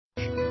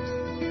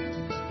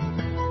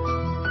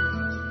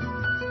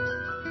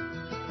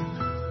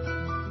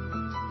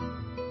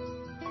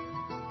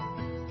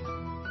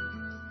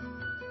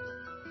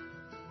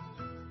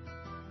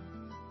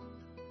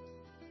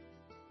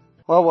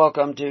Well,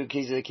 welcome to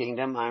Keys of the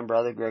Kingdom. I'm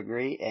Brother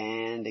Gregory,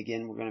 and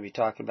again, we're going to be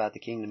talking about the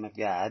Kingdom of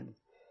God,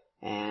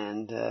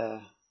 and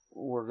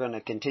we're going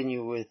to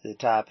continue with the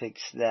topics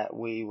that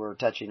we were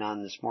touching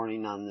on this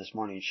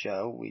morning's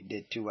show. We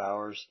did 2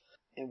 hours,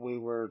 and we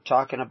were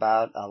talking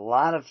about a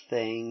lot of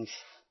things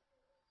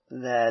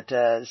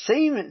that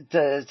seem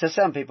to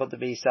some people to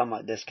be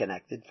somewhat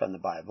disconnected from the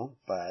Bible,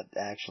 but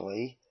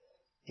actually,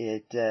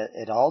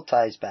 it all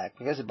ties back,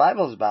 because the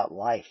Bible is about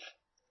life.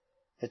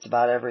 It's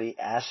about every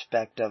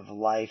aspect of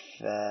life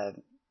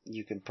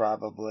you can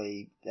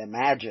probably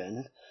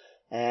imagine,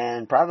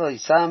 and probably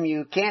some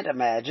you can't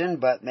imagine,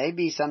 but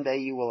maybe someday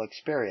you will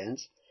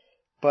experience.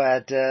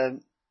 But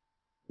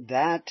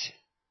that's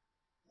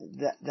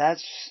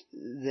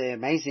the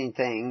amazing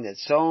thing, that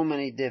so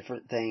many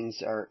different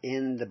things are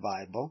in the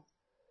Bible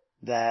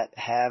that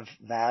have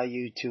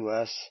value to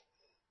us,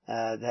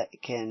 that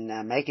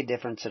can make a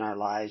difference in our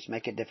lives,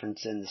 make a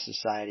difference in the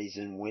societies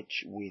in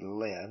which we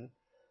live.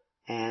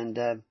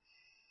 And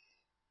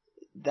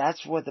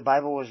that's what the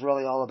Bible was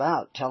really all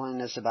about,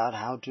 telling us about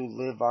how to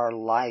live our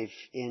life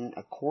in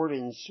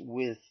accordance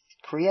with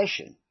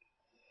creation.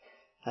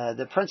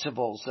 The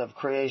principles of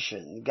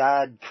creation.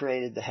 God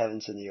created the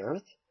heavens and the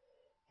earth,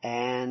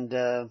 and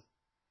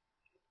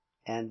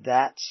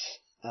that's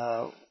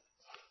the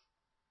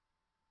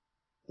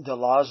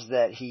laws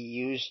that He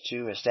used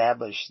to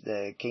establish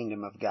the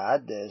kingdom of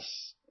God,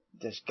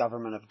 this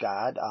government of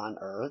God on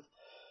earth,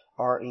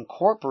 are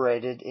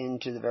incorporated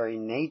into the very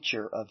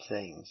nature of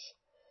things.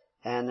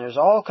 And there's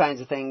all kinds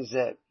of things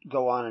that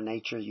go on in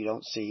nature you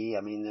don't see.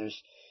 I mean,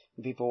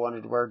 people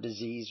wondered where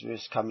disease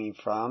was coming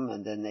from,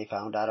 and then they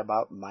found out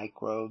about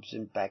microbes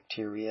and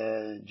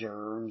bacteria,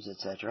 germs,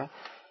 etc.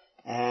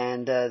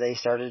 And they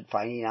started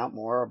finding out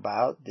more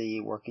about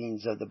the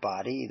workings of the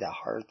body, the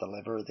heart, the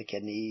liver, the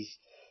kidneys,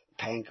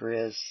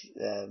 pancreas,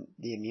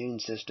 the immune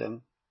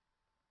system.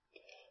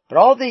 But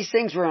all these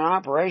things were in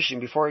operation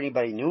before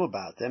anybody knew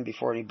about them,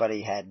 before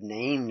anybody had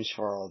names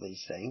for all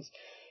these things.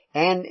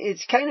 And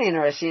it's kind of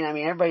interesting. I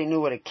mean, everybody knew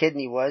what a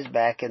kidney was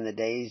back in the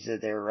days that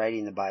they were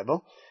writing the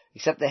Bible,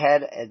 except they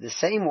had the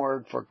same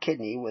word for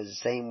kidney was the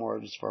same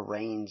words for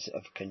reins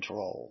of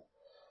control.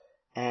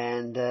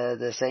 And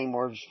the same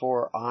words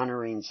for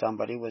honoring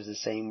somebody was the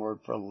same word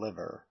for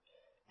liver.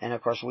 And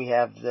of course, we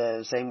have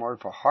the same word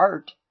for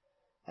heart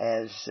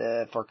as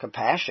for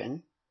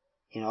compassion.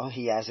 You know,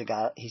 he's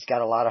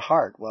got a lot of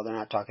heart. Well, they're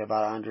not talking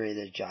about Andre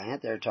the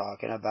Giant. They're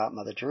talking about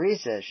Mother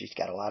Teresa. She's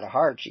got a lot of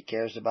heart. She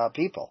cares about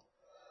people.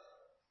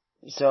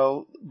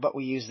 So, but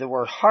we use the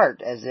word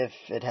heart as if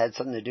it had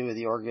something to do with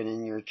the organ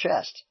in your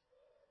chest.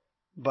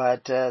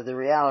 But the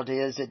reality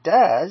is it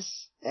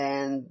does,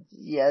 and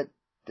yet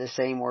the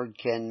same word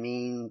can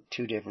mean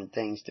two different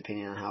things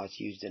depending on how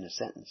it's used in a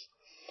sentence.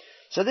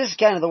 So this is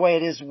kind of the way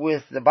it is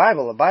with the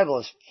Bible. The Bible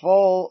is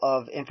full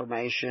of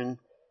information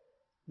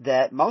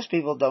that most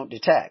people don't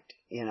detect.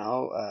 You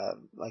know,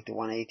 like the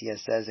one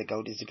atheist says, a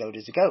goat is a goat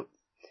is a goat.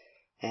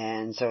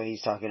 And so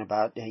he's talking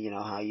about,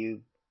 how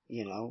you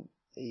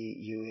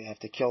have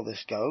to kill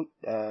this goat,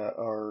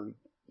 or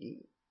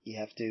you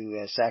have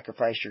to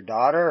sacrifice your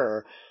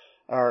daughter,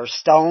 or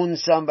stone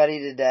somebody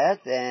to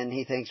death, and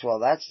he thinks, well,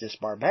 that's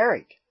just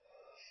barbaric.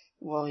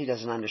 Well, he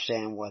doesn't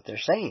understand what they're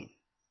saying.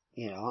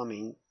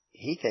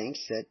 He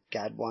thinks that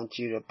God wants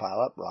you to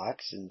pile up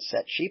rocks and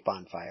set sheep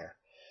on fire.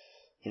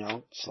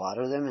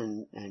 Slaughter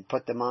them and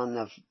put them on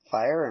the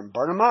fire and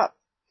burn them up.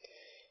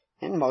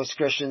 And most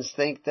Christians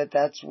think that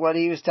that's what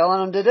he was telling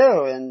them to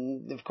do.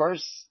 And of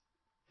course,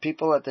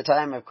 people at the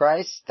time of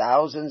Christ,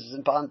 thousands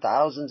upon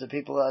thousands of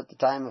people at the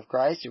time of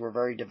Christ who were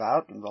very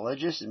devout and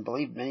religious and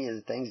believed many of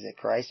the things that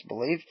Christ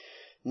believed,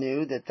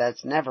 knew that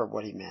that's never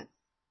what he meant.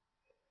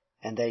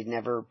 And they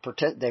never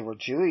they were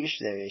Jewish,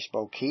 they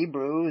spoke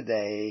Hebrew,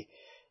 they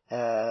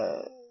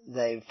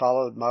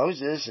followed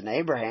Moses and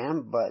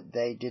Abraham, but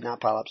they did not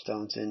pile up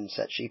stones and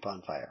set sheep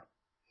on fire.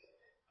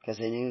 Because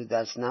they knew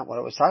that's not what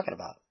it was talking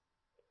about.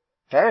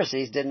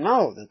 Pharisees didn't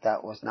know that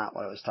that was not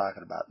what it was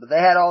talking about. But they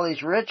had all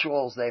these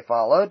rituals they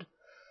followed,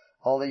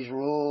 all these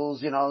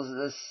rules,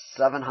 the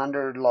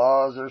 700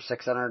 laws or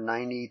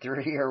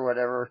 693 or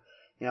whatever.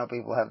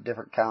 People have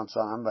different counts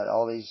on them, but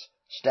all these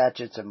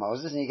statutes of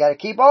Moses, and you got to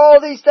keep all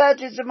these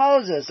statutes of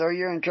Moses or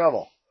you're in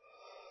trouble.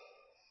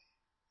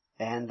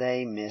 And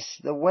they miss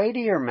the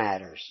weightier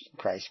matters.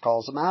 Christ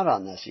calls them out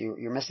on this.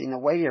 You're missing the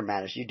weightier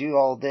matters. You do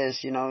all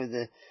this,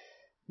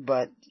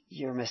 but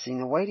you're missing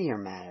the weightier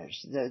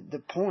matters.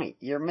 The point.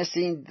 You're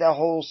missing the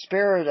whole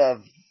spirit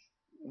of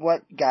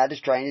what God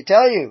is trying to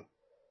tell you.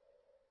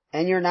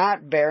 And you're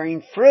not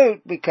bearing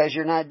fruit because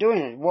you're not doing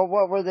it. Well,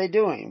 what were they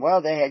doing?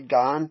 Well, they had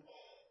gone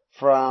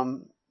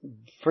from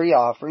free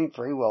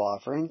will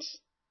offerings,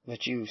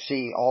 which you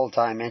see all the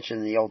time mentioned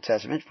in the Old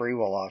Testament, free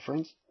will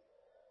offerings.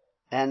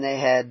 And they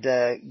had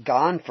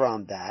gone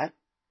from that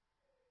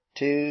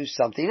to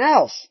something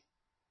else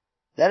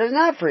that is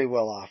not free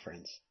will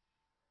offerings.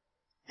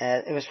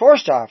 It was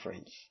forced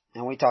offerings.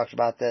 And we talked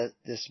about that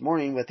this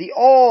morning with the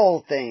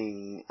All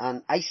Thing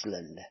on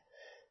Iceland.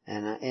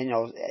 And,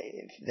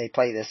 they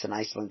play this in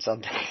Iceland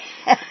someday.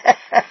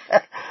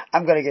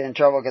 I'm going to get in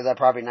trouble because I'm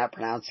probably not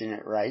pronouncing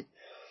it right.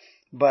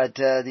 But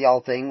the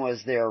whole thing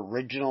was their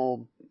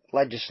original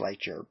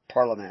legislature,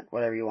 parliament,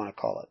 whatever you want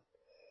to call it.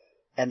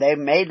 And they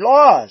made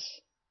laws,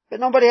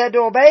 but nobody had to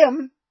obey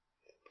them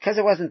because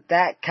it wasn't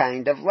that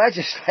kind of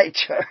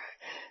legislature.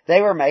 They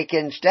were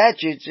making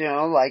statutes,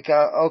 like,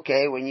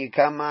 okay, when you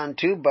come on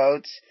two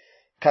boats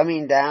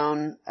coming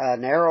down a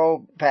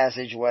narrow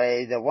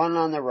passageway, the one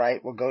on the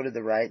right will go to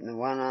the right, and the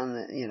one on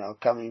the,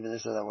 coming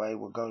this other way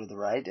will go to the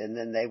right, and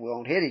then they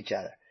won't hit each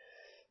other.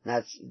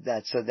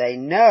 That's so they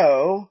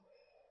know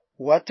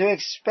what to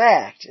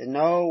expect and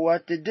know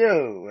what to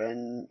do,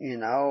 and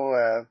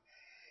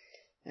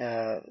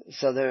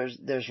so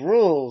there's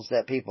rules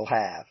that people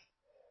have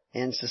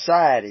in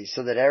society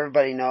so that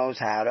everybody knows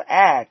how to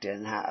act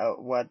and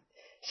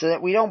so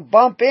that we don't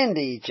bump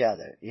into each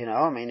other.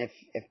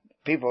 If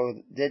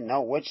people didn't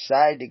know which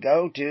side to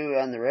go to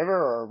on the river,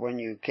 or when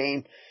you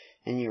came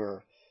and you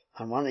were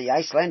on one of the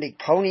Icelandic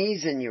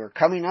ponies and you were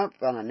coming up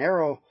on a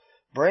narrow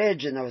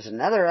bridge and there was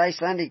another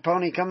Icelandic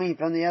pony coming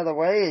from the other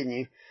way and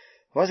you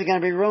wasn't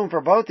going to be room for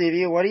both of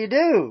you, what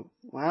do?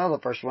 Well, the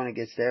first one that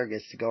gets there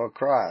gets to go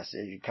across.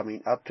 As you're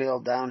coming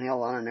uphill,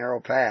 downhill on a narrow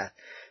path,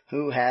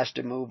 who has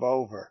to move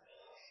over?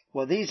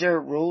 Well, these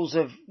are rules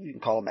of, you can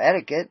call them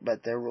etiquette,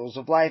 but they're rules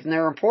of life, and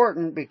they're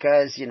important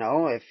because,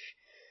 if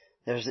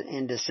there's an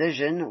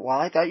indecision, well,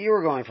 I thought you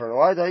were going first.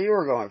 Well, I thought you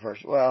were going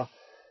first. Well,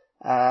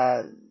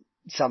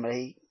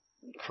 somebody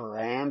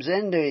crams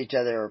into each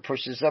other or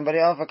pushes somebody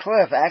off a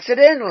cliff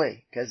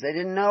accidentally because they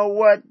didn't know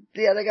what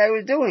the other guy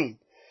was doing.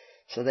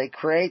 So they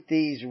create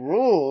these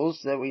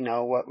rules that we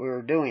know what we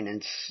were doing.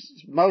 And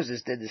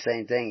Moses did the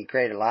same thing. He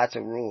created lots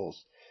of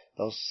rules,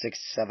 those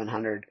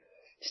 600-700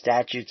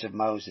 statutes of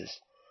Moses.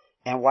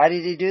 And why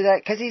did he do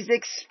that? Because he's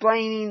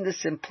explaining the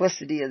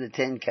simplicity of the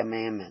Ten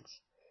Commandments.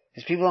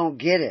 Because people don't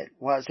get it.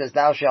 Well, it says,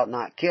 thou shalt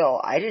not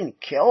kill. I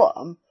didn't kill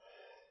him.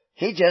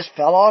 He just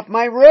fell off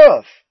my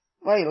roof.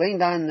 Well, he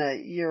leaned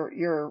on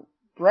your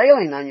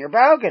railing on your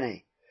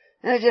balcony.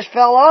 And it just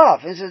fell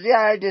off. He says,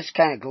 yeah, I just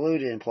kind of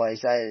glued it in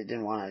place. I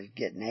didn't want to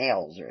get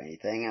nails or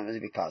anything.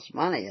 It cost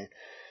money. And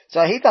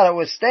so he thought it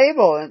was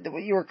stable. And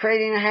you were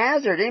creating a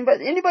hazard.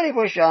 Anybody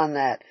push on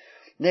that,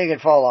 they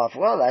could fall off.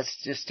 Well, that's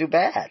just too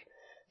bad.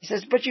 He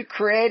says, but you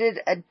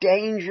created a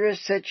dangerous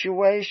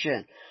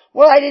situation.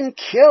 Well, I didn't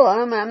kill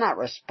him. I'm not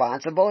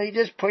responsible. He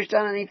just pushed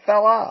on it and he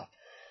fell off.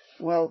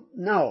 Well,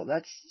 no,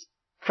 that's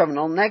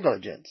criminal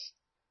negligence.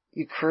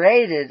 You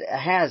created a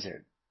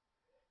hazard.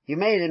 You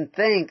made him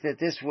think that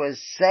this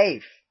was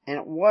safe, and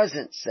it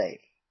wasn't safe.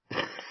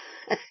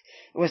 It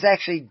was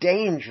actually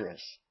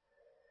dangerous.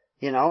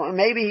 And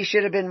maybe he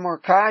should have been more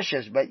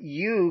cautious, but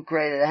you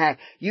created a hazard.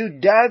 You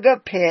dug a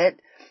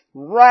pit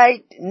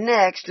right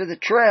next to the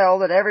trail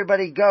that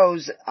everybody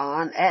goes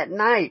on at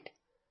night.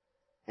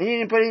 And you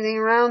didn't put anything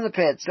around the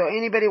pit, so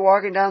anybody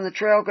walking down the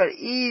trail could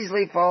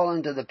easily fall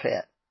into the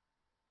pit.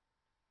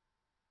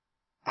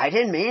 I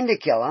didn't mean to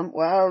kill him.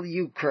 Well,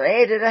 you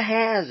created a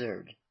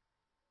hazard.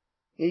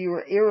 You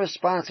were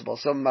irresponsible,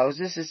 so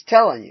Moses is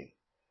telling you,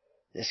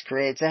 this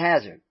creates a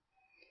hazard.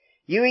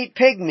 You eat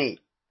pig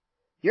meat.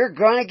 You're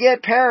going to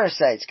get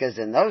parasites, because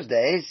in those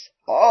days,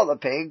 all the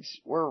pigs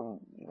were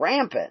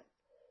rampant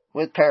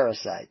with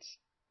parasites.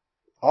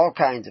 All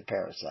kinds of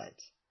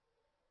parasites.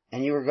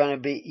 And you were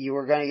going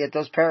to get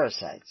those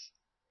parasites.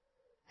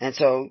 And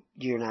so,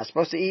 you're not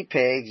supposed to eat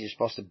pigs. You're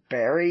supposed to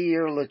bury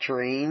your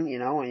latrine,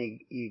 when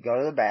you go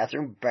to the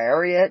bathroom,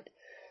 bury it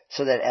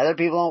so that other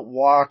people don't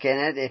walk in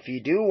it. If you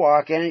do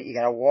walk in it, you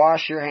gotta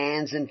wash your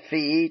hands and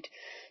feet.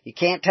 You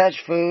can't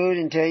touch food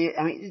until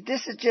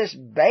this is just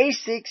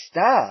basic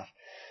stuff.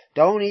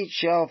 Don't eat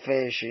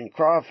shellfish and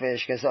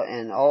crawfish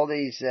and all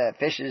these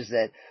fishes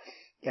that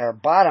are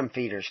bottom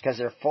feeders because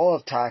they're full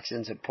of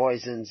toxins and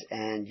poisons,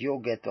 and you'll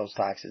get those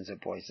toxins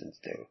and poisons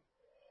too.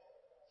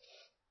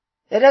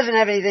 It doesn't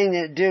have anything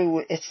to do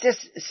with, it's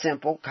just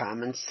simple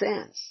common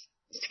sense.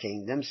 It's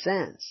kingdom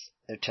sense.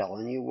 They're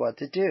telling you what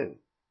to do.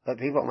 But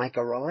people make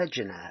a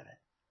religion out of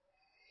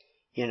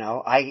it.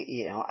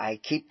 I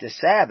keep the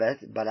Sabbath,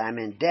 but I'm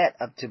in debt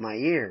up to my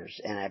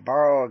ears, and I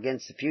borrow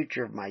against the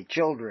future of my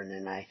children,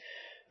 and I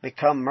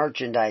become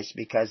merchandise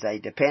because I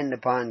depend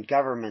upon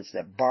governments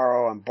that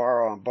borrow and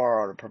borrow and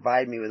borrow to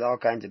provide me with all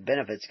kinds of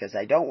benefits because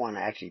I don't want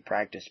to actually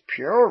practice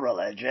pure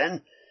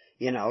religion,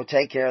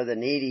 take care of the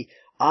needy,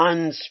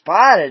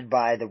 unspotted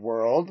by the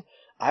world.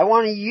 I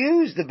want to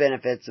use the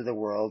benefits of the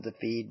world to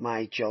feed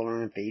my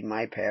children and feed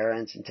my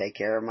parents and take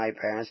care of my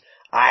parents.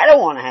 I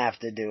don't want to have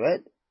to do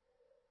it.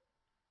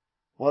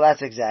 Well,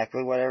 that's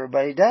exactly what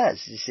everybody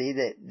does. You see,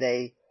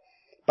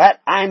 but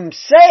I'm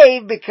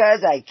saved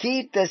because I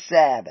keep the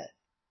Sabbath.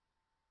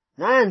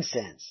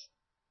 Nonsense.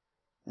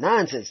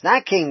 Nonsense,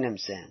 not kingdom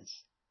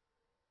sense.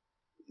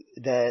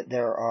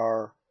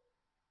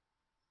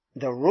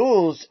 The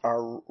rules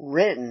are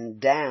written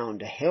down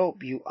to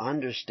help you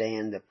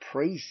understand the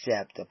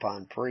precept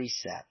upon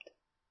precept.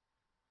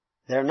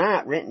 They're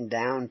not written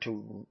down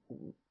to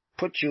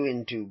put you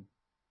into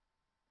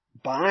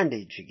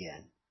bondage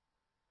again.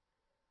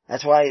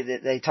 That's why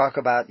they talk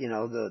about,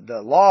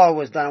 the law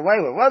was done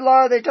away with. What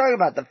law are they talking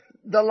about?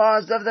 The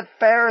laws of the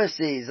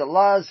Pharisees, the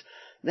laws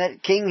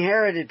that King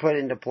Herod had put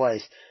into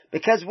place.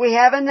 Because we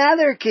have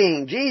another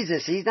king,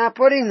 Jesus. He's not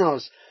putting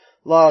those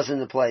laws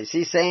into place.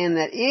 He's saying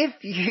that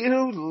if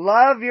you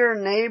love your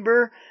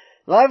neighbor,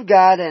 love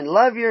God and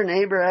love your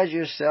neighbor as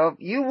yourself,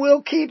 you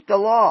will keep the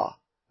law.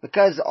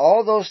 Because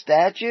all those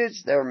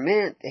statutes, they're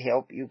meant to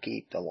help you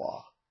keep the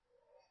law,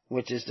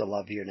 which is to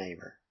love your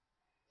neighbor.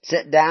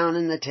 Sit down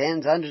in the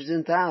tens, hundreds,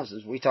 and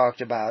thousands. We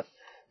talked about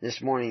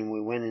this morning, we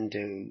went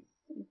into,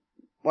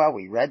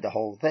 we read the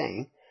whole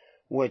thing,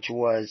 which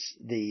was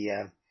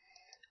the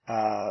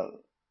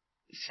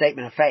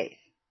statement of faith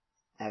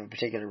of a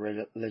particular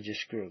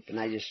religious group. And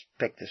I just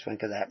picked this one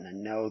because I happen to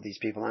know these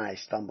people and I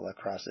stumbled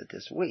across it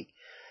this week.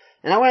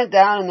 And I went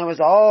down and there was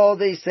all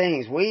these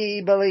things.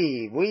 We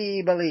believe,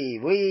 we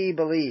believe, we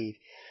believe.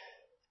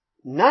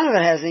 None of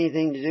it has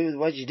anything to do with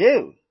what you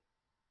do.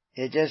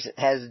 It just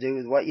has to do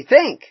with what you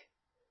think.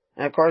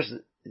 And of course,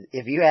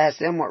 if you ask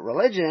them what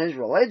religion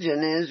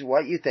is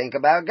what you think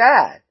about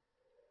God.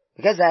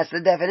 Because that's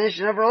the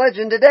definition of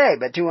religion today.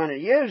 But 200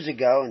 years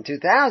ago and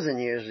 2,000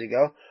 years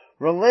ago,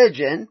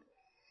 religion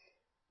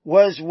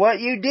was what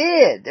you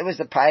did. It was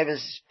the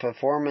pious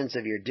performance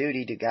of your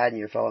duty to God and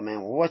your fellow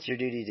man. Well, what's your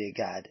duty to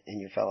God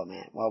and your fellow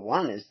man? Well,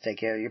 one is to take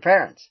care of your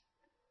parents.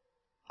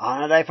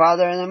 Honor thy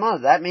father and thy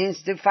mother. That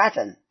means to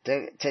fatten,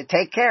 to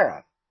take care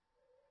of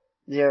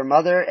your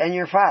mother and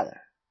your father.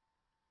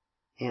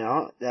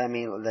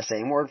 The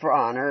same word for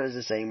honor is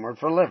the same word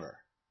for liver.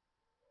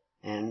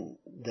 And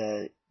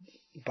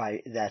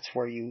that's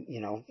where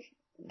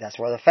that's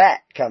where the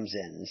fat comes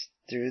in, it's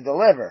through the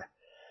liver.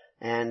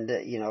 And,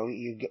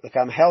 you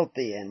become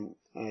healthy, and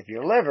if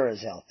your liver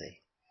is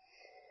healthy.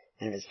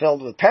 And if it's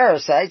filled with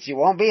parasites, you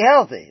won't be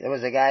healthy. There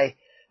was a guy,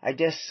 I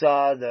just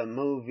saw the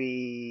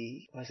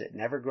movie, was it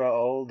Never Grow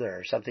Old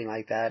or something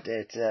like that?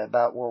 It's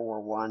about World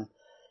War I,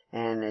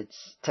 and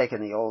it's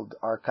taken the old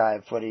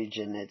archive footage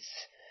and it's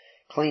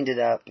cleaned it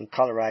up and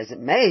colorized it.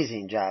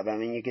 Amazing job. I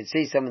mean, you could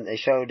see they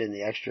showed in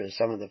the extras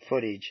some of the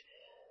footage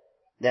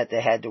that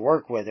they had to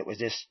work with. It was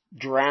just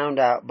drowned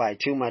out by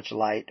too much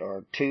light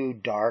or too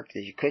dark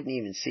that you couldn't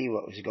even see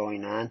what was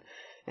going on.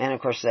 And of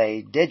course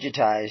they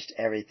digitized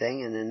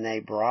everything and then they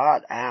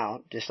brought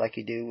out, just like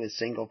you do with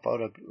single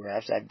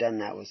photographs, I've done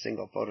that with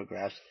single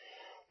photographs,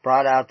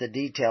 brought out the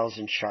details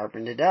and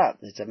sharpened it up.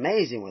 It's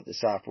amazing what the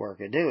software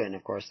could do, and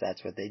of course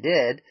that's what they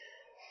did.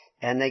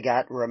 And they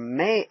got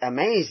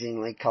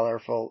amazingly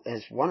colorful.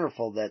 It's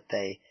wonderful that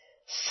they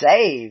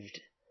saved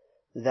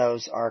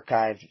those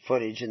archived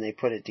footage and they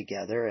put it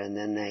together, and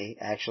then they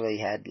actually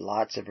had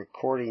lots of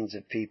recordings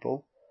of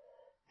people,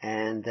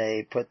 and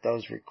they put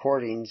those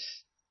recordings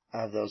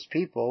of those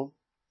people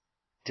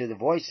to the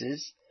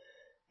voices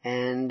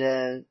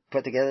and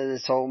put together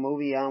this whole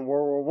movie on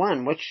World War I,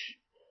 which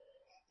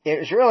it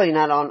was really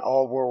not on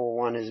all World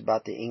War I, is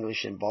about the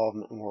English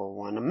involvement in World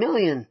War I.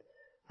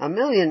 A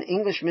million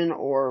Englishmen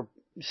or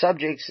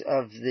subjects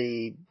of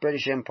the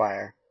British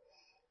Empire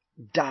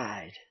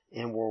died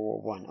in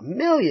World War I. 1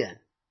 million!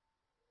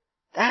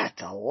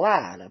 That's a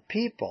lot of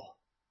people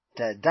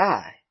to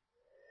die.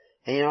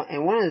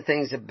 And one of the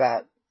things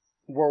about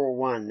World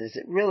War I is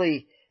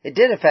it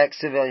did affect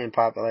civilian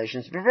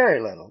populations, but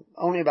very little.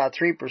 Only about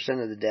 3%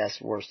 of the deaths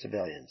were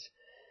civilians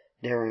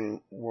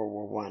during World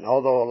War I.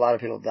 Although a lot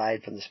of people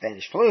died from the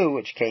Spanish flu,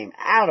 which came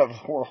out of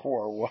World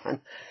War I,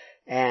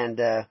 and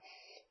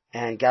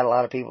got a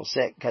lot of people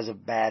sick because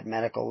of bad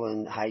medical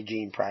and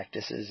hygiene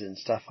practices and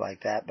stuff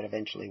like that, but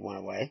eventually went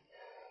away.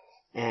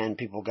 And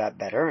people got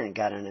better and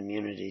got an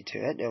immunity to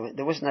it.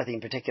 There was nothing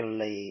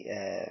particularly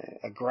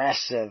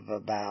aggressive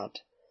about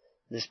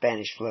the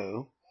Spanish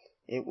flu.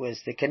 It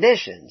was the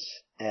conditions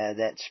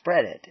that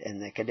spread it, and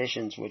the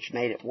conditions which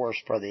made it worse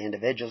for the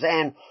individuals.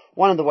 And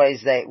one of the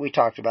ways we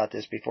talked about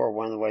this before,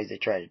 one of the ways they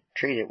tried to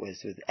treat it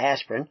was with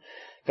aspirin,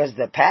 because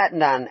the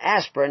patent on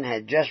aspirin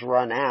had just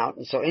run out,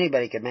 and so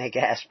anybody could make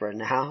aspirin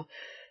now.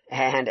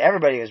 And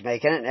everybody was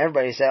making it, and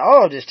everybody said,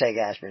 oh, just take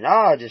aspirin.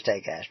 Oh, just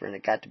take aspirin.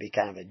 It got to be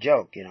kind of a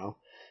joke,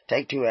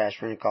 Take 2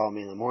 aspirin and call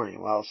me in the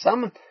morning. Well,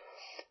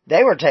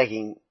 they were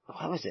taking,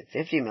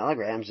 50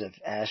 milligrams of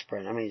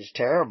aspirin. I mean, it's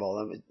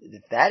terrible.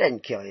 If that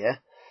didn't kill you,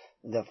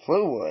 the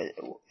flu would.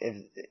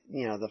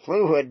 The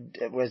flu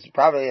was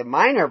probably a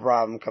minor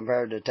problem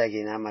compared to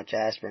taking that much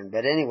aspirin.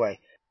 But anyway,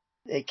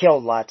 it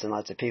killed lots and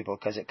lots of people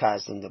because it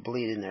caused them to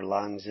bleed in their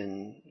lungs,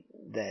 and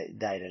they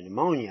died of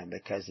pneumonia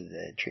because of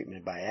the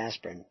treatment by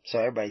aspirin. So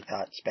everybody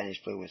thought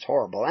Spanish flu was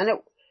horrible. And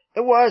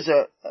it was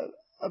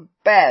a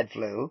bad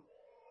flu,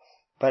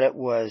 but it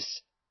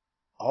was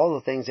all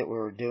the things that we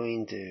were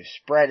doing to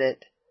spread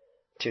it,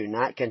 to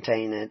not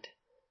contain it,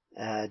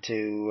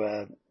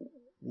 to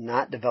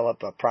not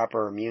develop a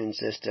proper immune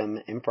system,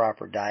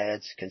 improper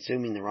diets,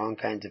 consuming the wrong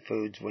kinds of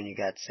foods when you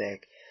got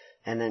sick,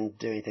 and then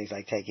doing things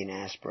like taking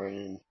aspirin.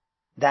 And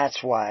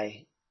that's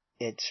why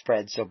it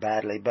spread so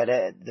badly. But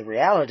the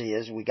reality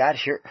is we got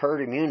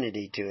herd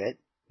immunity to it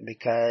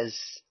because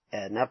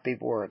enough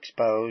people were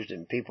exposed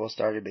and people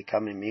started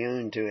becoming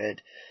immune to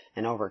it,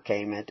 and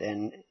overcame it,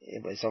 and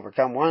it was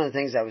overcome. One of the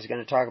things I was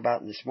going to talk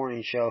about in this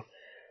morning's show,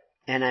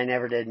 and I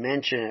never did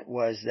mention it,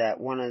 was that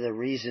one of the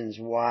reasons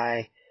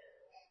why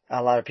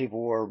a lot of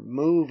people were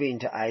moving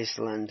to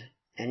Iceland,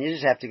 and you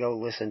just have to go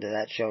listen to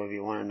that show if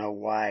you want to know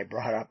why I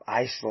brought up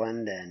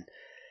Iceland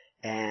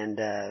and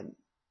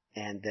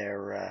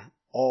their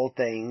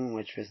Althing,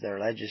 which was their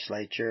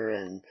legislature,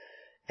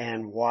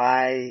 and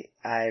why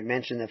I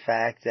mentioned the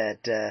fact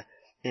that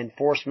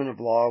enforcement of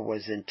law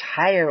was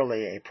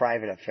entirely a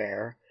private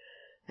affair.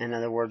 In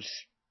other words,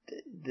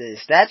 the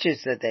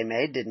statutes that they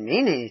made didn't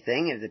mean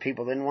anything if the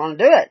people didn't want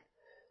to do it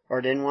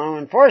or didn't want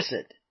to enforce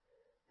it.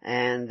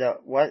 And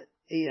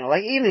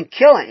like even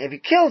killing, if you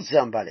killed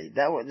somebody,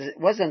 that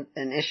wasn't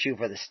an issue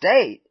for the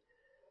state.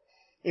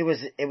 It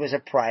was a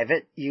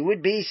private, you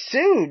would be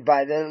sued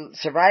by the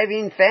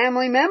surviving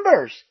family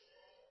members.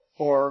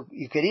 Or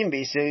you could even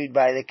be sued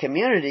by the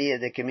community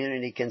if the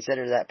community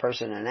considered that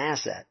person an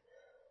asset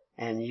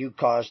and you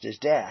caused his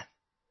death.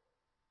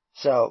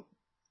 So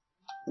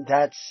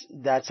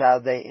that's how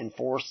they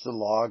enforced the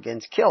law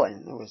against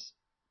killing.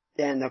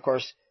 And of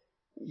course,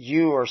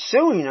 you are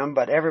suing them,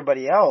 but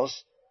everybody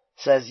else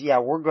says, yeah,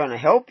 we're going to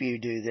help you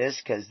do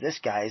this because this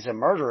guy is a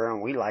murderer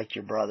and we like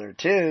your brother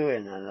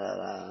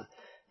too.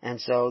 And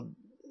so,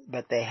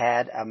 but they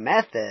had a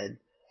method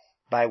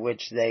by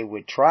which they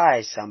would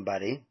try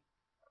somebody,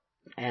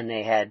 and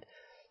they had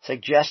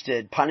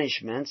suggested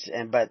punishments,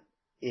 but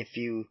if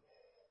you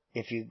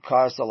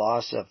caused the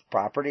loss of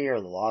property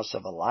or the loss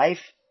of a life,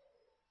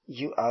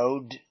 you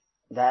owed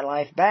that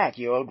life back.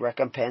 You owed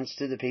recompense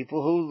to the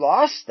people who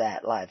lost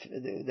that life,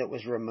 that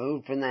was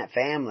removed from that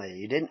family.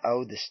 You didn't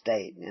owe the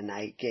state. And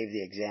I gave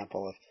the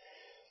example of,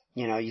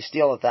 you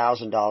steal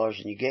 $1,000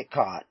 and you get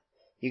caught,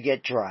 you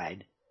get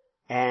tried,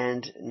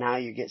 and now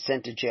you get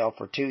sent to jail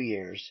for 2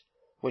 years,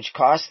 which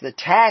costs the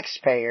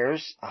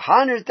taxpayers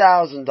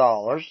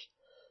 $100,000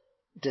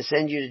 to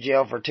send you to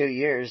jail for 2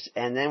 years,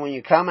 and then when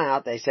you come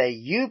out, they say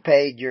you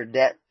paid your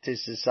debt to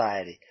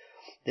society.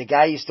 The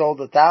guy you stole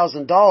the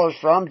 $1,000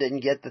 from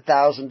didn't get the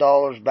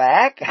 $1,000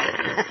 back,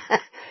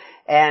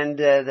 and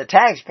the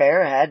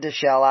taxpayer had to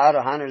shell out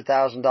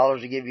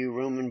 $100,000 to give you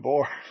room and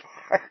board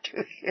for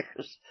 2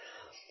 years.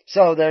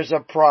 So there's a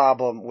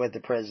problem with the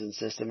prison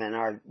system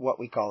and what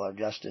we call our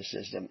justice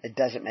system. It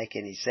doesn't make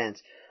any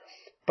sense.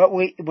 But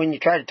when you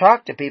try to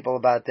talk to people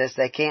about this,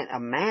 they can't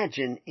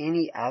imagine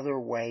any other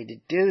way to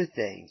do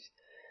things.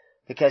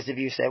 Because if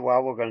you say,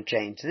 well, we're going to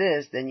change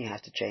this, then you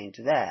have to change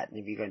that. And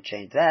if you're going to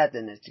change that,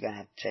 then it's going to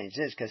have to change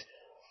this. Because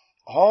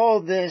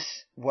all this,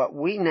 what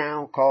we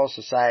now call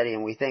society,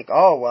 and we think,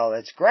 oh, well,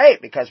 it's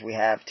great because we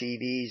have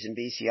TVs and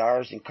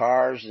VCRs and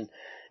cars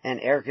and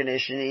air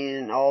conditioning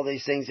and all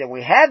these things. And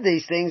we have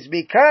these things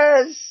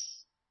because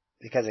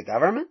of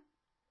government?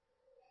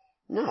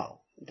 No.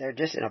 They're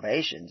just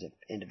innovations of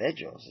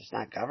individuals. It's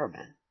not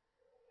government.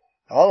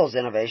 All those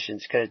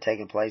innovations could have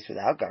taken place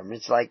without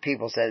government. It's like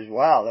people say,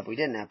 well, if we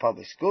didn't have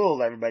public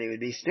school, everybody would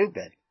be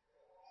stupid.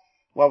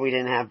 Well, we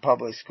didn't have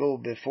public school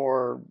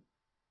before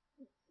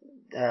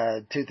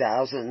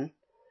 2000,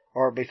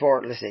 or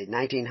before, let's say,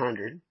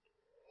 1900,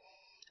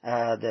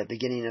 the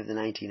beginning of the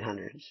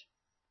 1900s,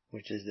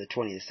 which is the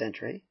 20th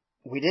century.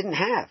 We didn't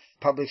have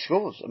public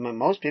schools. I mean,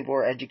 most people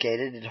were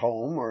educated at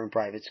home or in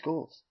private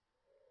schools.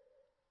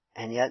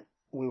 And yet,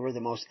 we were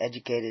the most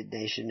educated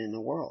nation in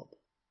the world.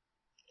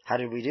 How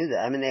did we do that?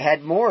 I mean, they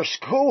had more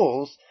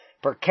schools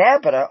per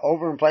capita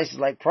over in places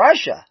like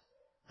Prussia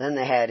than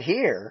they had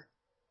here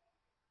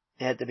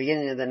at the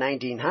beginning of the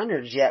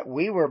 1900s, yet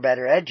we were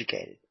better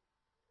educated.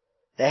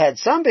 They had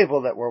some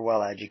people that were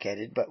well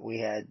educated, but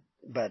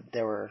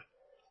there were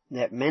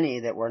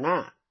many that were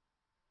not.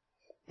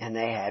 And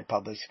they had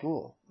public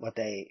school.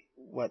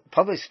 What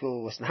public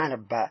school was not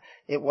about,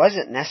 it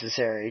wasn't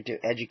necessary to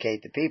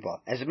educate the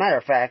people. As a matter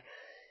of fact,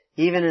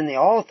 even in the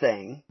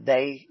Althing,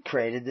 they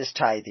created this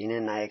tithing,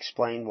 and I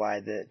explained why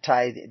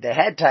they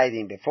had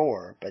tithing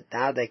before, but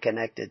now they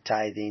connected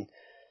tithing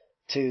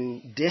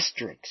to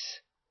districts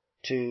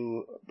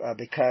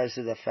because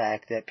of the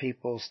fact that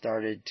people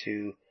started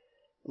to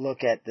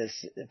look at the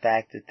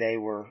fact that they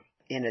were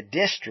in a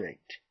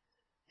district,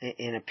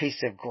 in a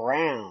piece of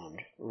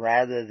ground,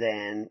 rather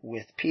than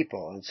with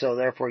people. And so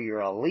therefore your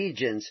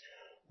allegiance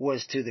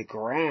was to the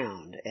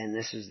ground, and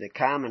this is the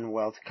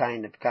Commonwealth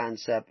kind of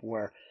concept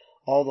where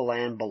all the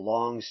land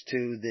belongs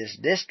to this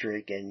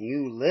district and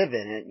you live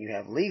in it and you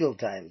have legal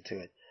title to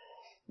it.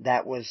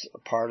 That was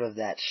part of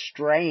that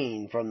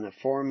strain from the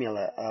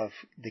formula of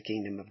the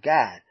kingdom of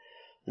God.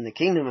 In the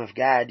kingdom of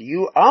God,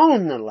 you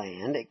own the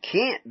land. It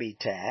can't be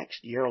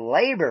taxed. Your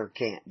labor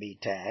can't be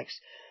taxed.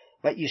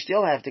 But you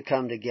still have to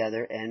come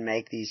together and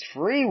make these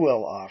free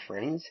will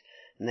offerings.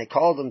 And they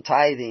called them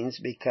tithings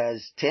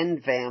because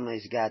 10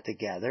 families got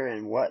together,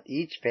 and what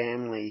each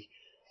family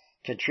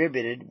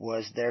contributed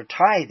was their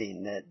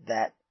tithing,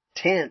 that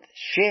 10th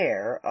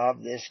share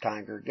of this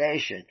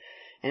congregation.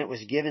 And it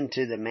was given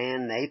to the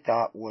man they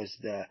thought was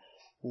the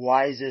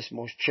wisest,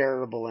 most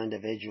charitable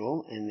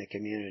individual in the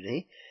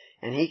community.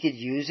 And he could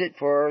use it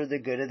for the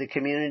good of the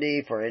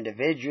community, for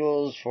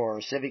individuals,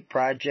 for civic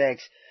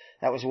projects,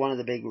 That was one of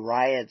the big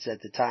riots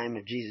at the time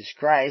of Jesus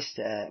Christ,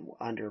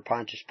 under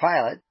Pontius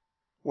Pilate,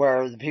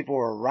 where the people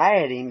were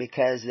rioting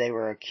because they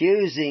were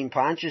accusing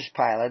Pontius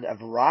Pilate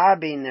of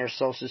robbing their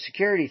Social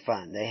Security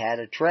fund. They had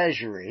a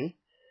treasury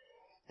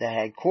that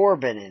had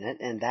Corban in it,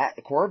 and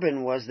that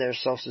Corban was their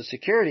Social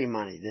Security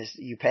money.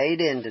 You paid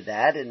into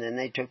that, and then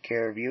they took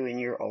care of you in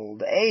your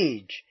old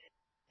age.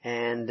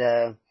 And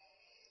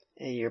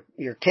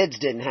your kids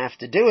didn't have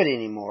to do it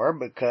anymore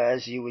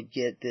because you would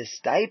get this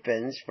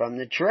stipends from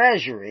the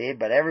treasury,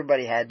 but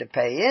everybody had to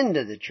pay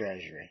into the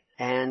treasury.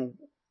 And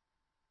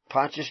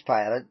Pontius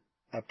Pilate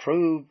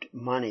approved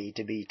money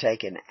to be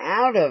taken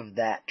out of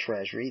that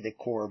treasury, the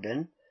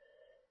Corban,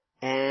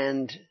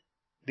 and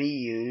be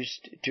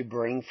used to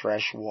bring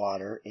fresh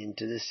water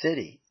into the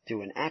city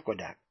through an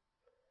aqueduct.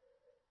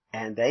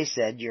 And they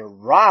said, you're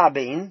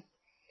robbing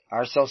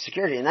our Social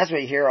Security. And that's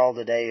what you hear all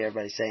the day,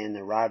 everybody saying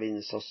they're robbing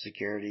the Social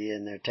Security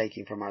and they're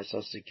taking from our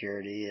Social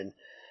Security and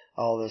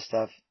all this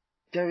stuff.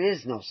 There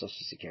is no Social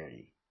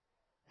Security.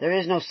 There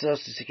is no Social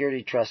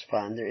Security trust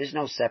fund. There is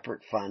no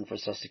separate fund for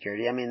Social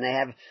Security. I mean, they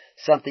have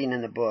something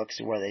in the books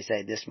where they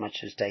say this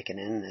much is taken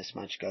in and this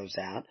much goes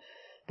out.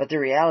 But the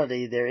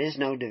reality, there is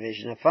no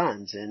division of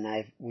funds. And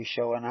we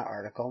show in our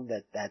article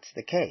that that's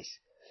the case.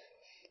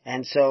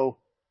 And so,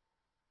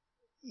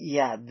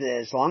 yeah,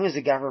 as long as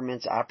the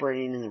government's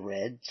operating in the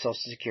red, Social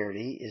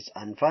Security is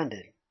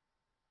unfunded.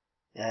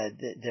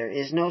 There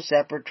is no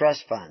separate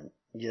trust fund.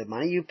 The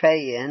money you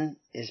pay in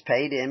is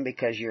paid in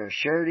because you're a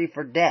surety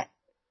for debt.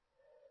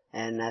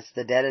 And that's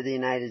the debt of the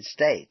United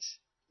States.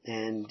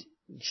 And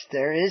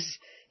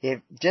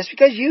just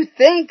because you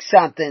think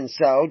something's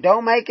so,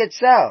 don't make it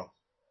so.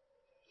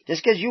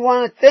 Just because you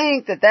want to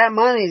think that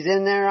money's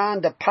in there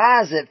on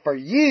deposit for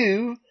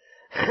you,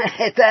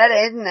 that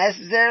isn't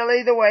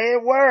necessarily the way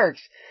it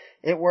works.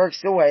 It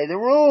works the way the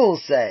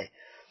rules say.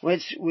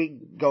 Which we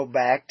go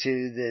back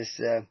to this,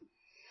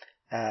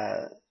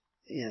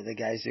 the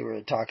guys who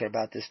were talking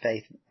about this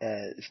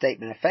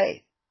statement of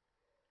faith.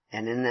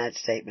 And in that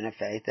statement of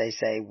faith, they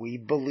say, we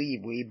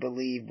believe,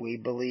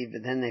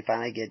 and then they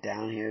finally get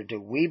down here to,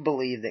 we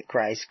believe that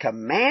Christ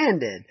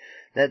commanded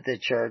that the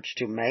church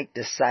to make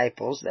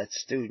disciples, that's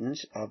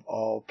students, of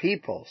all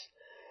peoples,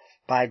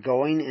 by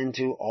going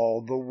into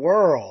all the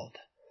world.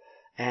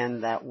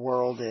 And that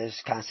world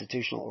is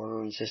constitutional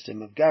order and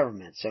system of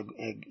government. So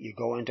you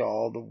go into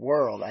all the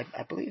world. I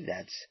believe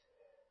that's,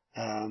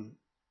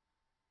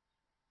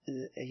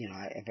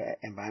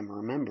 if I'm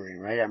remembering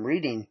right, I'm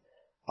reading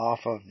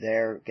off of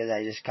because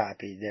I just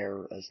copied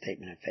their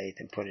statement of faith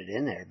and put it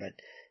in there. But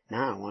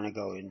now I want to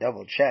go and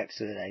double check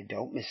so that I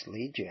don't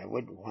mislead you. I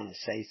wouldn't want to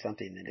say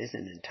something that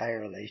isn't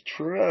entirely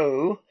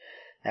true.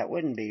 That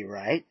wouldn't be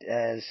right.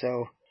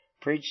 So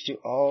preach to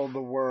all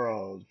the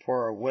world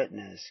for a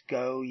witness.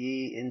 Go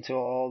ye into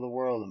all the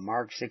world.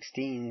 Mark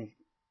 16:15.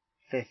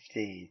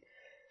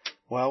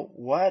 Well,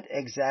 what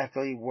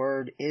exactly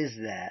word is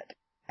that?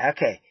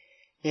 Okay.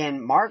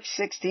 In Mark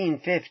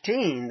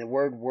 16:15, the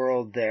word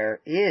world there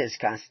is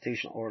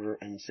constitutional order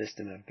and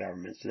system of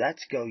government. So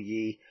that's go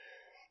ye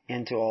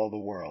into all the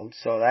world.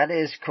 So that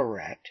is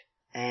correct.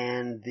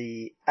 And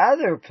the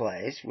other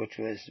place, which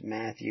was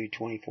Matthew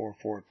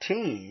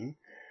 24:14,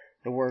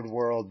 the word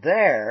world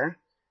there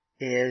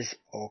is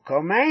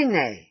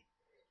okomene,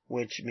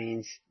 which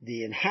means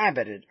the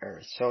inhabited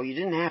earth. So you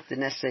didn't have to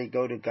necessarily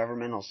go to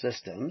governmental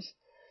systems.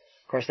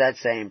 Of course,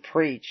 that's saying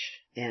preach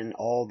in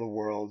all the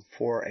world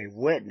for a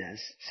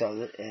witness,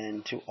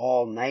 and to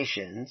all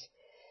nations.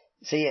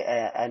 See,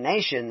 a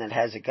nation that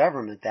has a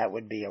government, that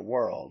would be a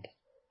world,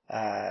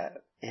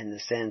 in the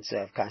sense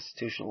of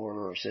constitutional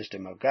order or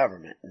system of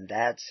government. And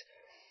that's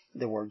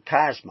the word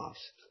cosmos.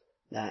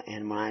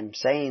 And when I'm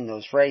saying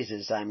those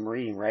phrases, I'm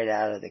reading right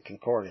out of the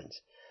concordance.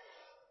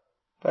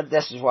 But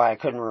this is why I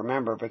couldn't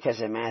remember, because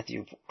in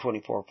Matthew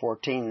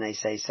 24:14 they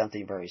say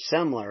something very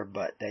similar,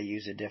 but they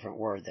use a different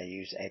word. They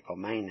use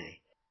ekomene.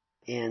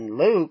 In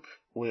Luke,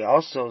 we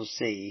also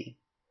see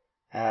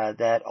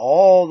that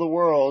all the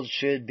world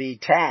should be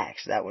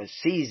taxed. That was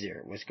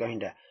Caesar was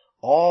going to,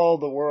 all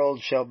the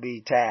world shall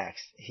be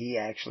taxed. He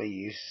actually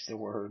uses the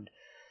word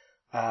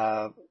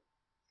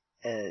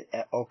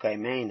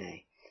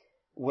okomene,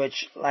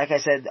 which, like I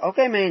said,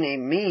 okomene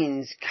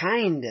means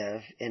kind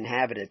of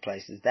inhabited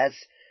places.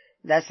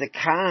 That's the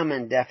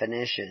common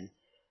definition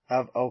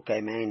of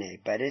okomene,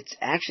 but it's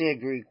actually a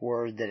Greek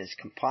word that is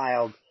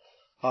compiled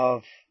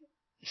of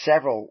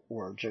several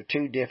words, or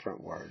two different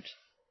words,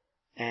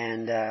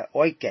 and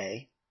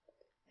oike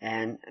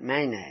and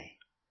mene.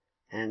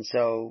 And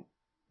so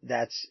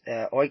that's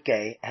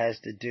oike has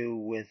to do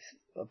with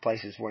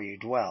places where you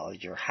dwell,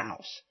 your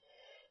house,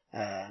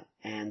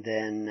 and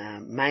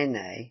then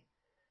mene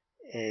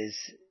is,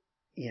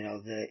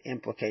 the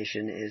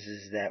implication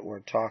is that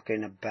we're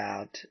talking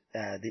about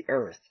the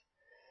earth.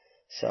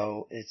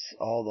 So it's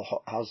all the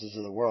houses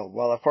of the world.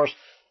 Well, of course,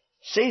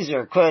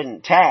 Caesar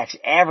couldn't tax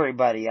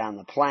everybody on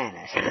the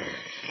planet.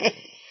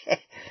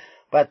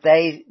 But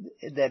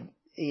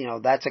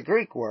that's a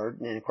Greek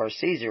word, and of course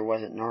Caesar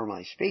wasn't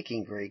normally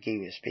speaking Greek, he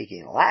was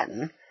speaking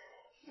Latin,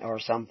 or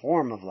some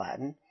form of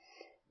Latin.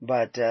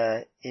 But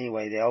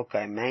anyway, the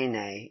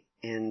oikoumene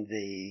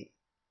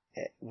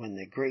when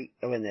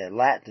the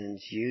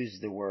Latins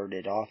used the word,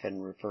 it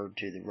often referred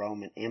to the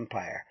Roman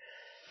Empire.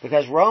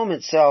 Because Rome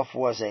itself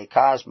was a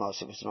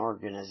cosmos, it was an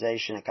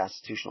organization, a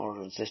constitutional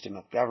order and system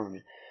of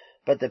government.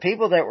 But the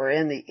people that were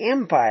in the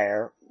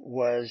empire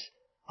was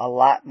a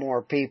lot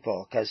more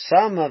people, because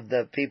some of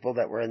the people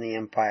that were in the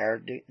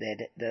empire,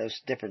 those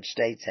different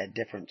states had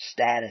different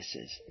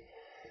statuses.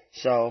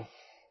 So,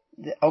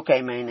 the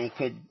oikoumene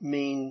could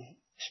mean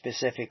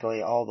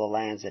specifically all the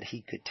lands that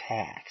he could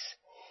tax.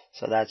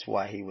 So that's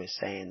why he was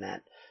saying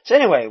that. So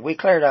anyway, we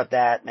cleared up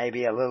that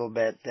maybe a little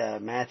bit.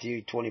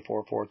 Matthew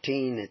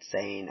 24:14, it's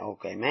saying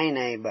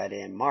oikoumene, but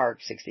in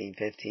Mark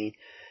 16:15,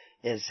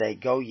 it say,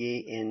 go ye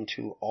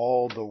into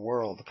all the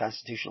world, the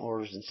constitutional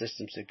orders and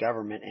systems of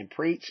government, and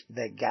preach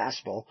the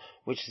gospel,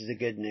 which is the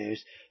good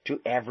news, to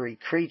every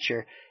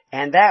creature.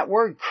 And that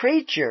word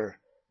creature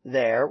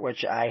there,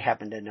 which I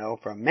happen to know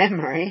from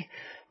memory,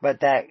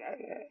 but that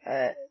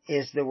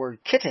is the word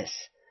kittis.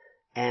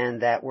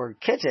 And that word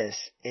kittis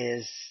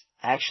is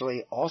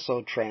actually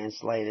also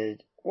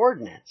translated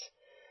ordinance.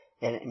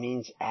 And it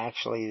means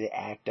actually the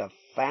act of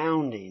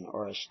founding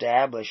or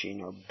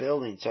establishing or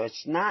building. So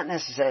it's not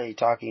necessarily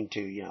talking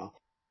to,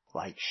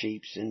 like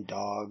sheeps and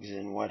dogs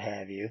and what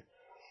have you,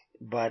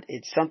 but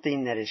it's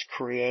something that is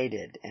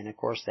created. And of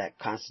course that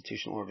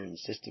constitutional order and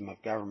system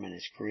of government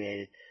is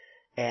created.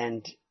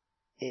 And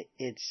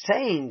it's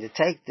saying to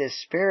take this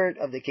spirit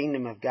of the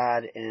kingdom of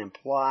God and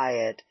apply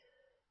it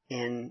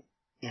in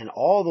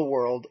all the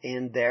world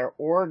in their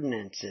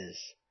ordinances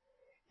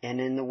and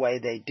in the way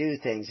they do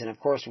things. And of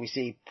course we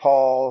see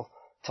Paul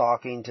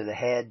talking to the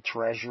head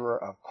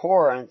treasurer of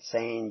Corinth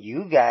saying,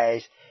 you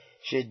guys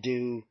should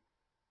do,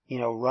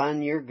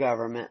 run your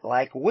government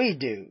like we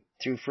do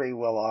through free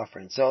will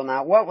offering. So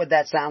now what would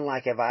that sound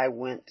like if I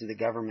went to the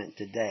government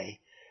today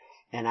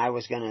and I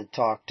was going to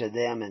talk to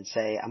them and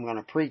say, I'm going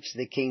to preach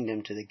the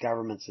kingdom to the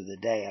governments of the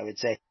day? I would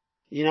say,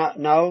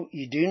 no,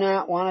 you do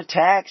not want to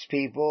tax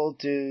people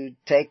to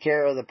take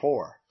care of the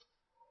poor.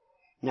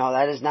 No,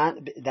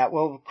 that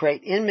will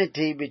create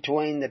enmity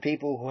between the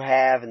people who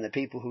have and the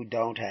people who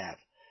don't have.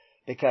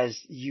 Because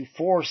you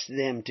force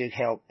them to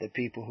help the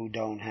people who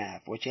don't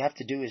have. What you have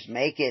to do is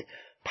make it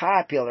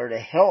popular to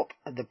help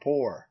the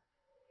poor.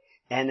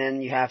 And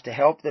then you have to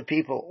help the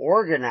people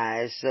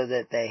organize so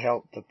that they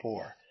help the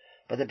poor.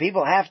 But the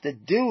people have to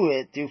do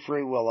it through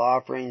free will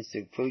offerings,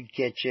 through food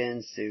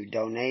kitchens, through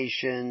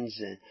donations,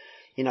 and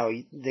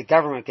the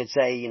government could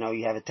say,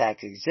 you have a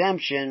tax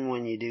exemption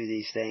when you do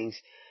these things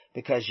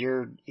because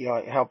you're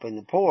helping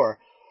the poor.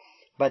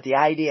 But the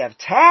idea of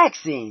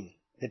taxing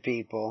the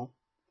people,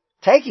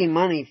 taking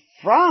money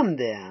from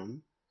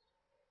them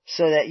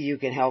so that you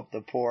can help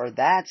the poor,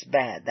 that's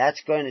bad.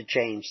 That's going to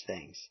change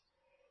things.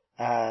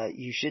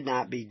 You should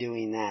not be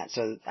doing that.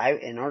 So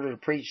in order to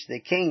preach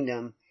the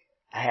kingdom,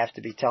 I have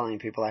to be telling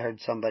people. I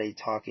heard somebody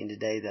talking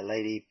today, the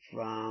lady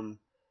from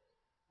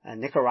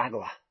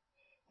Nicaragua.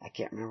 I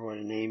can't remember what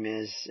her name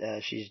is.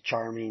 She's a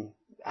charming,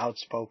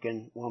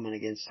 outspoken woman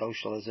against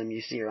socialism.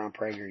 You see her on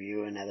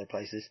PragerU and other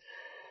places.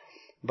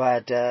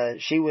 But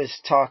she was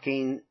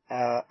talking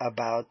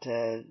about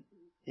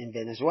in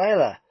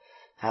Venezuela,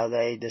 how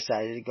they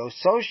decided to go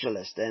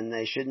socialist and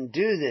they shouldn't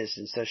do this.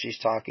 And so she's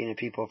talking to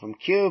people from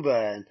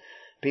Cuba and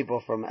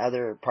people from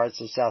other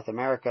parts of South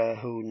America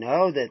who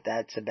know that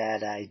that's a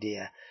bad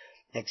idea,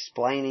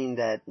 explaining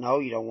that, no,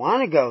 you don't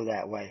want to go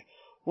that way.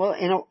 Well,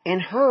 in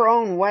her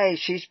own way,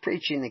 she's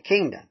preaching the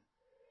kingdom.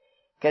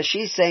 Because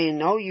she's saying,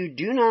 no, you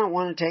do not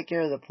want to take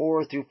care of the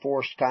poor through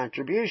forced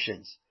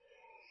contributions.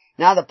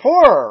 Now, the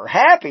poor are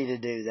happy to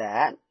do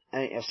that.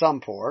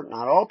 Some poor,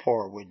 not all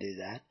poor would do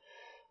that.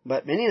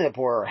 But many of the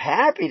poor are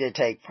happy to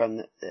take from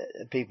the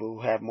people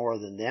who have more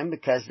than them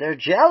because they're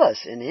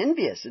jealous and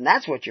envious. And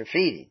that's what you're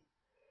feeding.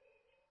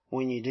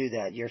 When you do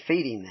that, you're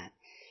feeding that.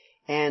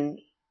 And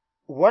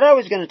what I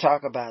was going to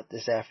talk about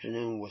this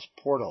afternoon was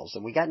portals.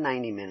 And we got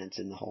 90 minutes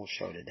in the whole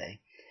show today.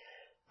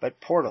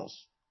 But portals.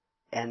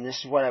 And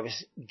this is what I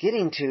was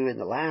getting to in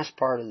the last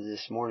part of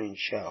this morning's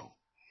show.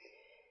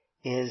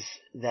 Is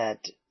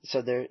that,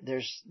 so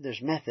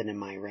there's method in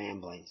my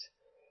ramblings.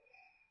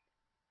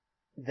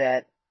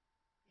 That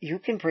you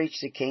can preach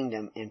the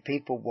kingdom and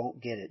people won't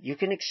get it. You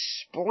can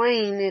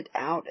explain it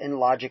out in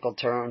logical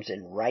terms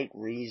and right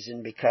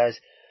reason because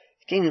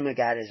the kingdom of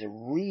God is a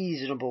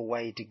reasonable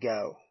way to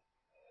go.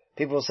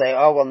 People say,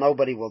 oh, well,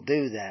 nobody will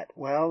do that.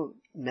 Well,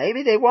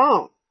 maybe they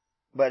won't.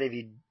 But if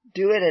you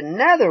do it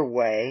another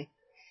way,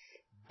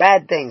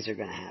 bad things are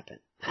going to happen.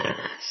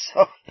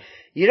 So,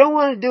 you don't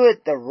want to do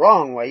it the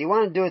wrong way. You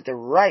want to do it the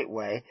right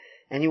way.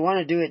 And you want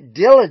to do it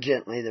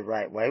diligently the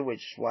right way, which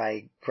is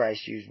why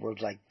Christ used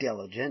words like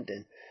diligent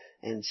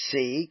and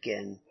seek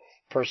and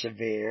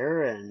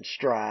persevere and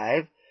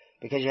strive.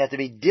 Because you have to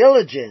be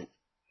diligent.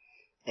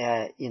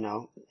 When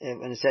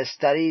it says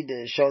study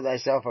to show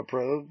thyself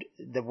approved,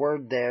 the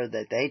word there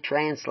that they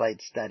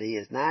translate study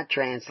is not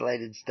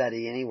translated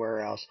study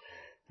anywhere else.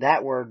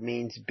 That word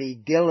means be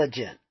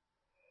diligent.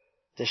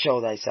 to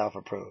show thyself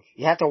approved.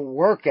 You have to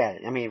work at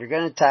it. I mean, if you're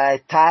going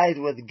to tithe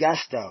with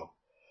gusto.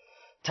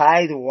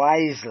 Tithe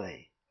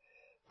wisely.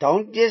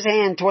 Don't just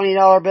hand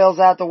 $20 bills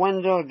out the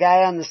window to a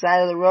guy on the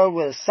side of the road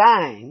with a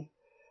sign.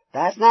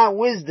 That's not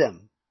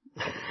wisdom.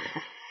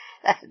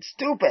 That's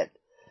stupid.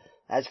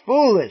 That's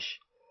foolish.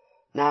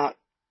 Now,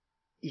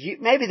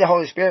 maybe the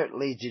Holy Spirit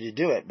leads you to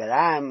do it, but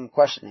I'm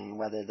questioning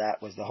whether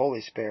that was the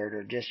Holy Spirit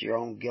or just your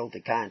own guilty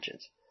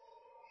conscience.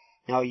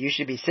 No, you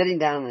should be sitting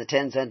down in the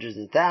tens, hundreds,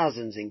 and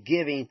thousands and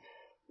giving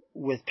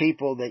with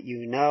people that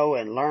you know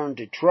and learn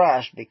to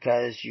trust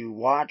because you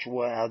watch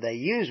how they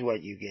use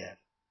what you give.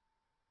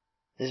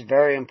 This is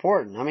very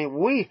important. I mean,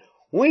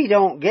 we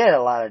don't get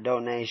a lot of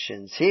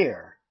donations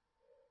here.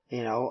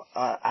 You know,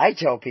 I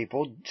tell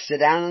people, sit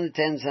down in the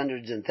tens,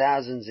 hundreds, and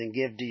thousands and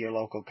give to your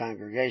local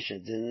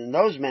congregations. And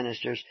those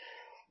ministers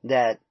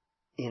that,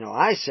 you know,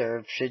 I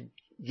serve should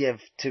give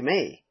to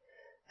me,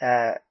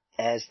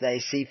 as they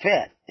see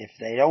fit. If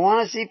they don't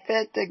want to see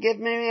fit to give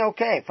me,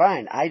 okay,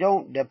 fine. I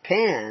don't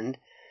depend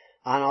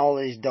on all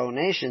these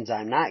donations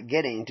I'm not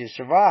getting to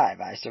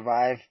survive. I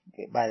survive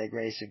by the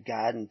grace of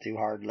God and through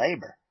hard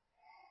labor.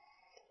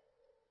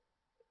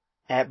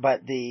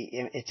 But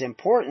it's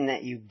important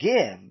that you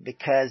give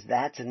because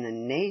that's in the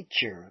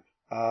nature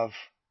of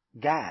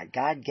God.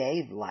 God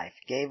gave life,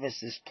 gave us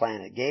this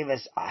planet, gave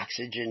us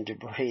oxygen to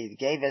breathe,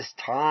 gave us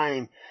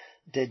time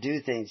to do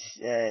things.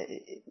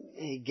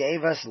 He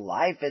gave us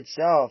life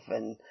itself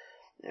and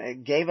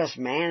gave us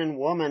man and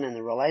woman in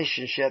the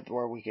relationship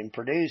where we can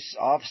produce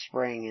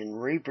offspring and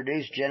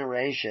reproduce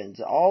generations.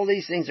 All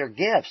these things are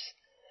gifts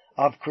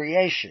of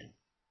creation.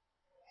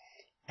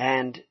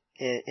 And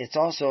it's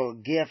also a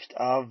gift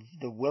of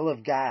the will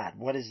of God.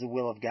 What is the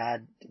will of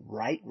God?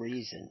 Right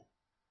reason.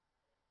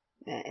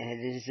 And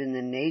it is in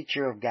the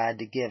nature of God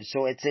to give.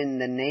 So it's in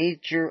the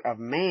nature of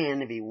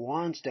man, if he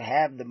wants to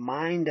have the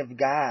mind of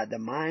God, the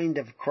mind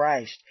of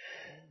Christ,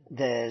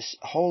 the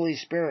Holy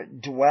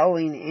Spirit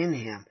dwelling in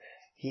him,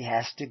 he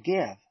has to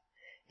give.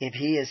 If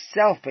he is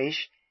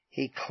selfish,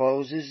 he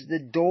closes the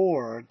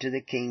door to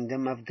the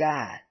kingdom of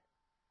God.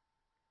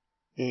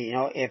 You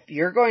know, if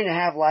you're going to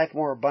have life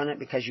more abundant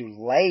because you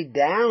lay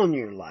down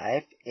your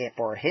life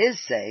for His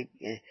sake,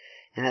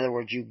 in other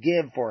words, you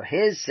give for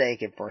His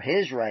sake and for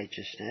His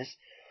righteousness,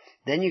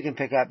 then you can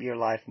pick up your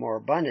life more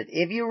abundant.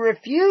 If you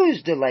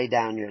refuse to lay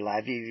down your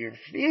life, if you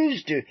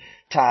refuse to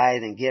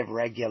tithe and give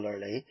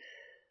regularly,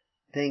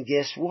 then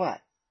guess what?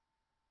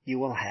 You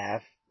will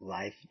have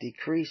life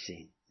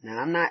decreasing. Now,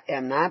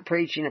 I'm not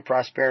preaching a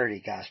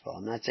prosperity gospel.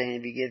 I'm not saying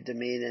if you give to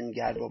me, then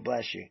God will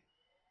bless you.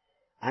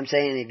 I'm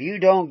saying if you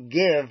don't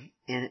give,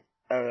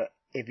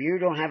 if you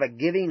don't have a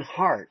giving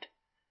heart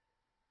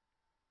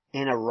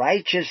in a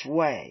righteous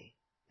way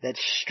that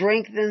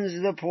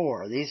strengthens the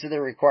poor, these are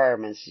the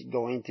requirements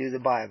going through the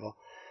Bible,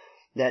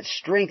 that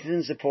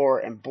strengthens the poor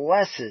and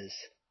blesses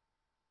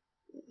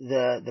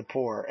the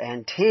poor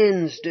and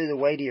tends to the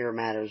weightier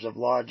matters of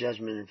law,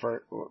 judgment,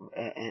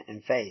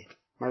 and faith,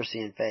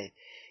 mercy and faith.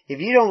 If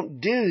you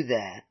don't do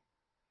that,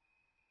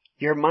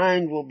 your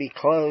mind will be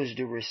closed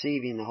to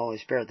receiving the Holy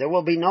Spirit. There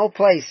will be no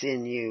place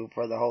in you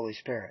for the Holy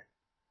Spirit.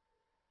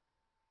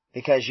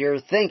 Because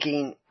you're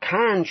thinking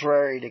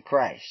contrary to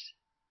Christ.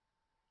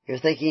 You're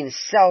thinking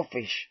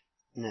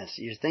selfishness.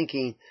 You're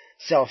thinking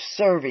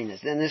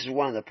self-servingness. And this is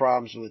one of the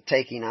problems with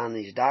taking on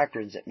these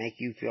doctrines that make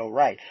you feel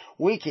right.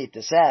 We keep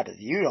the Sabbath.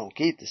 You don't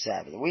keep the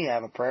Sabbath. We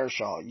have a prayer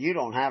shawl. You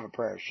don't have a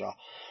prayer shawl.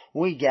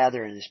 We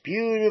gather in this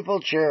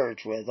beautiful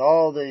church with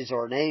all these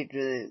ornate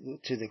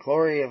to the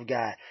glory of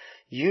God.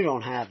 You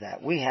don't have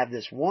that. We have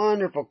this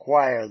wonderful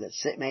choir that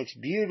makes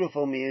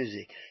beautiful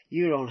music.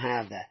 You don't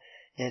have that.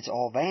 It's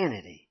all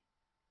vanity.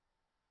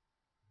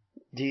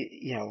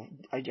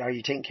 Are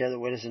you taking care of the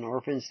widows and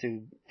orphans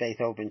through faith,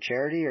 hope, and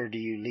charity, or do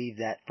you leave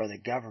that for the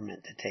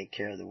government to take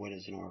care of the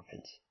widows and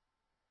orphans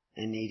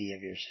and needy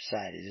of your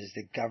societies? Is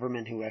the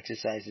government who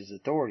exercises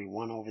authority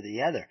one over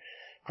the other?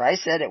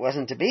 Christ said it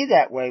wasn't to be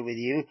that way with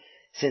you.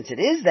 Since it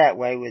is that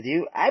way with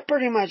you, I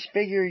pretty much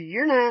figure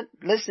you're not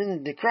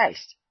listening to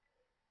Christ.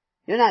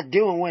 You're not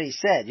doing what He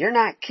said. You're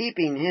not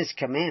keeping His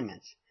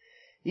commandments.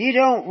 You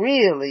don't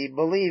really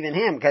believe in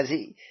Him because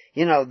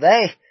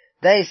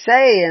they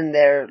say in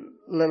their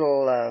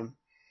little,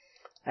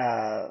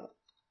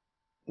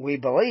 we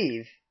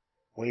believe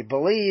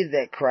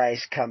that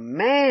Christ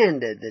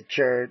commanded the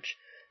church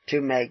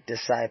to make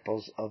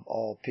disciples of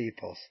all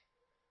peoples.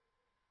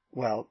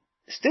 Well,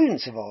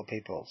 students of all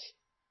peoples.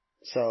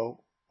 So,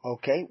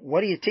 okay,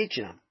 what are you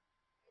teaching them?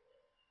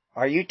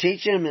 Are you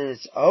teaching them that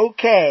it's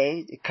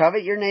okay to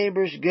covet your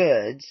neighbor's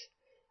goods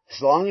as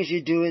long as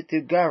you do it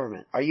through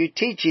government? Are you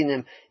teaching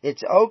them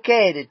it's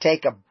okay to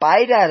take a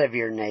bite out of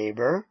your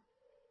neighbor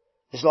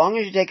as long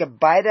as you take a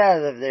bite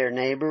out of their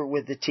neighbor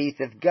with the teeth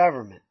of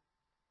government?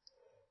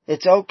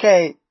 It's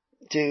okay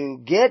to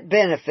get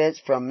benefits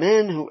from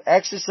men who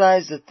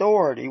exercise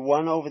authority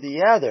one over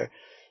the other,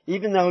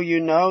 even though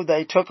you know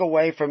they took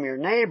away from your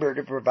neighbor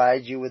to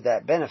provide you with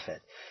that benefit.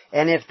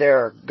 And if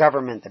they're a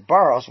government that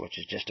borrows, which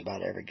is just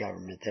about every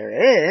government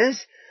there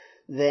is,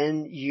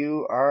 then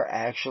you are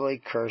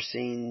actually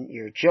cursing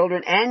your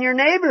children and your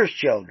neighbor's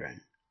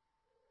children.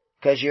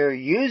 Because you're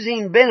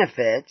using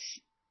benefits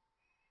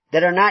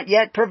that are not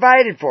yet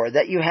provided for,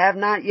 that you have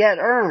not yet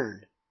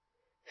earned.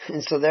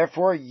 And so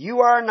therefore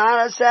you are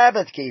not a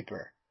Sabbath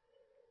keeper.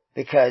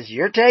 Because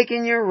you're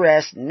taking your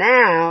rest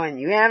now and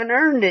you haven't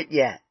earned it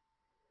yet.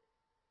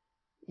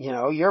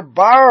 You're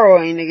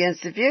borrowing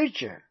against the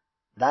future.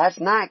 That's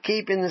not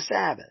keeping the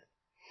Sabbath.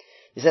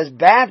 It says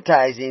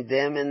baptizing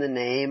them in the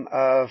name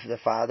of the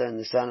Father and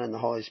the Son and the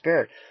Holy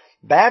Spirit.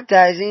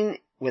 Baptizing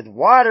with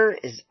water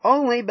is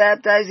only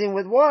baptizing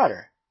with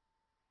water.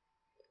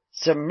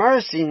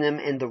 Submersing them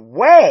in the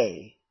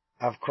way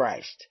of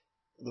Christ,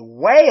 the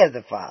way of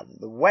the Father,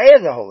 the way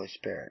of the Holy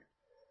Spirit.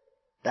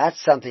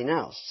 That's something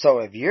else. So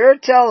if you're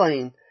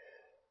telling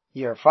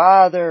your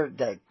father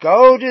to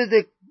go to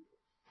the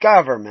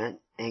government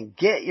and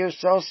get your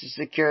Social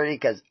Security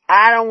because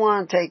I don't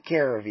want to take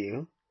care of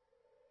you,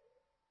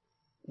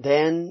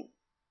 then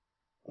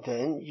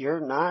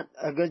you're not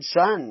a good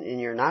son and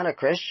you're not a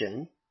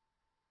Christian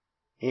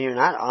and you're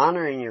not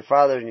honoring your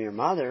father and your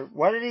mother.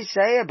 What did he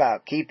say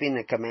about keeping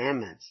the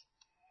commandments?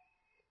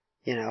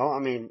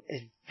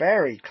 It's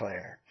very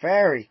clear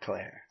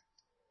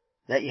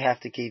that you have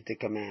to keep the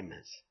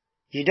commandments.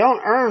 You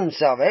don't earn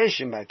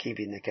salvation by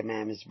keeping the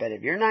commandments, but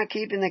if you're not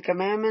keeping the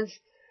commandments,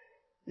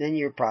 then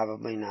you're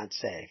probably not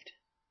saved.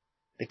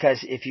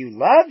 Because if you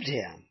loved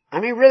him,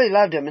 really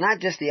loved him, and not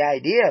just the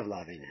idea of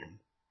loving him,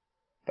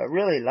 but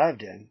really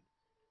loved him,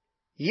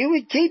 you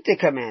would keep the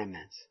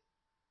commandments.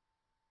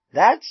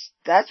 That's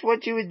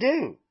what you would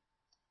do.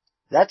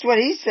 That's what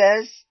he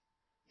says.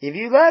 If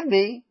you love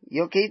me,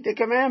 you'll keep the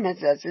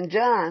commandments. That's in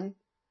John.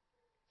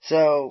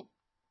 So,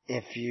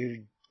 if you're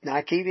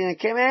not keeping the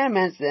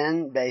commandments,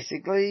 then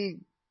basically,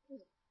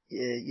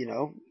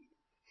 it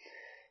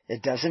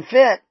doesn't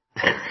fit.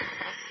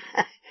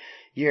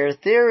 Your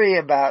theory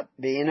about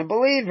being a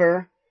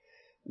believer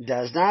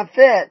does not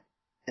fit.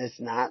 It's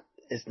not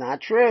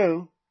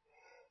true.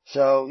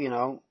 So,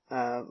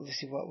 let's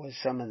see, what was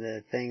some of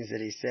the things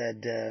that he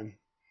said?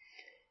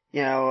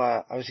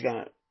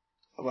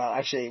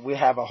 Actually, we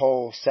have a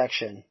whole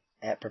section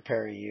at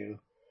Preparing You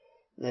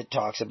that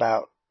talks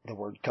about the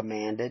word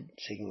commanded,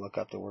 so you can look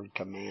up the word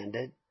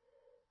commanded,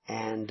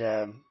 and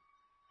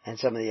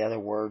some of the other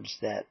words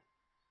that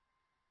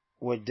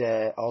would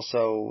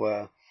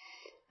also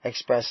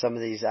express some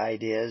of these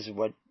ideas,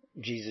 what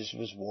Jesus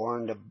was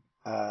warned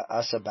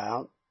us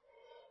about.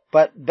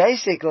 But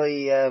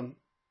basically,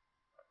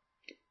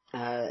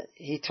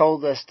 he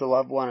told us to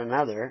love one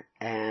another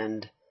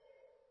and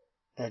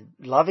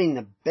loving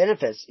the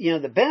benefits.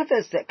 The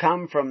benefits that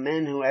come from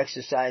men who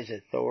exercise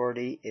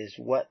authority is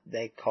what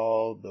they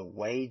call the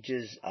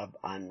wages of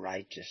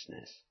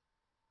unrighteousness.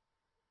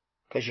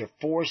 Because you're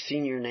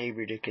forcing your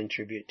neighbor to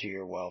contribute to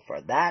your welfare.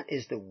 That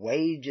is the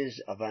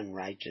wages of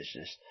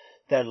unrighteousness.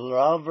 The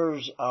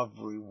lovers of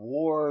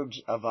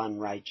rewards of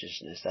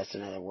unrighteousness. That's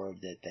another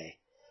word that they,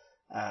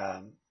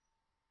 that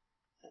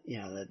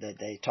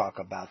they talk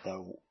about.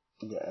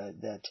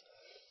 That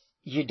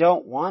you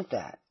don't want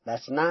that.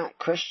 That's not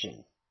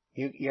Christian.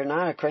 You're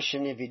not a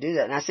Christian if you do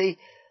that. Now see,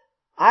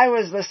 I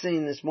was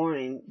listening this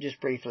morning, just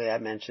briefly, I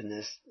mentioned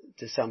this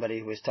to somebody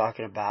who was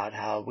talking about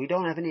how we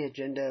don't have any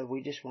agenda,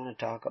 we just want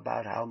to talk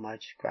about how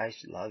much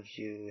Christ loves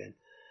you and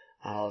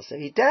all. So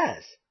he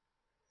does.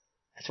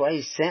 That's why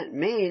he sent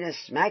me to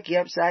smack you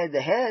upside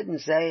the head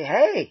and say,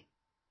 hey,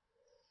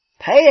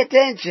 pay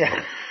attention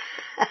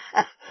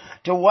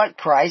to what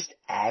Christ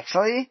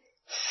actually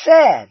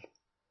said.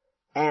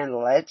 And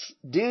let's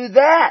do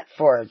that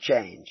for a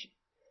change.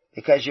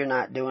 Because you're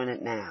not doing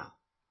it now.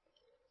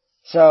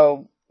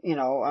 So,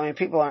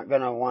 people aren't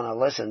going to want to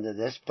listen to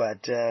this,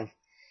 but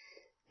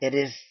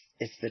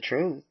it's the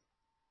truth.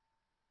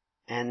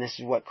 And this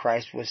is what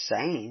Christ was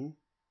saying.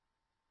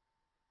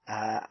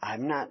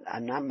 I'm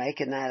not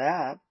making that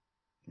up.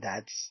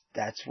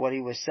 That's what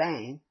he was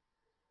saying.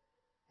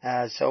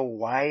 So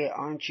why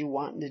aren't you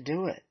wanting to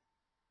do it?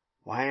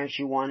 Why aren't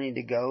you wanting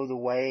to go the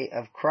way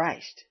of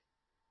Christ?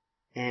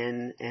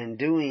 And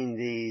doing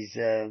these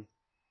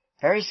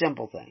very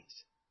simple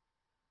things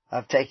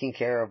of taking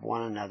care of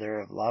one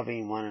another, of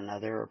loving one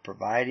another, of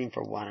providing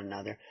for one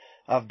another,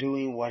 of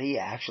doing what he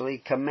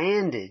actually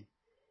commanded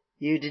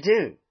you to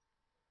do.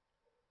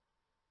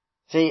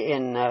 See,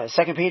 in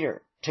 2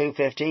 Peter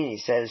 2:15, he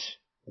says,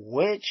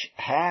 which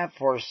have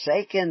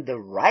forsaken the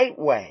right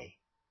way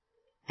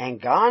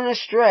and gone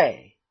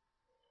astray,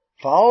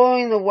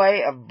 following the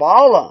way of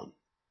Balaam,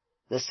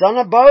 the son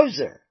of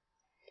Bosor,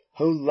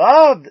 who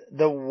loved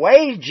the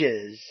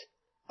wages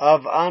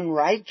of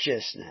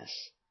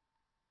unrighteousness.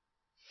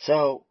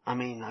 So,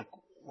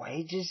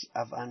 wages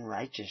of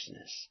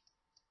unrighteousness.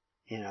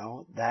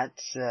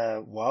 That's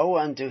woe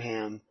unto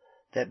him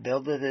that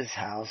buildeth his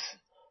house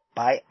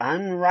by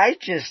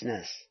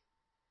unrighteousness,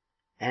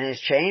 and his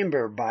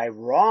chamber by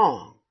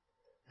wrong,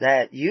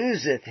 that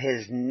useth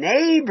his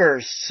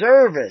neighbor's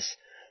service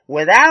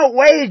without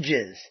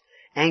wages,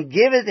 and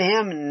giveth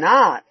him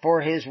not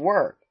for his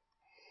work.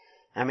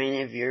 I mean,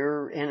 if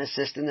you're in a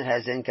system that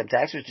has income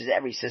tax, which is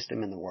every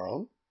system in the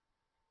world,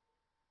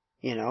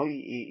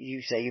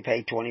 you say you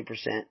pay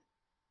 20%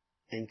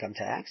 income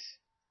tax,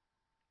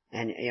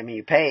 and I mean,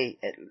 you pay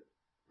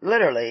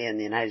literally in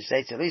the United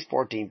States at least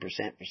 14%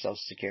 for Social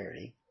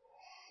Security.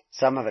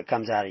 Some of it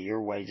comes out of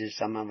your wages,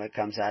 some of it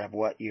comes out of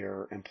what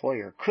your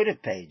employer could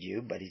have paid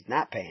you, but he's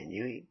not paying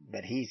you,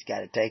 but he's got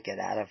to take it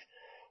out of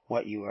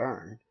what you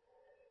earn,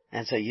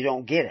 and so you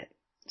don't get it.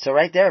 So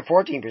right there,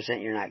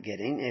 14% you're not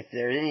getting. If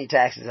there's any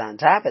taxes on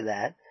top of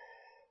that,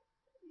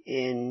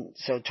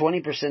 so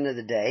 20% of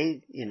the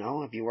day,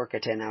 if you work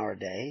a 10-hour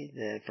day,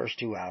 the first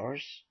 2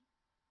 hours,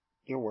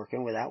 you're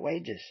working without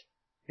wages.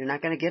 You're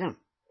not going to get them.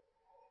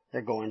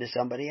 They're going to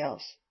somebody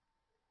else.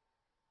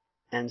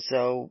 And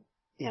so,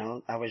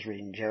 I was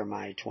reading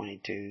Jeremiah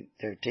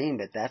 22:13,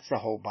 but that's the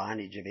whole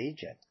bondage of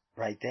Egypt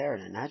right there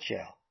in a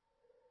nutshell.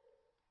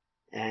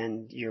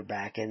 And you're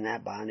back in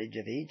that bondage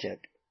of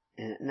Egypt.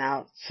 And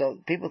now, so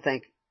people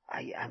think,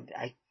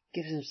 I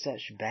give them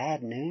such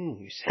bad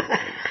news.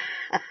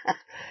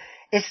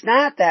 It's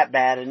not that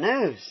bad of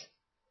news.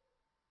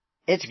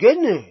 It's good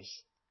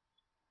news.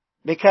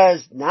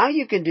 Because now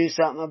you can do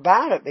something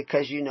about it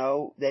because you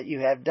know that you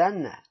have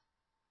done that.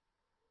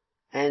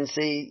 And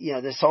see,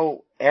 this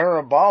whole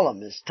era of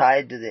Balaam is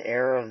tied to the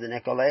era of the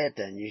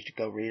Nicolaitans. You should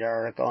go read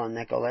our article on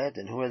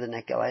Nicolaitans. Who are the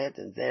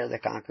Nicolaitans? They are the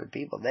conquered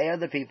people. They are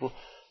the people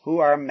who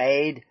are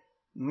made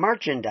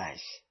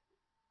merchandise.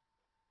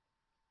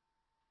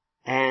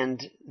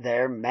 And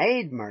they're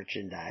made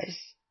merchandise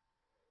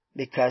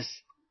because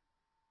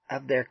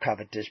of their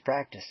covetous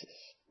practices.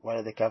 What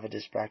are the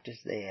covetous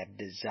practices? They have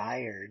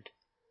desired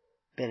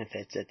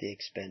benefits at the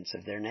expense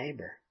of their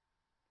neighbor.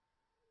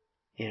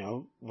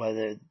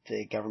 Whether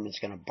the government's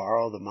going to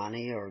borrow the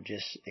money or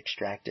just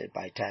extract it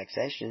by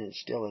taxation, it's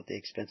still at the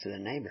expense of the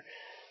neighbor.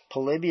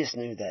 Polybius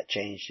knew that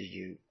changes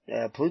you.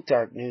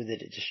 Plutarch knew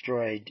that it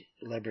destroyed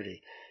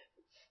liberty.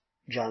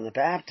 John the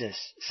Baptist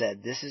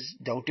said,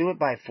 don't do it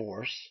by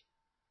force.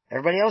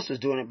 Everybody else was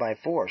doing it by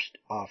forced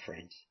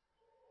offerings.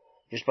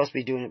 You're supposed to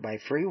be doing it by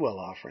free will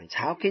offerings.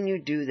 How can you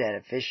do that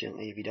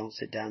efficiently if you don't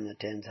sit down in the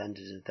tens,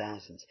 hundreds, and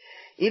thousands?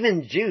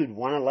 Even Jude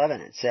 1:11,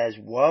 it says,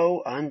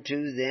 Woe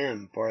unto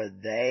them, for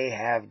they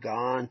have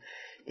gone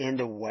in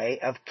the way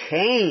of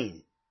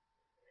Cain,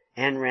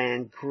 and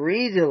ran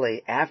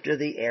greedily after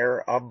the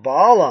error of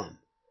Balaam,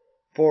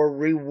 for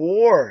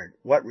reward.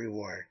 What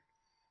reward?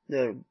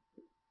 The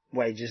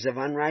wages of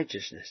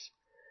unrighteousness.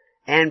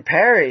 And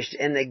perished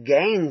in the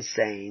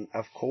gainsaying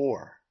of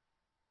Kor.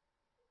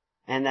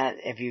 And that,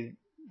 if you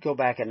go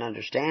back and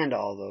understand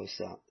all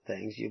those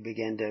things, you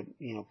begin to,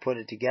 put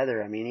it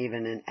together. I mean,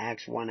 even in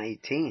Acts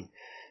 1:18,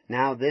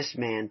 now this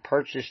man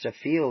purchased a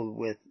field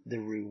with the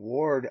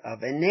reward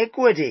of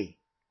iniquity.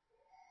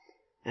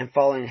 And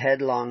falling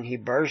headlong, he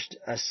burst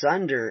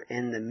asunder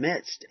in the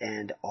midst,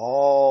 and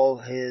all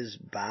his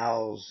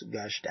bowels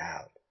gushed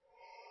out.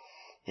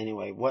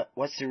 Anyway,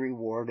 what's the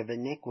reward of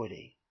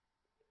iniquity?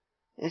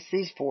 It's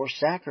these forced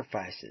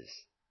sacrifices.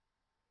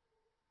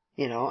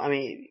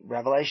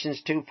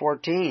 Revelations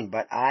 2:14,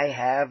 but I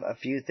have a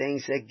few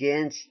things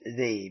against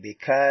thee,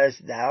 because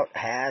thou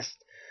hast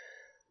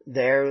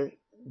there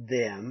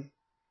them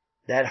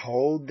that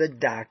hold the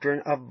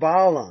doctrine of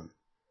Balaam,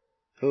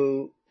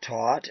 who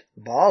taught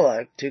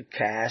Balak to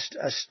cast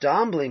a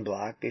stumbling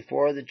block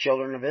before the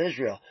children of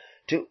Israel,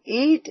 to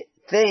eat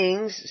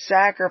things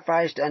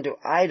sacrificed unto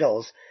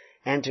idols,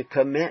 and to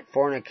commit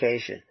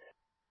fornication.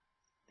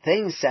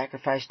 Things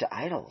sacrificed to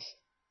idols.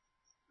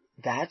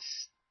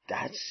 That's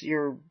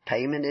your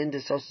payment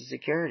into Social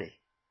Security.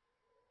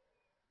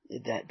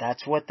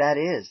 That's what that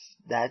is.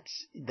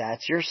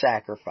 That's your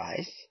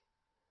sacrifice.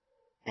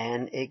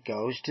 And it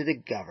goes to the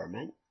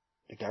government.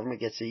 The government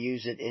gets to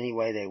use it any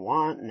way they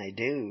want, and they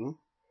do,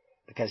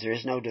 because there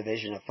is no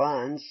division of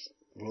funds,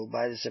 ruled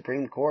by the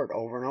Supreme Court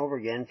over and over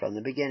again from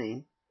the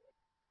beginning.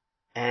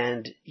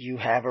 And you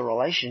have a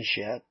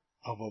relationship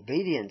of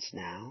obedience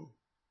now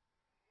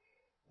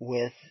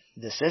with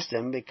the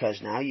system,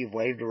 because now you've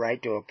waived a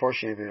right to a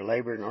portion of your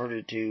labor in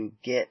order to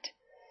get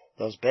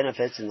those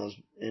benefits, and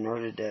in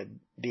order to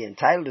be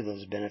entitled to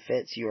those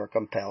benefits, you are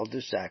compelled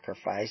to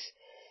sacrifice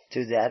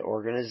to that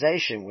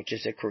organization, which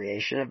is a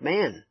creation of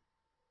man,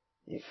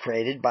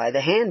 created by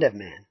the hand of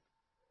man.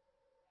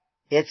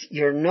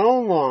 You're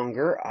no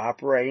longer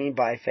operating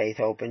by faith,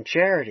 hope, and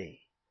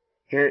charity.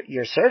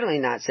 You're certainly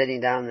not sitting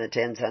down in the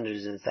tens,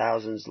 hundreds, and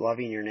thousands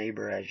loving your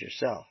neighbor as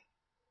yourself.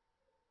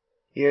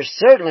 You're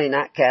certainly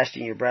not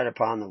casting your bread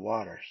upon the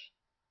waters.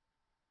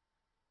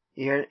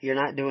 You're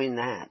not doing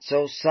that.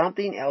 So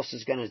something else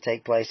is going to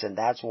take place, and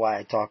that's why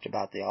I talked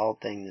about the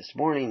alt thing this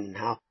morning and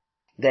how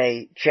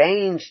they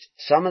changed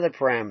some of the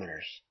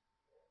parameters.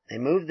 They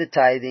moved the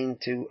tithing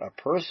to a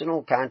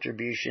personal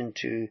contribution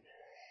to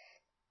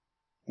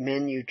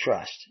men you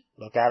trust.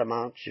 Look out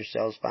amongst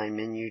yourselves, find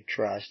men you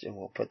trust, and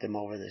we'll put them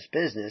over this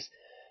business.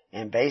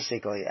 And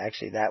basically,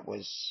 actually, that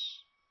was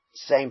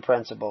same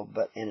principle,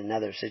 but in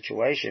another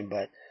situation.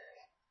 But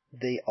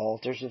the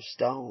altars of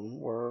stone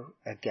were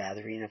a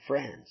gathering of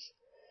friends.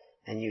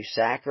 and you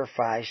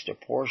sacrificed a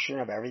portion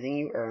of everything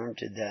you earned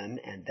to them,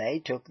 and they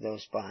took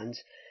those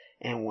funds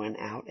and went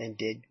out and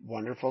did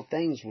wonderful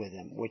things with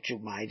them, which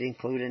might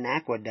include an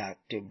aqueduct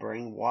to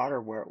bring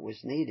water where it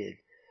was needed.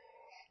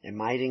 It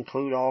might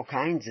include all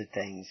kinds of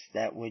things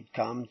that would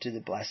come to the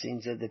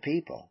blessings of the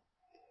people.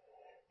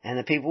 And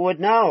the people would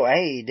know,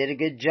 hey, he did a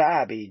good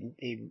job.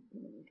 He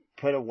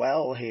put a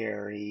well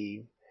here.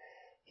 He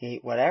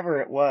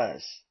whatever it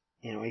was.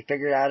 He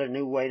figured out a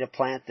new way to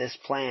plant this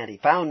plant. He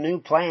found new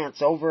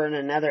plants over in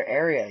another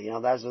area.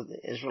 That's what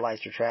the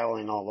Israelites were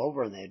traveling all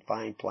over, and they'd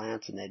find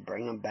plants and they'd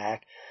bring them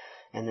back.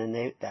 And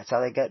then that's how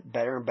they got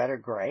better and better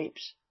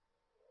grapes.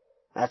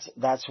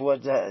 That's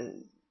what,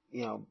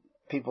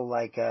 people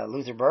like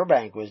Luther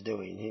Burbank was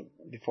doing.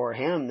 Before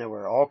him, there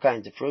were all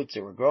kinds of fruits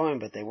that were growing,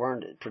 but they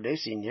weren't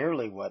producing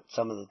nearly what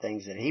some of the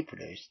things that he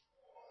produced.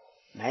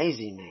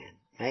 Amazing man.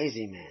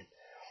 Amazing man.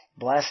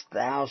 Blessed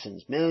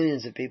thousands.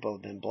 Millions of people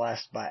have been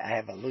blessed by, I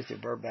have a Luther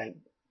Burbank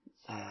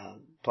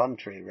plum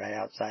tree right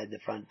outside the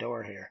front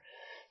door here.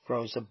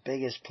 Grows the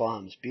biggest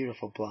plums,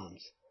 beautiful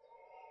plums.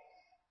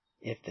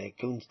 If the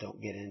coons don't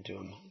get into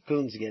them.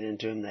 Coons get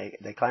into them,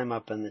 they climb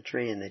up in the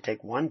tree and they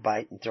take one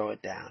bite and throw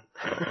it down.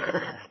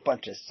 A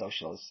bunch of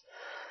socialists.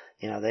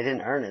 They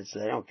didn't earn it, so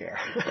they don't care.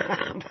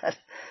 But,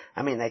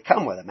 they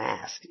come with a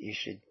mask. You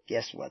should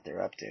guess what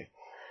they're up to.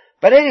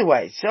 But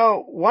anyway,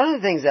 so one of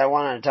the things that I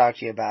wanted to talk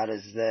to you about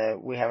is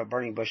we have a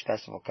Burning Bush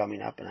Festival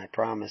coming up, and I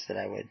promised that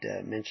I would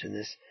mention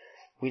this.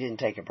 We didn't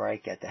take a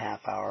break at the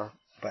half hour,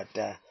 but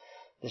the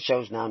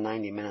show's now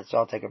 90 minutes, so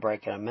I'll take a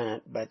break in a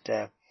minute. But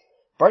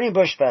Burning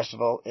Bush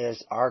Festival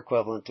is our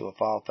equivalent to a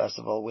fall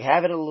festival. We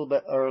have it a little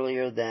bit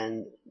earlier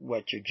than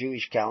what your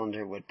Jewish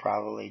calendar would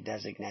probably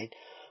designate,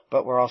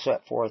 but we're also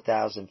at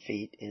 4,000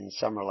 feet in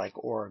Summer Lake,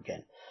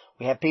 Oregon.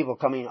 We have people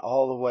coming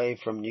all the way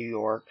from New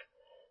York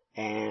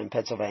and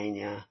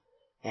Pennsylvania,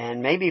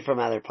 and maybe from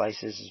other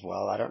places as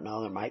well. I don't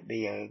know. There might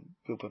be a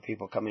group of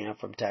people coming up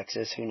from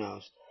Texas. Who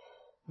knows?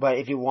 But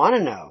if you want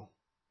to know,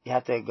 you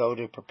have to go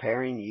to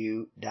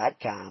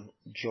preparingyou.com,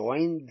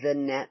 join the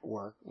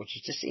network, which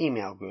is just an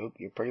email group.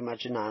 You're pretty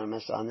much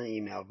anonymous on the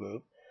email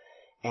group,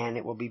 and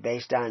it will be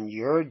based on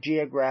your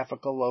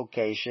geographical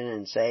location,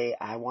 and say,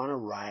 I want to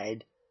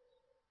ride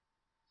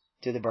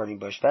to the Burning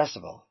Bush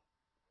Festival.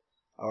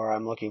 Or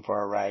I'm looking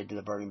for a ride to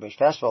the Burning Bush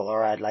Festival,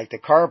 or I'd like to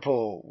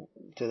carpool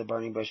to the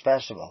Burning Bush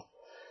Festival.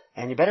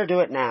 And you better do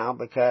it now,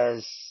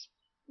 because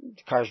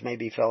the cars may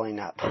be filling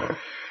up.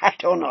 I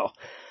don't know.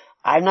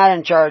 I'm not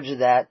in charge of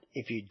that.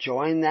 If you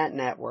join that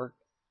network,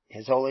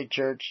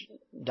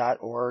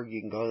 hisholychurch.org,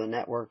 you can go to the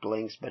network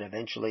links, but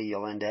eventually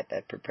you'll end up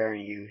at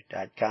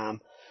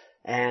preparingyou.com,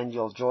 and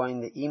you'll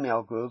join the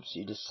email groups.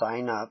 You just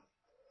sign up,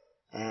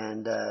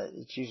 and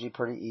it's usually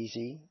pretty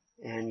easy.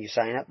 And you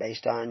sign up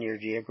based on your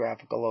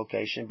geographical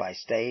location, by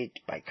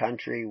state, by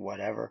country,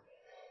 whatever,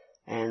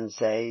 and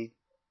say,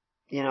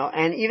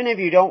 and even if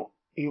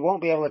you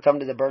won't be able to come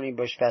to the Burning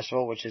Bush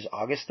Festival, which is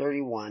August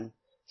 31,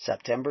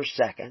 September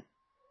 2nd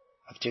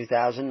of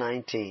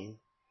 2019,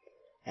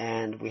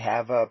 and we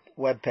have a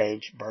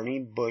webpage,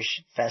 Burning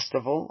Bush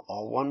Festival,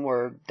 all one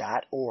word,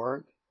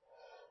 .org.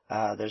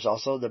 There's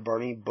also the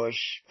Burning Bush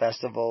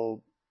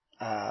Festival,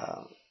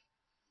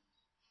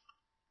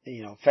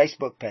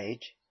 Facebook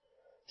page.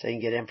 So you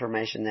can get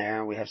information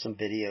there. We have some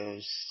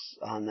videos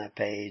on that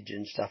page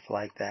and stuff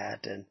like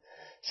that, and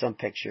some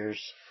pictures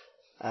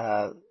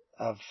of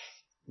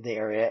the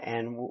area.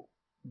 And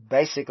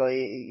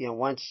basically,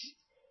 once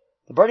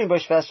the Burning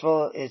Bush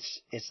Festival,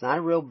 it's not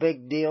a real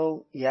big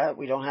deal yet.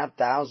 We don't have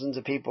thousands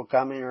of people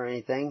coming or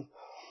anything,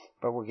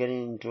 but we're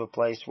getting into a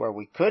place where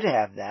we could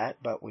have that,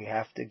 but we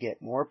have to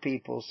get more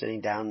people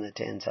sitting down in the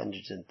tens,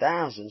 hundreds, and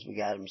thousands. We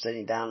got them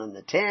sitting down in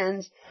the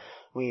tens.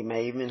 We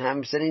may even have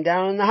them sitting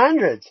down in the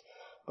hundreds.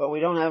 But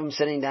we don't have them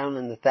sitting down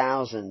in the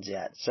thousands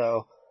yet.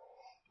 So,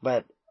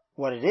 but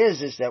what it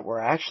is that we're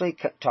actually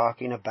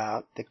talking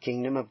about the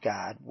kingdom of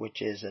God,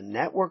 which is a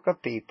network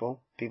of people.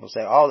 People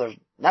say, there's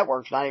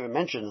networks not even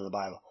mentioned in the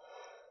Bible.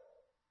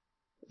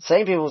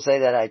 Same people say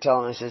that. I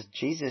tell them, I says,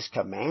 Jesus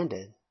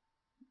commanded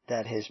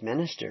that his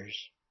ministers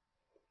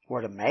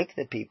were to make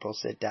the people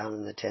sit down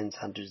in the tens,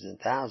 hundreds, and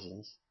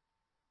thousands.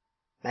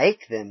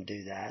 Make them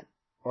do that,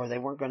 or they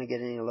weren't going to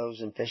get any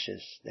loaves and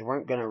fishes. They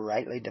weren't going to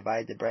rightly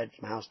divide the bread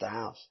from house to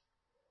house,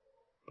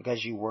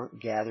 because you weren't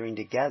gathering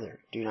together.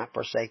 Do not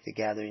forsake the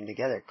gathering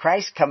together.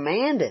 Christ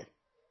commanded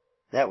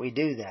that we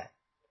do that.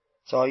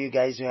 So all you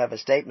guys who have a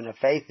statement of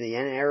faith, the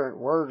inerrant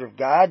word of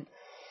God,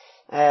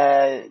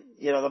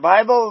 the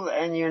Bible,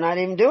 and you're not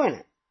even doing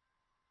it,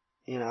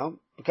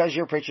 because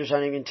your preachers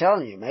aren't even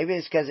telling you. Maybe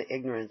it's because of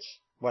ignorance,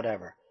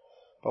 whatever.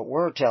 But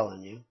we're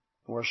telling you,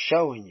 we're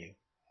showing you.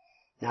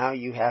 Now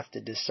you have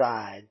to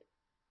decide,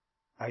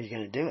 are you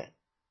going to do it?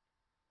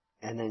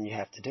 And then you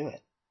have to do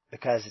it.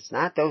 Because it's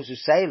not those who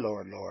say,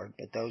 Lord, Lord,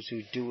 but those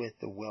who doeth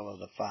the will of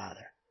the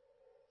Father.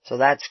 So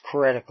that's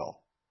critical.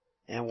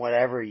 And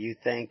whatever you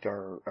think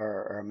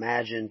or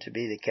imagine to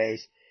be the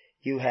case,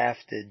 you have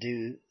to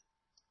do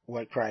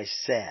what Christ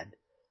said,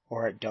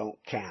 or it don't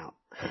count.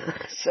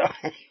 So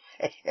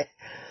anyway,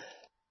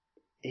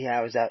 Yeah,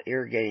 I was out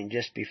irrigating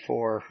just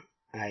before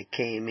I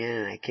came in,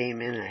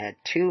 and I had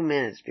 2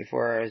 minutes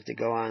before I was to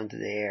go on to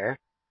the air.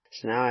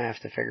 So now I have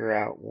to figure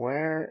out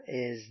where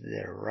is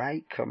the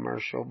right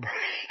commercial break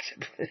to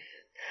put in.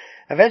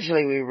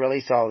 Eventually we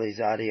release all these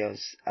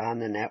audios on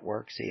the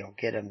network, so you'll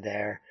get them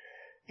there.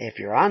 If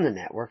you're on the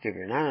network, if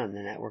you're not on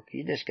the network,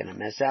 you're just going to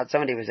miss out.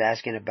 Somebody was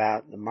asking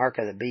about the Mark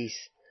of the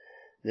Beast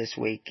this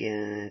week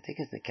in, I think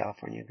it's the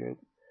California group.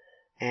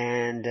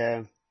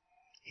 And,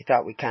 he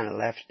thought we kind of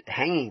left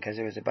hanging because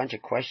there was a bunch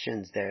of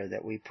questions there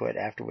that we put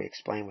after we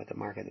explained what the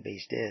Mark of the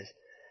Beast is.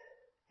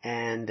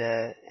 And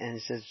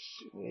it says,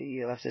 well,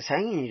 you left us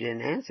hanging, you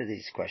didn't answer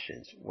these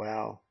questions.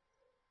 Well,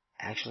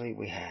 actually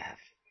we have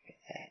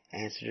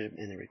answered them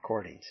in the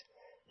recordings.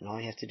 And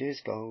all you have to do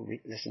is go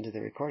listen to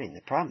the recording.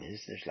 The problem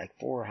is there's like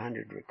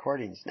 400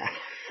 recordings now.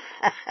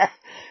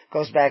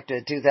 Goes back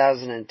to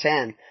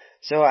 2010.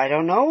 So I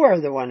don't know where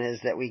the one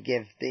is that we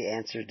give the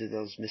answer to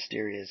those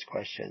mysterious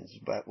questions.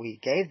 But we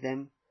gave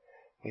them.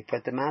 We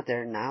put them out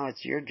there. Now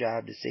it's your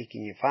job to seek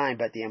and you find.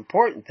 But the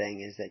important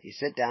thing is that you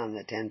sit down in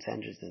the tens,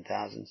 hundreds, and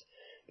thousands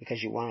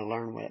because you want to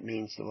learn what it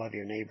means to love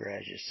your neighbor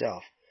as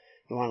yourself.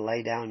 You want to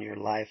lay down your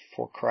life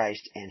for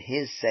Christ and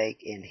His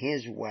sake in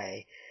His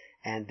way.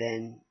 And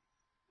then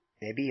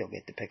maybe you'll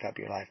get to pick up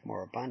your life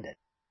more abundant.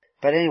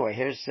 But anyway,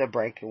 here's the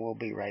break and we'll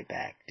be right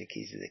back to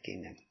Keys of the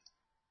Kingdom.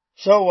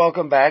 So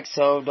welcome back.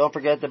 So don't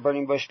forget the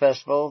Burning Bush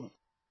Festival.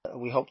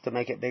 We hope to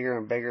make it bigger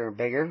and bigger and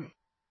bigger.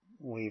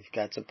 We've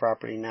got some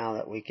property now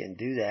that we can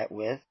do that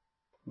with.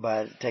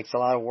 But it takes a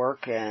lot of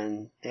work,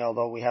 and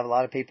although we have a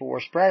lot of people, we're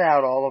spread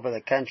out all over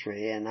the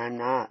country, and I'm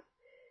not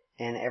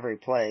in every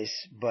place,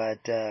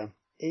 but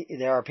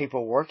there are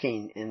people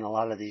working in a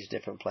lot of these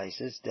different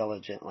places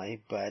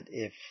diligently. But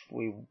if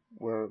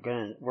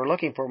we're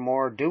looking for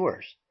more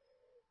doers,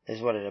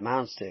 is what it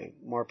amounts to.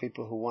 More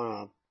people who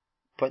want to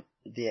put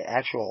the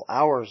actual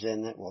hours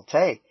in that will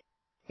take.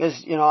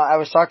 Because, I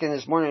was talking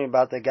this morning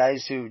about the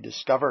guys who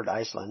discovered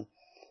Iceland.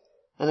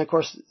 And of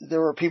course,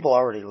 there were people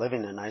already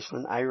living in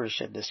Iceland. Irish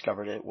had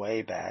discovered it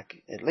way back,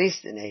 at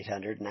least in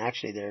 800. And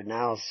actually, they're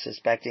now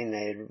suspecting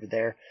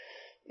there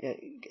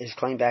is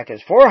claimed back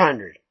as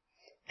 400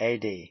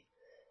 AD.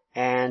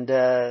 And,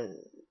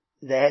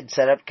 they had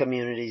set up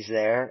communities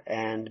there,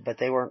 but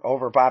they weren't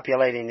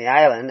overpopulating the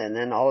island. And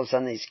then all of a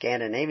sudden, these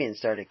Scandinavians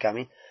started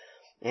coming.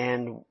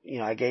 And,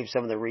 I gave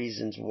some of the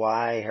reasons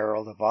why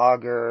Harold of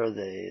Auger,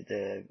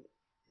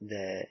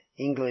 the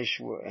English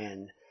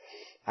and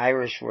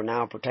Irish were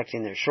now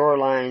protecting their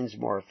shorelines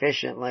more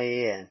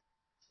efficiently, and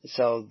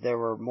so there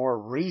were more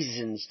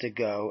reasons to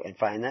go and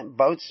find that.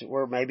 Boats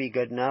were maybe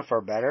good enough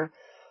or better.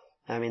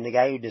 I mean, the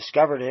guy who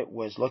discovered it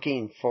was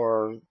looking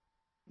for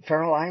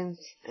Faroe Islands,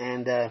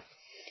 and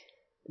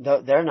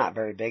they're not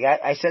very big.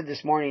 I said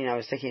this morning, I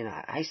was thinking,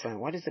 Iceland,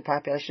 what is the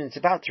population? It's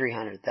about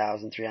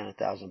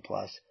 300,000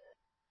 plus.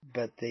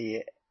 But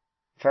the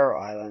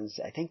Faroe Islands,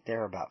 I think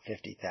they're about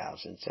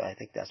 50,000, so I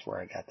think that's where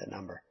I got the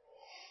number.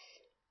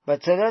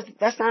 But so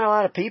that's not a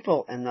lot of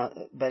people,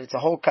 but it's a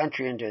whole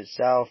country into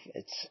itself.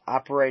 It's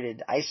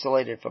operated,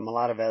 isolated from a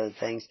lot of other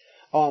things.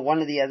 Oh, and one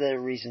of the other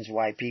reasons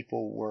why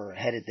people were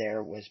headed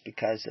there was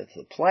because of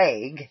the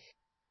plague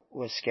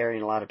was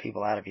scaring a lot of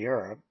people out of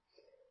Europe.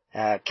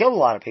 Killed a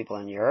lot of people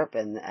in Europe,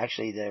 and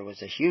actually there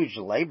was a huge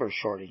labor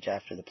shortage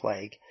after the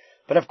plague.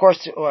 But of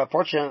course,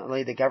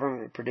 fortunately, the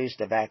government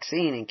produced a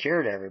vaccine and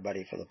cured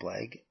everybody for the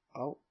plague.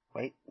 Oh,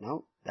 wait,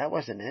 no, that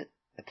wasn't it.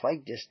 The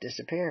plague just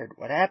disappeared.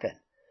 What happened?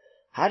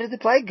 How did the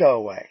plague go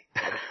away?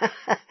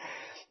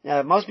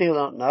 Now, most people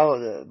don't know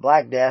the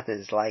Black Death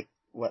is like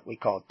what we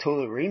call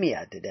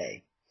tularemia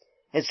today.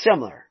 It's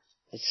similar.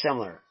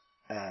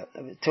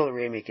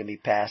 Tularemia can be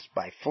passed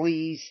by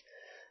fleas,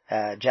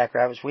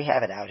 jackrabbits. We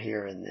have it out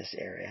here in this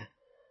area.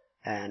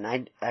 And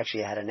I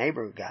actually had a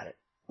neighbor who got it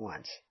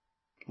once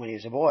when he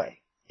was a boy.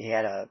 He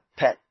had a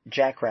pet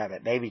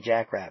jackrabbit, baby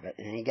jackrabbit,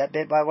 and he got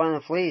bit by one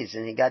of the fleas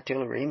and he got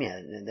tularemia,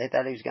 and they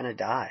thought he was going to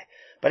die.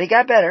 But he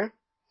got better.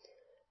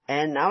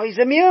 And now he's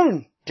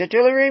immune to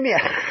tularemia.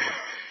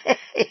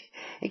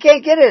 He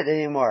can't get it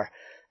anymore.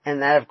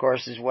 And that, of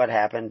course, is what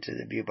happened to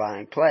the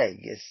bubonic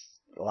plague.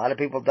 A lot of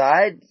people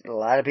died, a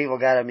lot of people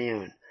got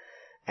immune.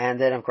 And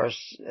then, of course,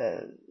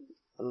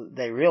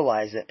 they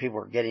realized that people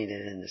were getting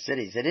it in the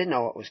cities. They didn't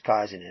know what was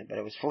causing it, but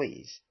it was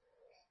fleas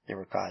that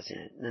were causing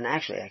it. And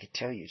actually, I could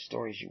tell you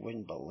stories you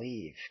wouldn't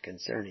believe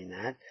concerning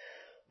that.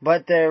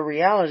 But the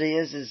reality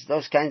is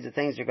those kinds of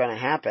things are going to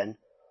happen.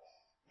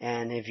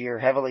 And if you're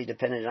heavily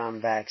dependent on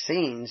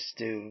vaccines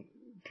to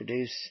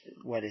produce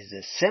what is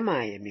a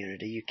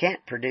semi-immunity, you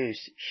can't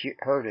produce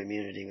herd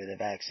immunity with a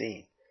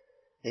vaccine.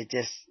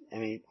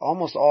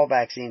 Almost all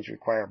vaccines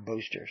require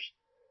boosters.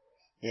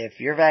 If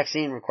your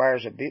vaccine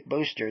requires a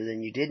booster,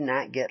 then you did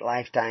not get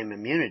lifetime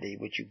immunity,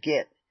 which you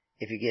get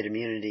if you get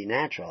immunity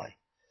naturally.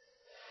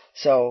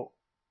 So,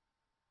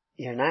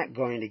 you're not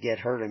going to get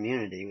herd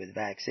immunity with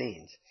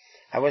vaccines.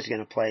 I was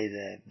going to play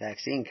the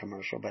vaccine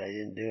commercial, but I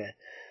didn't do it.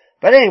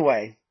 But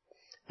anyway,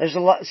 there's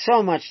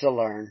so much to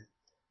learn.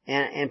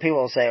 And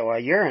people will say, well,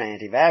 you're an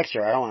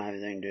anti-vaxxer. I don't want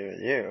anything to do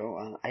with you.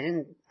 Well,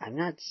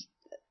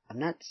 I'm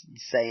not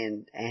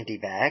saying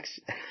anti-vax.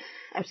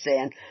 I'm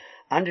saying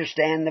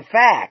understand the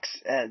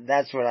facts.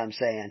 That's what I'm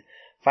saying.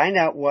 Find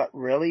out what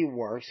really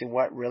works and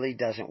what really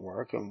doesn't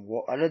work and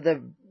what are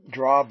the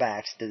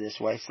drawbacks to this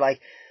way. It's like,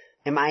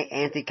 am I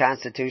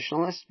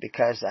anti-constitutionalist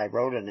because I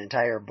wrote an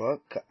entire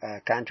book,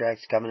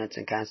 Contracts, Covenants,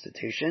 and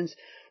Constitutions,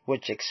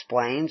 which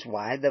explains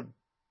why the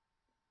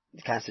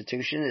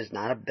Constitution is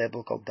not a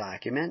biblical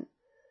document?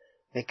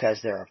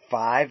 Because there are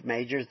 5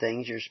 major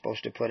things you're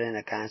supposed to put in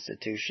a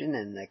Constitution,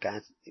 and the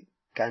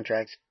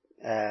contracts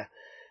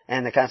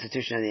and the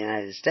Constitution of the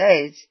United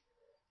States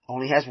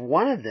only has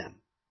one of them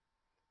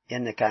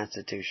in the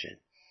Constitution.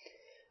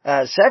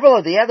 Several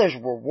of the others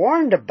were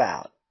warned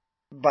about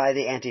by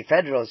the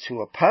Anti-Federalists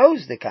who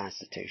opposed the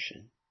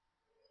Constitution.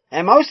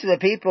 And most of the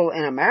people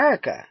in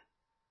America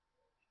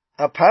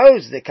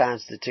opposed the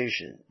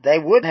Constitution. They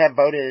would have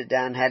voted it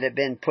down had it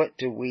been put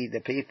to we the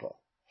people.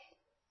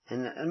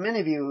 And many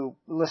of you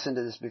who listened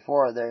to this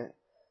before,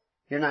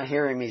 you're not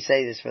hearing me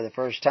say this for the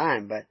first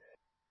time, but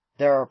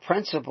there are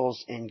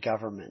principles in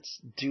governments.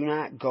 Do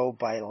not go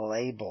by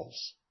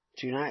labels.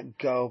 Do not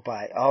go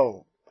by,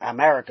 oh,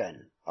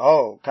 American,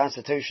 oh,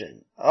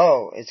 Constitution,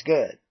 oh, it's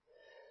good.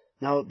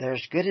 No,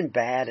 there's good and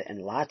bad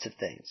and lots of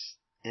things.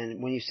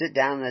 And when you sit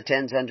down in the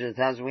tens, hundreds, and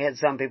thousands, we had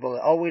some people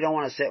that, oh, we don't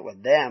want to sit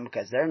with them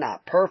because they're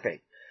not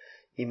perfect.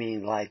 You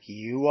mean like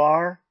you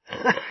are?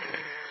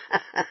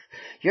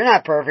 You're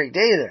not perfect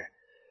either.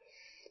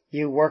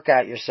 You work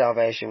out your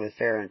salvation with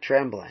fear and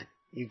trembling.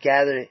 You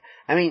gather,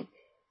 I mean,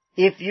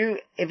 if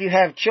you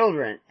have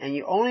children and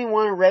you only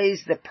want to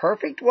raise the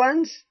perfect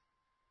ones,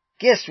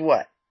 guess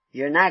what?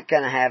 You're not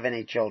going to have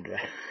any children.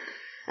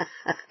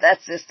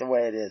 That's just the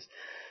way it is.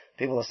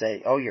 People will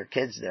say, oh, your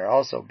kids, they're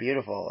all so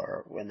beautiful,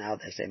 or well, now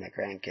they say my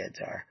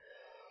grandkids are.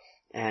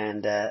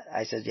 And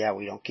I said, yeah,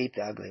 we don't keep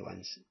the ugly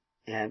ones.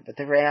 But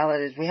the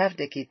reality is we have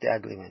to keep the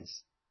ugly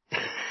ones.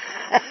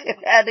 We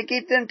had to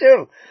keep them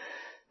too.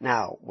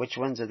 Now, which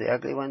ones are the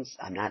ugly ones?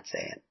 I'm not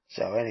saying.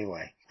 So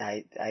anyway,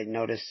 I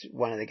noticed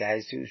one of the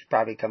guys who's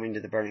probably coming to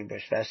the Burning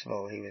Bush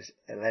Festival, he was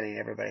letting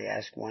everybody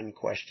ask one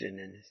question,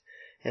 and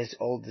his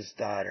oldest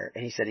daughter,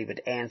 and he said he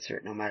would answer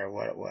it no matter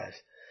what it was.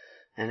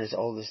 And his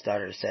oldest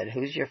daughter said,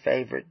 who's your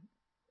favorite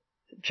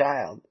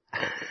child?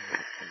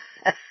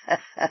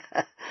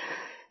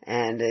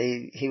 And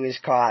he was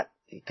caught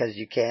because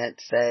you can't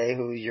say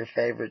who's your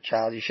favorite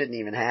child. You shouldn't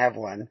even have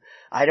one.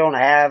 I don't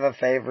have a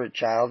favorite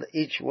child.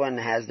 Each one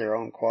has their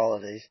own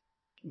qualities.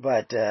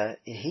 But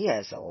he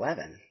has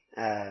 11.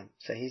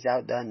 So he's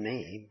outdone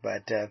me.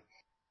 But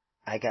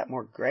I got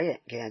more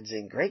grandkids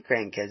and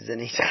great-grandkids than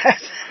he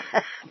does.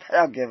 But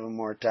I'll give him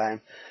more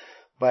time.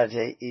 But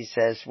he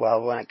says,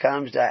 well, when it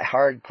comes to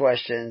hard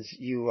questions,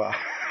 you are.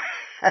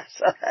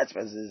 So that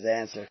was his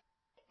answer.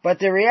 But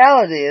the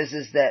reality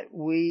is that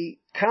we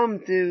come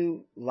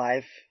through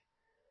life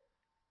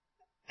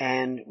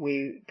and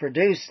we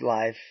produce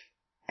life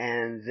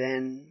and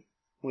then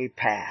we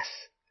pass.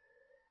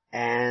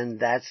 And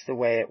that's the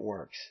way it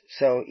works.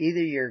 So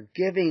either you're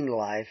giving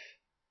life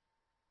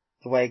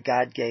the way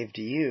God gave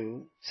to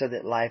you so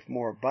that life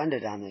more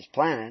abundant on this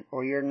planet,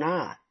 or you're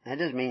not. That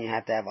doesn't mean you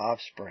have to have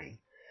offspring.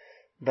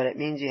 But it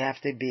means you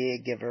have to be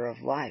a giver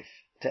of life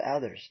to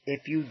others.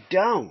 If you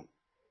don't,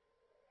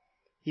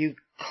 you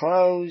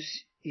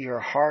close your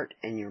heart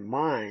and your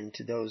mind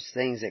to those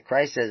things that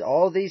Christ says,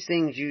 all these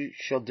things you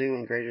shall do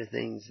and greater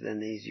things than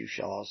these you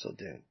shall also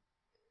do.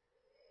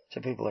 So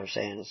people are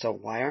saying, so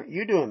why aren't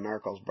you doing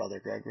miracles, Brother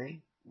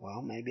Gregory?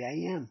 Well, maybe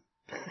I am.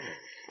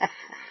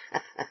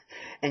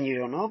 And you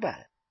don't know about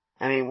it.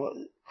 I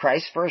mean,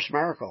 Christ's first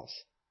miracles.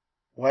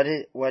 What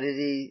did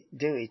he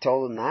do? He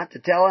told them not to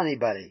tell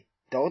anybody.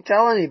 Don't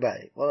tell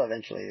anybody. Well,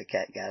 eventually the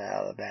cat got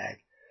out of the bag.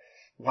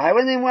 Why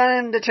wouldn't he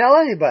want him to tell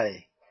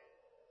anybody?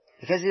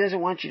 Because he doesn't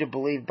want you to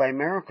believe by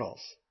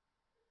miracles.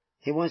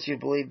 He wants you to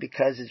believe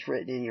because it's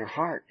written in your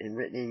heart and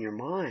written in your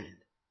mind.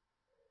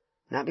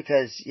 Not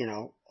because,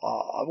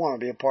 I want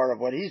to be a part of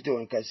what he's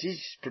doing because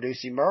he's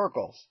producing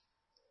miracles.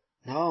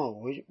 No,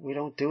 we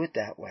don't do it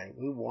that way.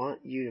 We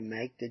want you to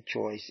make the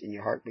choice in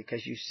your heart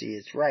because you see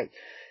it's right.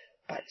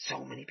 But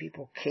so many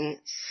people can't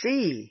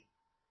see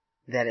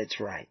that it's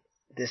right.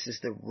 This is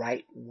the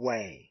right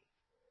way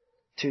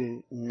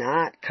to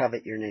not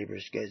covet your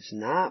neighbor's goods,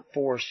 not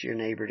force your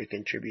neighbor to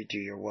contribute to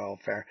your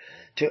welfare,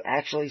 to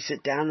actually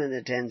sit down in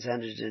the tens,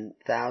 hundreds, and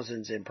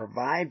thousands and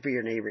provide for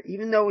your neighbor,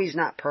 even though he's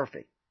not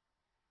perfect.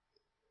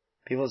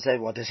 People say,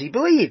 well, does he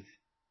believe?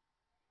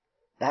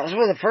 That was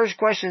one of the first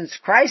questions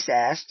Christ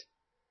asked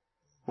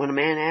when a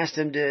man asked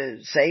him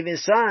to save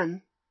his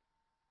son.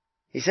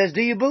 He says,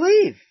 do you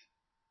believe?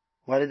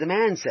 What did the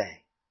man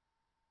say?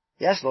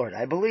 Yes, Lord,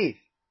 I believe.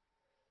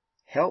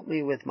 Help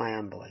me with my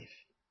unbelief.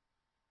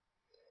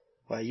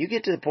 Well, you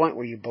get to the point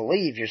where you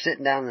believe, you're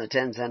sitting down in the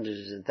tens,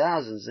 hundreds, and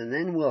thousands, and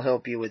then we'll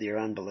help you with your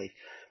unbelief.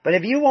 But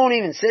if you won't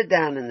even sit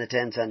down in the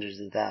tens, hundreds,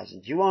 and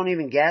thousands, you won't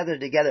even gather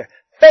together,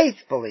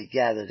 faithfully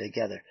gather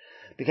together,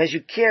 because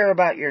you care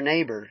about your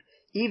neighbor,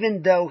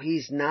 even though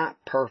he's not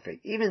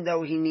perfect, even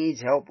though he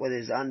needs help with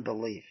his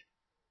unbelief.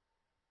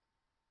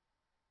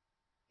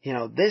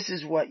 This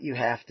is what you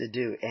have to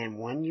do. And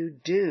when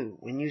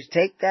you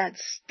take that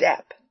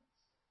step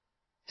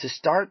to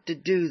start to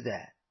do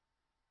that,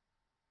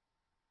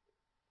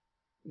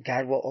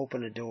 God will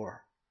open a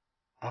door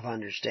of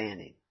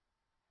understanding.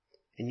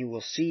 And you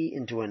will see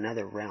into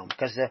another realm.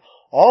 Because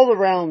all the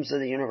realms of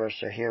the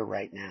universe are here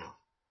right now.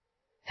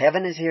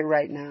 Heaven is here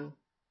right now.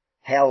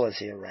 Hell is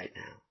here right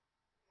now.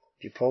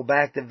 If you pull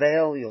back the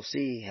veil, you'll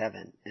see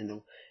heaven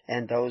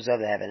and those of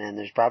heaven. And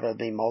there's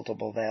probably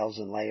multiple veils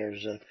and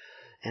layers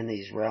in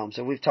these realms.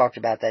 So we've talked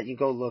about that. You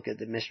go look at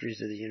the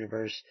mysteries of the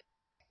universe.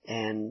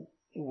 And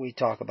we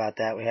talk about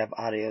that. We have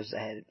audios.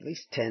 I had at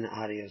least 10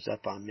 audios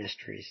up on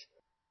mysteries.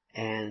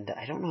 And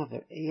I don't know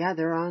if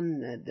they're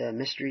on the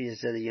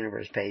Mysteries of the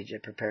Universe page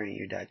at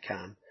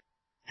preparingyou.com.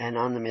 And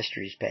on the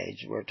mysteries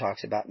page where it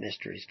talks about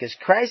mysteries. Because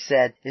Christ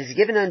said, it is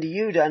given unto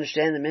you to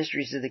understand the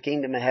mysteries of the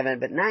kingdom of heaven,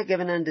 but not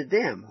given unto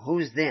them.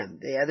 Who's them?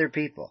 The other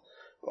people.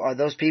 Are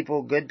those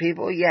people good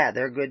people? Yeah,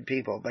 they're good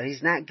people. But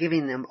He's not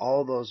giving them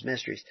all those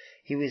mysteries.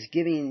 He was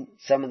giving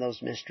some of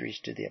those mysteries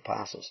to the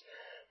apostles.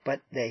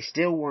 But they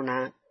still were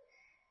not,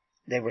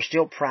 they were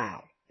still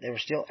proud. They were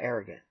still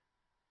arrogant.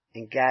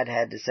 And God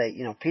had to say,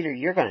 Peter,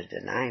 you're going to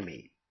deny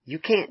me. You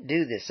can't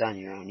do this on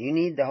your own. You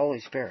need the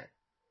Holy Spirit.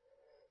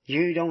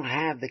 You don't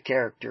have the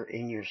character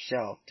in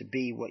yourself to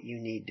be what you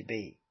need to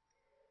be.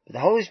 But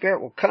the Holy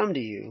Spirit will come to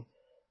you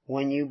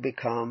when you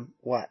become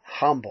what?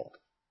 Humble.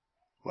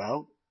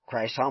 Well,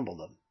 Christ humbled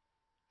them.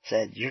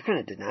 Said, you're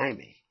going to deny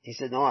me. He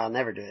said, no, I'll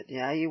never do it.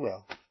 Yeah, you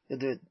will. You'll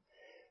do it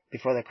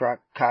before the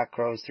cock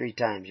crows 3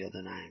 times, you'll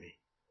deny me.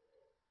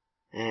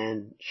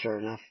 And sure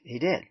enough, He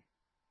did.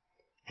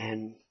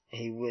 And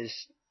He was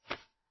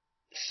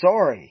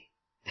sorry.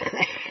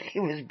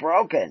 He was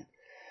broken.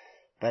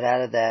 But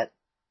out of that,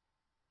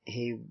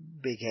 He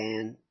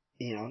began,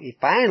 He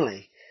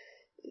finally,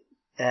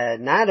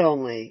 not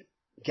only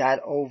got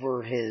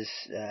over his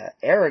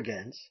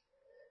arrogance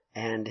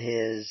and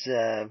his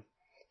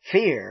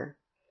fear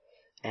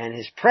and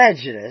his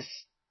prejudice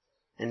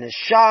and his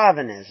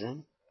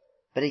chauvinism,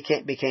 but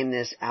he became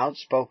this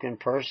outspoken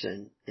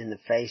person in the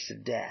face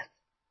of death.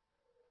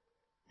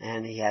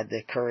 And he had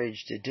the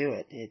courage to do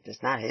it. It was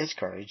not his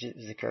courage. It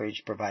was the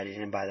courage provided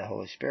him by the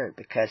Holy Spirit,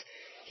 because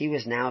he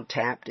was now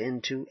tapped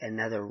into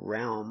another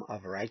realm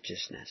of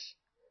righteousness.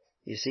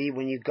 You see,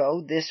 when you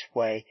go this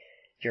way,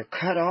 you're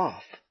cut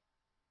off.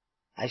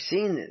 I've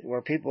seen it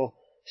where people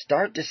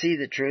start to see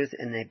the truth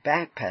and they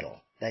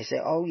backpedal. They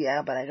say, oh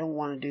yeah, but I don't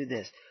want to do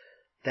this.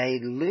 They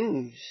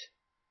lose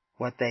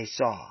what they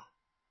saw.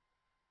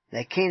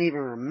 They can't even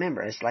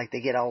remember. It's like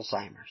they get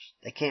Alzheimer's.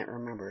 They can't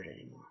remember it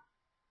anymore.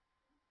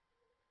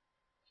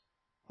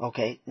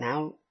 Okay,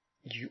 now,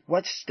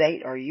 what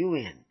state are you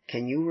in?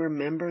 Can you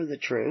remember the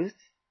truth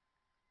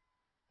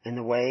and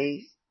the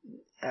way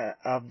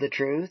of the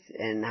truth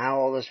and how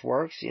all this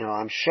works?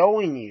 I'm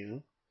showing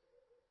you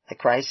that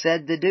Christ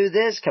said to do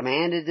this,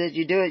 commanded that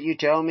you do it. You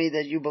tell me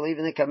that you believe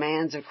in the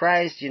commands of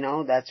Christ,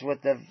 that's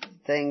what the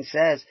thing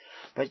says.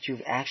 But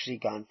you've actually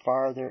gone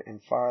farther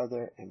and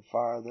farther and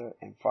farther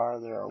and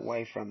farther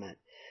away from it.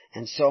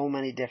 And so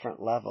many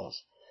different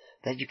levels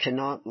that you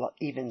cannot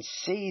even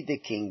see the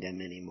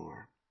kingdom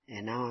anymore.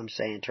 And now I'm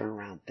saying turn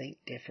around, think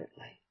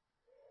differently.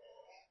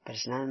 But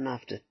it's not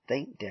enough to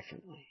think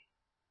differently.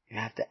 You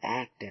have to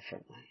act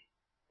differently.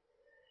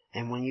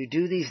 And when you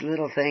do these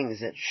little things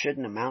that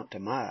shouldn't amount to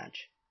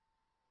much,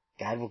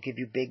 God will give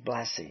you big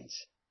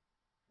blessings.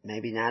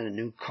 Maybe not a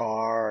new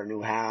car or a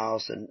new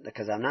house, and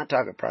because I'm not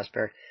talking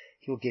prosperity,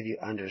 He will give you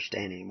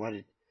understanding. What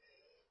did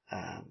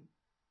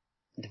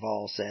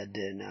Duvall said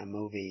in a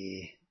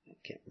movie, I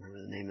can't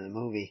remember the name of the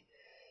movie,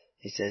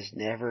 he says,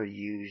 never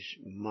use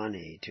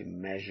money to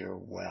measure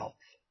wealth.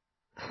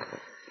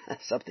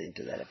 Something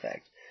to that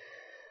effect.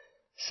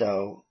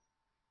 So,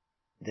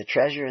 the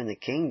treasure in the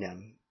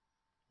kingdom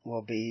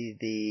will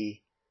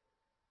be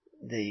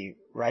the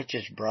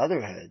righteous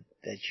brotherhood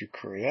that you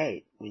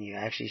create when you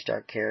actually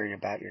start caring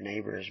about your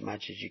neighbor as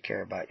much as you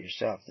care about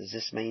yourself. Does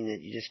this mean that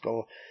you just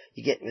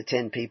you get with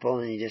 10 people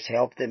and you just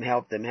help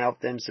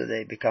them so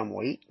they become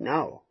weak?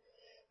 No.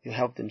 You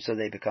help them so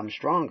they become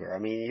stronger. I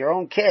mean, your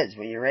own kids,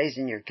 when you're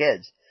raising your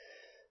kids,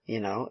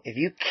 if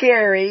you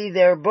carry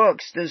their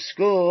books to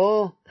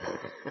school,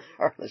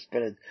 or let's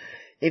put it,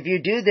 if you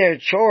do their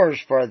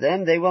chores for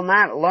them, they will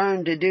not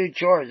learn to do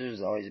chores.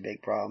 There's always a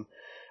big problem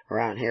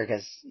around here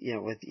because,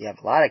 you have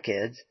a lot of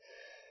kids.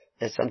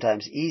 It's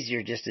sometimes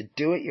easier just to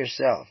do it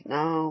yourself.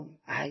 No,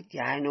 I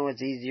know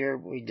it's easier.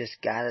 We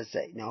just gotta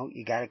say, no,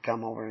 you gotta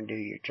come over and do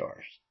your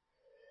chores.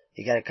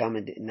 You gotta come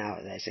and now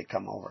I say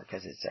come over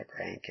because it's our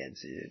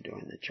grandkids who are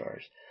doing the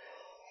chores.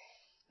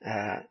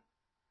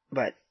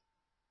 But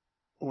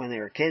when they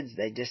were kids,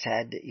 they just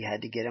you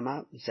had to get them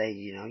up and say,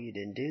 you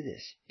didn't do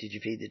this. Did you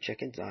feed the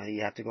chickens? Oh,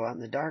 you have to go out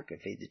in the dark and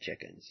feed the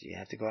chickens. You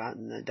have to go out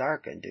in the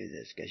dark and do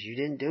this because you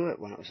didn't do it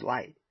when it was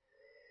light.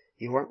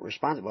 You weren't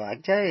responsible. I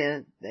can tell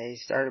you, they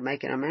started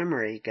making a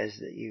memory because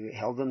you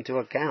held them to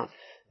account.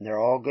 And they're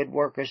all good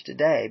workers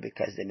today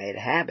because they made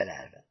a habit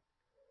out of it.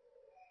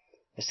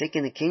 But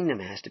seeking the kingdom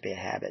has to be a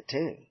habit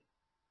too.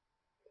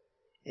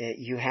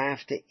 You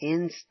have to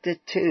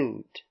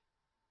institute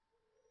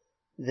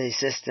the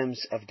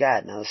systems of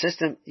God. Now the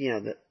system,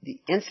 the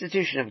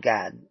institution of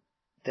God,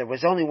 there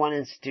was only one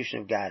institution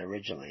of God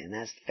originally, and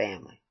that's the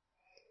family.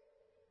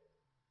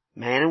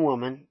 Man and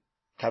woman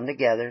come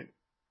together.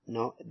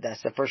 No,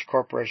 that's the first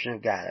corporation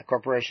of God. A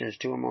corporation is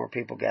two or more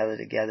people gathered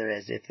together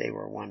as if they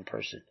were one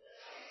person.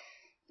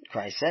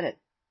 Christ said it.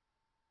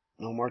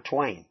 No more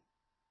twain.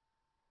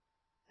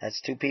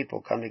 That's two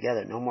people come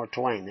together. No more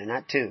twain. They're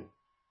not two.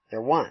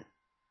 They're one.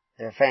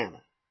 They're a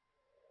family.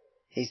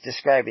 He's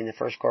describing the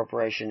first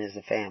corporation as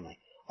the family.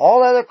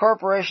 All other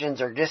corporations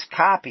are just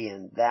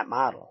copying that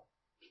model.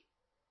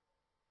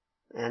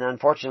 And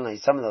unfortunately,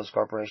 some of those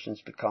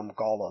corporations become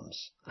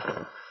golems.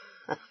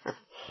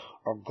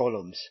 Or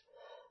golems,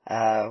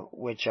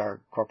 which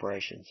are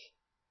corporations.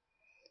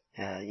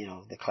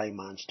 The clay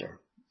monster.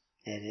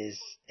 It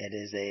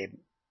is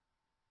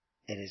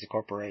a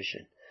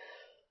corporation.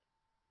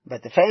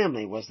 But the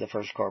family was the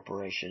first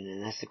corporation,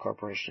 and that's the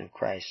corporation of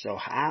Christ.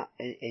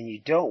 And you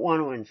don't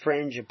want to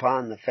infringe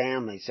upon the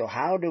family. So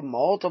how do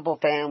multiple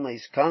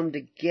families come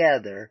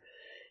together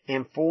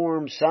and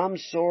form some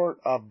sort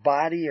of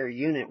body or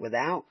unit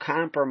without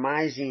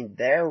compromising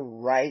their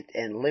right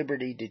and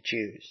liberty to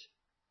choose?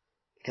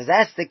 Because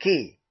that's the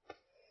key.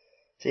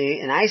 See,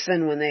 in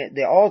Iceland, when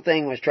the old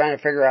thing was trying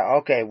to figure out,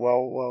 okay,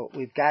 well,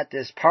 we've got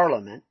this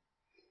parliament,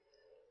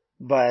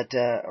 but,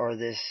 or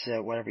this,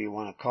 whatever you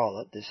want to call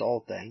it, this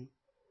old thing.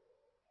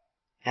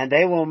 And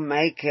they will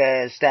make,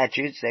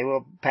 statutes, they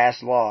will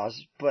pass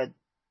laws, but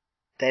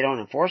they don't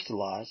enforce the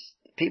laws.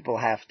 People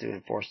have to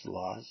enforce the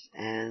laws,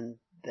 and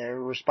they're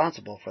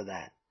responsible for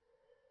that.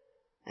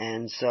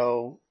 And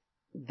so,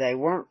 they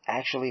weren't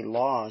actually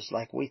laws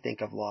like we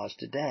think of laws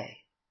today.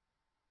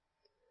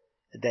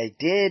 They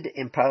did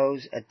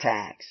impose a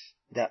tax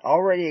that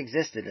already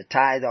existed, a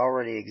tithe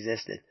already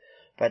existed.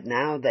 But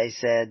now they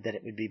said that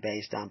it would be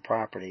based on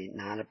property,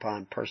 not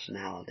upon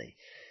personality.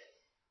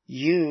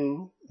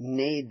 You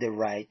need the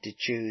right to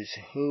choose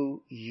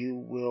who you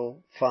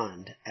will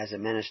fund as a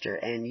minister.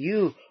 And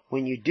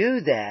when you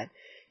do that,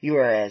 you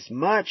are as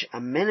much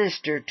a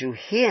minister to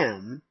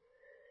him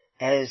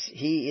as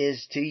he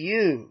is to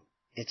you.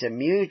 It's a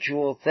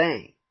mutual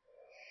thing.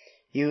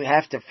 You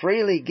have to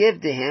freely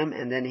give to him,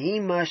 and then he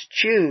must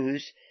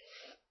choose.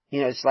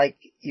 It's like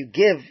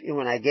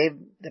when I gave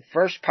the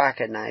first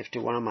pocket knife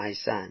to one of my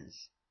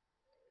sons,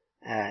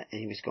 and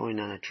he was going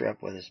on a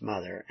trip with his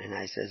mother, and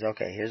I says,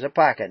 okay, here's a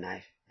pocket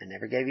knife. I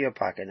never gave you a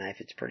pocket knife.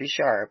 It's pretty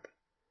sharp.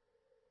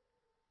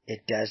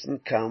 It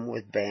doesn't come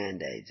with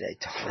Band-Aids, I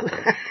told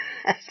him.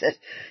 I said,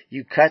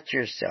 you cut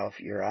yourself,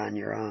 you're on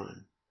your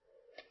own.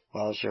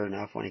 Well, sure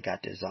enough, when he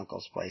got to his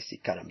uncle's place, he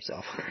cut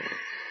himself.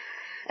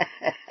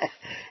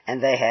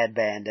 And they had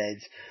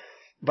Band-Aids.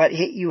 But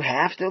you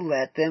have to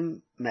let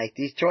them make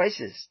these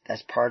choices.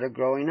 That's part of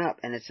growing up.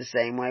 And it's the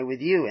same way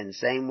with you, and the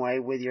same way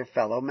with your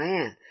fellow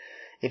man.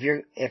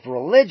 If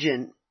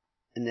religion,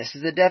 and this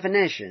is the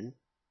definition,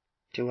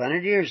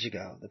 200 years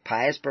ago, the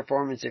pious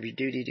performance of your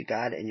duty to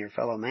God and your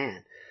fellow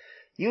man,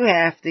 you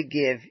have to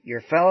give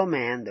your fellow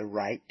man the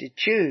right to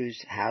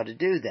choose how to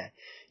do that.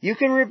 You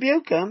can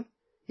rebuke him.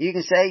 You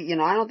can say,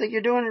 I don't think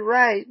you're doing it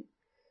right.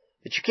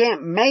 But you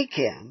can't make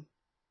him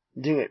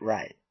do it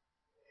right.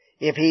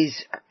 If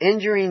he's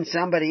injuring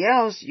somebody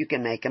else, you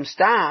can make him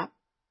stop,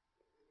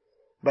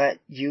 but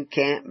you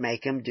can't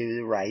make him do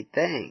the right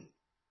thing.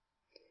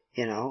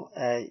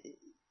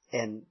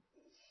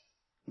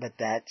 But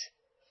that's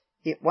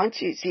it. Once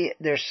you see,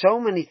 there's so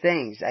many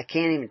things I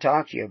can't even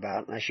talk to you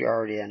about unless you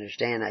already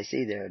understand. I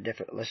see there are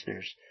different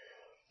listeners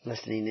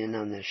listening in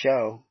on the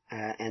show,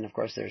 and of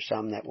course there's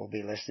some that will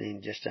be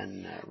listening just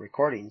on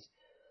recordings.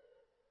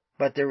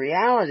 But the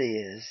reality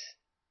is,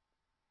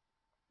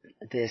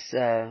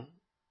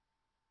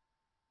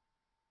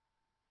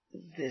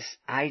 this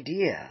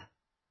idea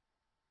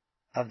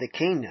of the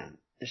kingdom,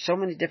 there's so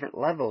many different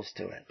levels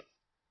to it.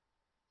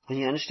 When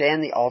you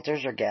understand the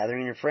altars are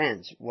gathering of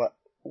friends,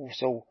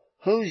 so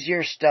who's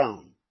your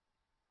stone?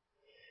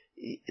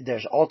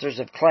 There's altars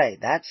of clay.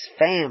 That's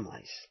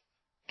families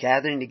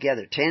gathering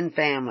together, 10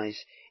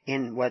 families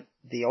in what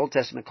the Old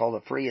Testament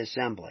called a free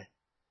assembly.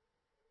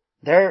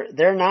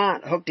 They're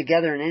not hooked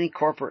together in any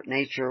corporate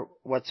nature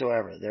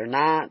whatsoever. They're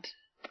not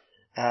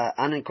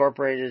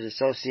unincorporated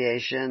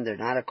association. They're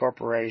not a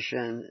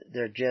corporation.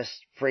 They're just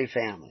free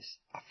families,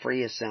 a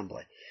free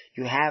assembly.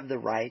 You have the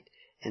right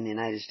in the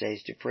United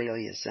States to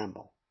freely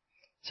assemble.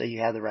 So you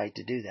have the right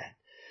to do that.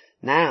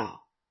 Now,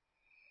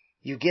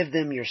 you give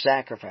them your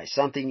sacrifice,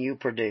 something you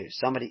produce.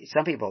 Some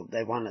people,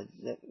 they want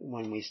to,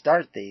 when we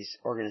start these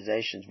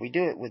organizations, we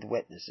do it with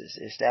witnesses,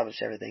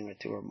 establish everything with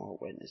 2 or more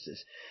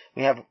witnesses.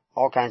 We have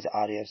all kinds of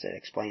audios that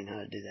explain how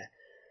to do that.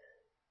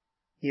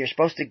 You're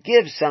supposed to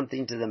give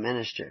something to the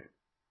minister.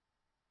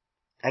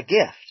 A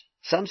gift.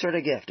 Some sort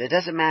of gift. It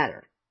doesn't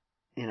matter.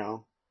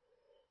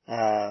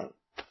 A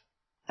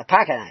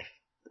pocket knife.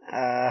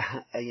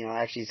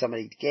 Actually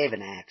somebody gave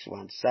an axe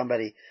once.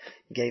 Somebody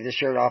gave the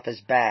shirt off his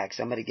back.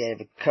 Somebody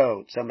gave a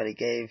coat. Somebody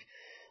gave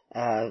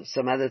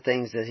some other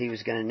things that he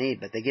was going to need,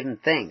 but they give him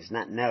things,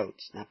 not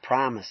notes, not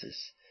promises.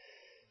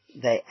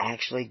 They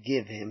actually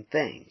give him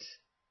things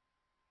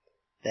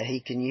that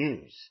he can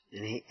use.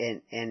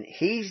 And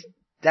he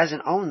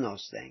doesn't own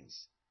those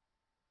things.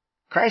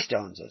 Christ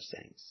owns those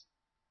things.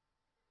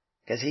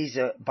 Because he's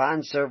a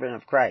bondservant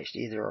of Christ,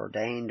 either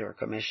ordained or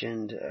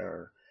commissioned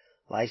or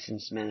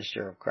licensed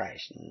minister of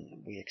Christ.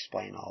 And we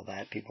explain all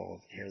that.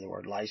 People hear the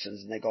word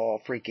license and they go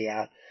all freaky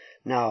out.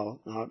 No,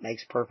 it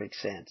makes perfect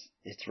sense.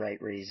 It's the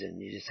right reason.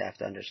 You just have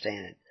to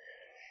understand it.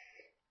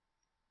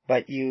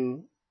 But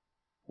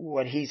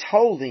what he's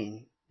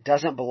holding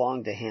doesn't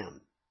belong to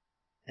him.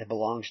 It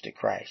belongs to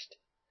Christ.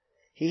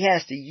 He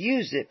has to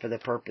use it for the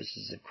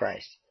purposes of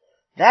Christ.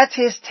 That's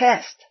his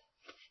test.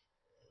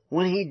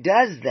 When he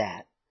does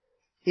that,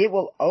 it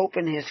will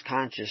open his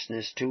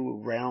consciousness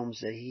to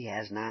realms that he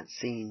has not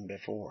seen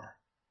before.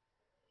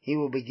 He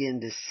will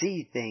begin to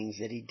see things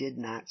that he did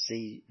not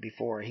see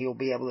before. He will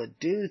be able to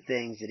do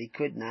things that he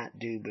could not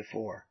do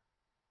before.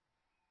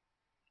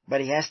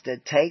 But he has to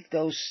take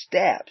those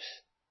steps.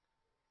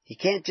 He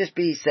can't just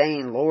be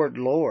saying, Lord,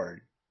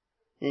 Lord.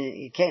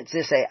 He can't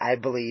just say, I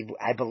believe,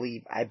 I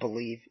believe, I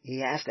believe. He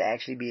has to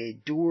actually be a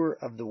doer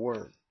of the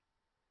word.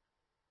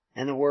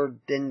 And the word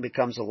then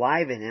becomes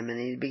alive in him, and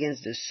he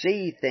begins to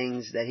see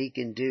things that he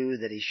can do,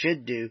 that he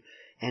should do,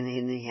 and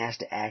then he has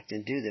to act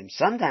and do them.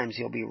 Sometimes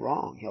he'll be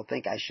wrong. He'll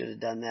think, I should have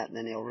done that, and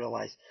then he'll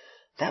realize,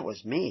 that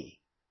was me.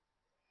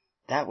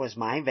 That was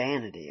my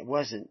vanity. It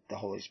wasn't the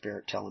Holy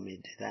Spirit telling me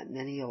to do that. And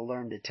then he'll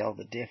learn to tell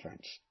the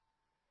difference.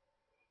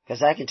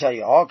 Because I can tell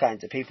you all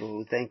kinds of people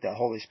who think the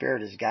Holy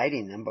Spirit is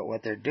guiding them, but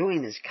what they're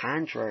doing is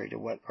contrary to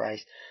what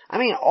Christ... I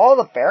mean, all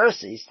the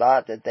Pharisees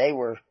thought that they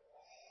were...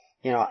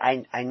 You know,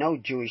 I know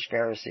Jewish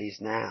Pharisees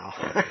now.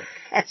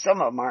 And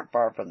some of them aren't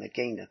far from the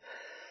kingdom.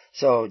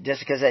 So just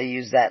because I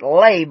use that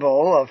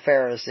label of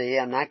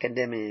Pharisee, I'm not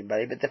condemning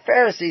anybody. But the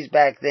Pharisees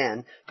back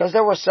then, because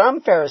there were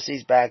some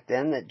Pharisees back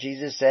then that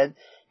Jesus said,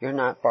 you're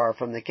not far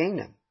from the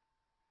kingdom.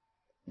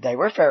 They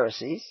were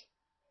Pharisees.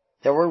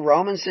 There were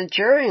Roman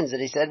centurions that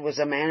he said was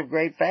a man of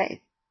great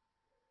faith.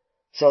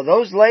 So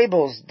those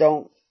labels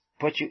don't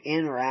put you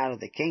in or out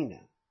of the kingdom.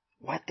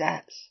 What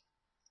does?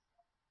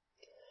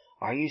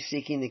 Are you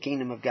seeking the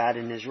kingdom of God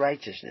and his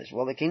righteousness?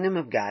 Well, the kingdom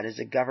of God is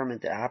a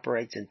government that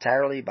operates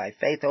entirely by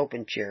faith, hope,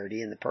 and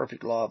charity and the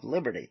perfect law of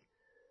liberty.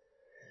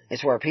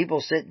 It's where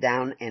people sit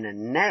down in a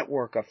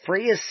network of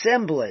free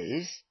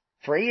assemblies,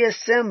 and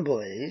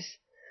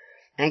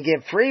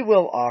give free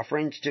will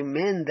offerings to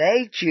men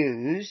they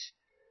choose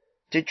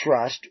to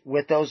trust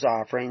with those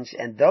offerings,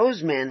 and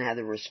those men have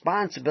the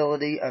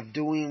responsibility of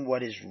doing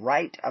what is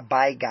right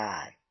by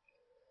God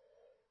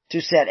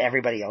to set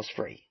everybody else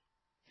free,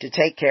 to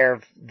take care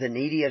of the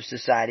needy of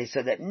society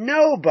so that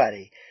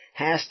nobody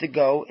has to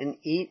go and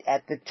eat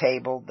at the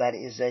table that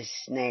is a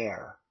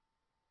snare.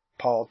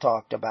 Paul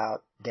talked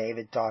about,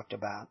 David talked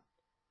about,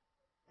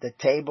 the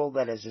table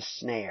that is a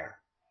snare.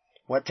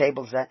 What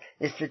table is that?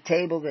 It's the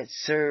table that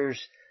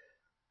serves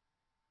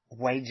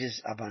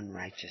wages of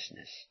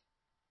unrighteousness,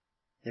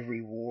 the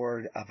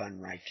reward of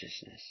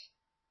unrighteousness,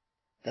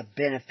 the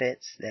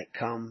benefits that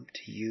come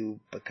to you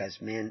because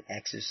men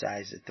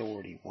exercise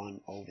authority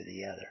one over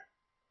the other.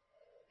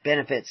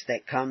 Benefits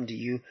that come to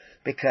you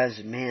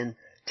because men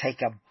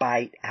take a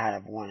bite out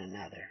of one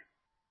another.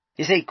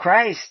 You see,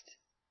 Christ,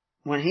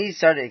 when he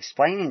started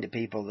explaining to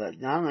people that,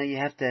 no, you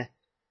have to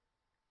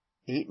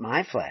eat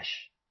my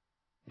flesh,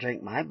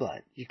 drink my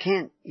blood. You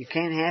can't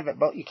have it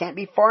both. You can't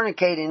be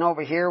fornicating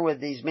over here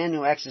with these men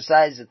who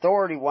exercise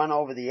authority one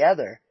over the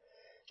other.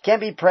 You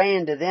can't be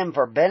praying to them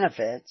for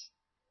benefits.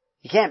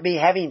 You can't be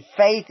having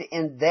faith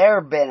in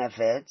their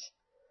benefits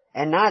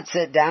and not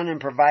sit down and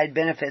provide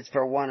benefits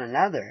for one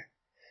another.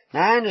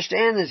 Now, I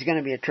understand there's going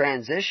to be a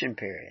transition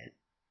period.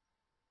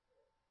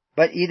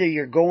 But either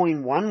you're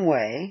going one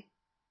way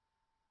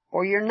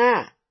or you're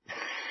not.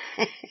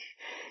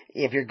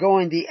 If you're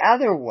going the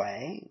other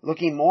way,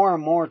 looking more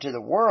and more to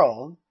the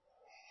world,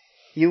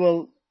 you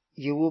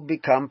will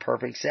become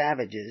perfect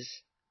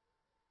savages,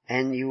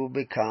 and you will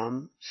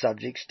become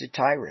subjects to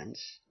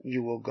tyrants.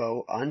 You will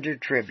go under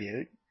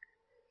tribute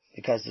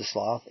because the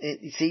sloth...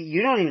 See,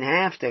 you don't even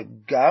have to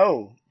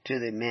go to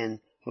the men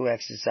who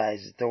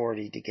exercise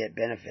authority to get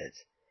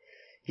benefits.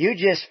 You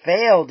just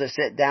fail to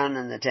sit down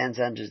in the tens,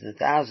 hundreds, and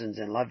thousands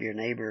and love your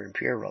neighbor in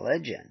pure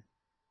religion.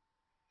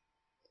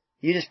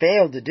 You just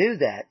failed to do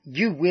that.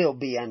 You will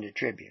be under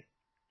tribute.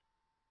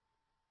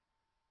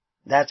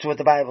 That's what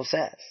the Bible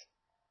says.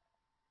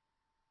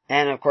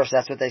 And of course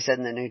that's what they said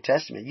in the New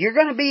Testament. You're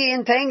going to be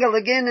entangled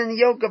again in the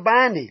yoke of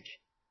bondage.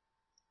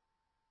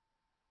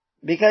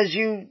 Because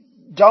you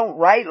don't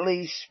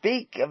rightly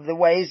speak of the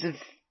ways of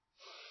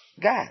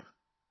God.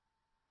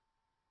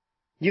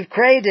 You've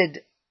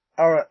created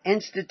an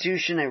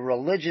institution, a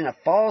religion, a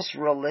false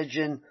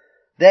religion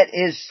that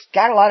is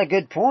got a lot of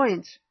good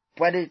points,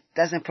 but it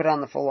doesn't put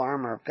on the full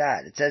armor of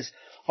God. It says,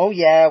 oh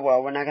yeah,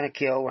 well, we're not going to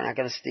kill, we're not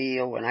going to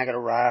steal, we're not going to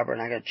rob, we're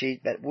not going to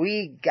cheat, but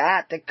we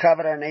got to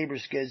covet our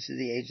neighbor's goods through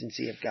the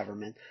agency of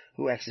government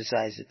who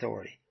exercise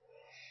authority.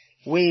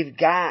 We've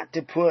got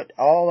to put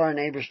all our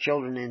neighbors'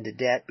 children into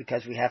debt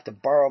because we have to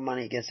borrow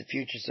money against the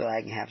future so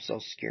I can have Social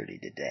Security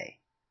today.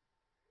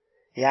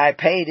 Yeah, I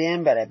paid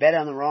in, but I bet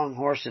on the wrong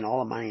horse and all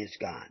the money is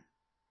gone.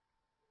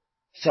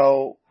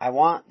 So I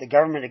want the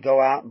government to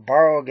go out and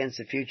borrow against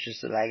the future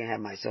so that I can have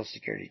my Social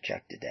Security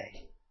check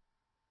today.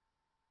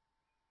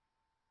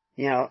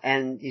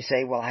 And you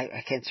say, well,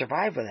 I can't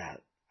survive without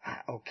it.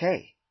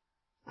 Okay.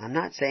 I'm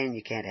not saying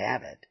you can't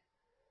have it.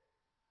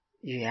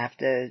 You have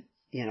to,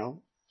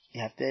 you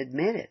have to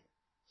admit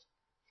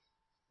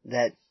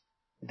it.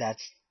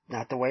 That's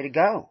not the way to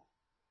go.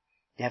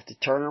 You have to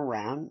turn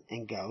around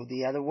and go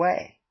the other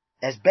way.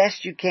 As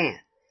best you can.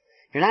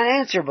 You're not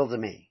answerable to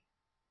me.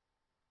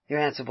 You're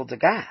answerable to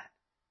God.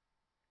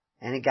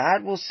 And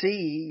God will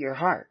see your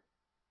heart.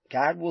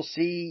 God will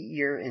see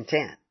your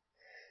intent.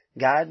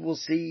 God will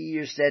see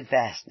your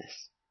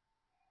steadfastness.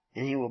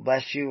 And He will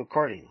bless you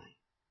accordingly.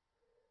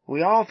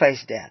 We all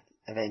face death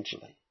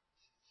eventually.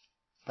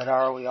 But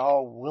are we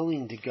all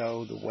willing to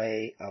go the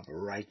way of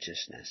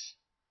righteousness?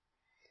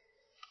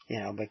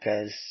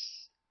 Because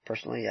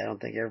personally I don't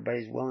think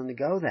everybody's willing to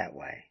go that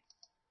way.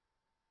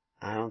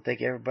 I don't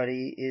think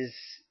everybody is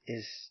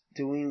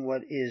doing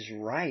what is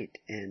right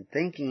and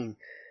thinking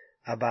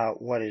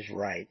about what is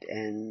right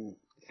and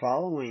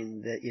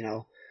following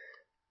the,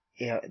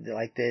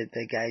 like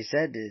the guy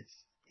said,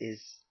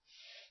 is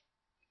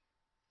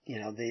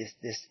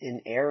this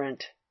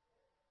inerrant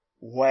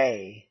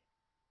way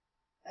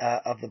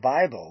of the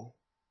Bible,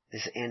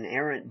 this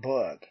inerrant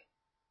book,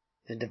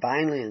 the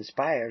divinely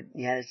inspired,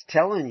 yet it's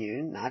telling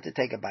you not to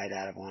take a bite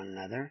out of one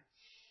another,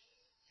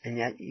 and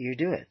yet you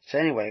do it. So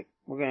anyway,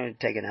 we're going to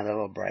take another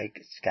little break.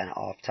 It's kind of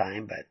off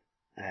time, but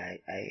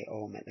I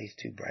owe them at least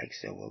 2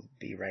 breaks, so we'll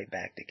be right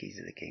back to Keys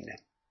of the Kingdom.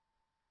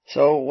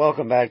 So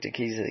welcome back to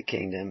Keys of the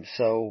Kingdom.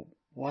 So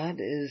what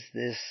is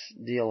this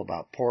deal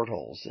about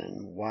portholes,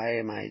 and why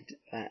am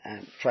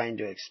I'm trying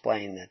to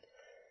explain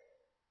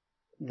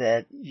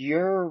that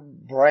your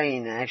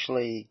brain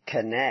actually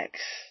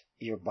connects,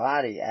 your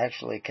body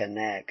actually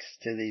connects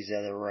to these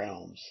other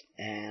realms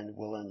and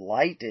will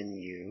enlighten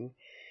you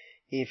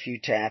if you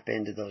tap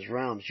into those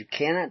realms. You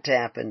cannot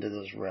tap into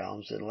those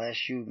realms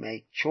unless you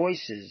make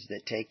choices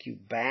that take you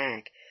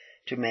back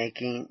to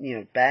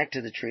back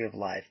to the tree of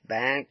life,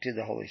 back to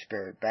the Holy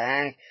Spirit,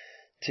 back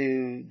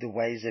to the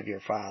ways of your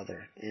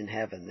Father in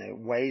heaven, the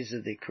ways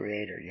of the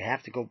Creator. You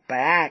have to go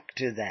back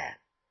to that.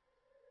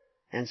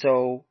 And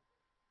so,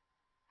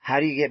 how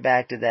do you get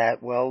back to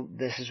that? Well,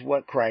 this is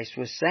what Christ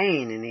was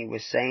saying, and He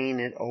was saying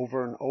it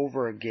over and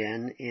over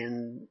again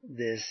in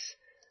this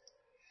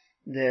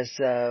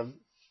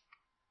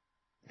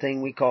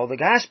thing we call the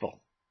gospel.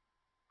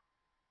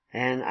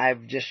 And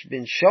I've just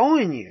been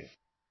showing you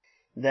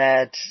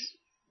that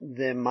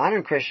the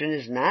modern Christian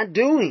is not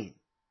doing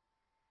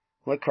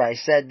what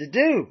Christ said to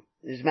do.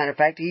 As a matter of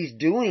fact, he's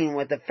doing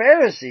what the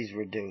Pharisees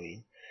were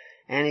doing,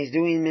 and he's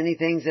doing many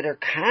things that are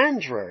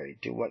contrary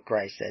to what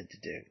Christ said to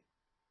do,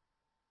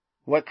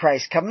 what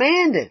Christ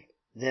commanded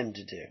them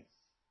to do.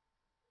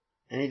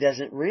 And he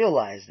doesn't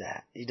realize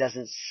that. He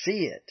doesn't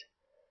see it.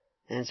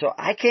 And so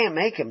I can't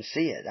make them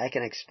see it. I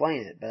can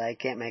explain it, but I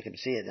can't make them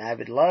see it. And I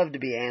would love to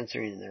be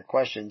answering their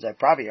questions. I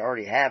probably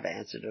already have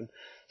answered them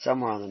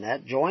somewhere on the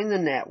net. Join the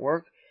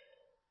network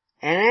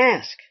and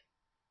ask.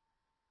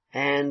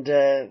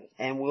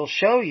 And we'll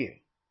show you.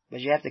 But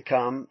you have to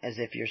come as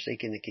if you're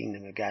seeking the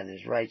kingdom of God and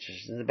His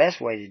righteousness. And the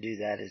best way to do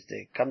that is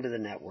to come to the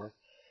network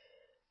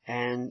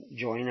and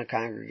join a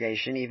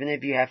congregation, even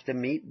if you have to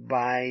meet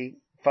by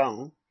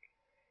phone.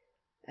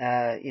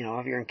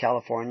 If you're in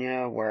California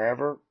or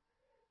wherever,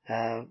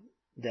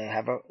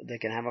 they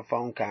can have a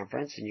phone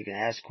conference and you can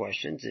ask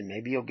questions and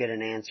maybe you'll get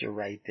an answer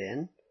right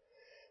then.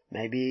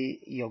 Maybe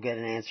you'll get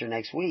an answer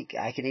next week.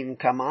 I can even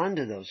come on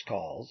to those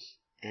calls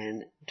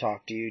and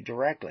talk to you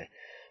directly.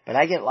 But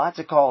I get lots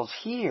of calls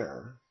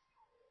here.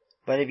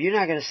 But if you're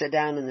not going to sit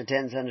down in the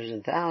tens, hundreds,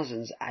 and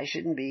thousands, I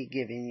shouldn't be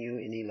giving you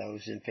any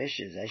loaves and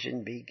fishes. I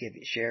shouldn't be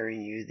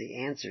sharing you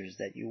the answers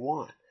that you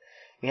want.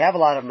 We have a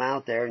lot of them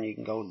out there, and you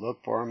can go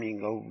look for them, you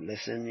can go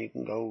listen, you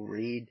can go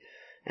read,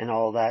 and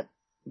all that.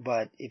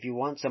 But if you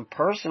want some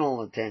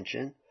personal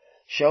attention,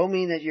 show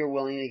me that you're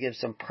willing to give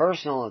some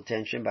personal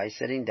attention by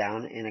sitting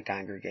down in a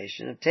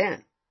congregation of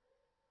 10.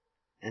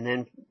 And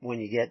then when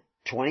you get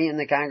 20 in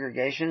the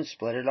congregation,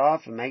 split it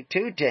off and make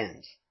 2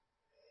 10s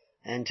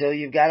until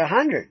you've got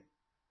 100.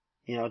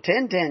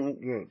 10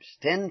 groups,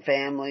 10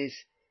 families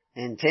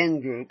and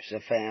 10 groups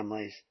of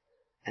families,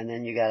 and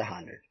then you got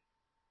 100.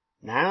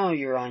 Now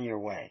you're on your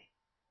way.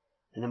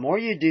 And the more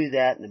you do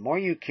that, and the more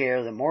you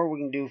care, the more we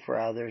can do for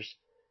others,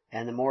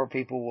 and the more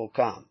people will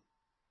come.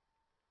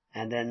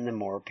 And then the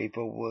more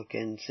people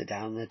can sit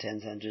down in the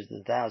tens, hundreds,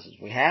 and thousands.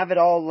 We have it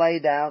all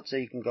laid out so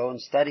you can go and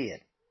study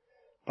it.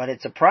 But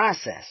it's a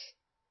process.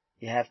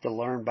 You have to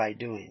learn by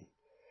doing.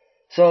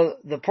 So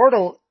the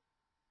portal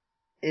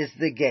is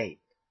the gate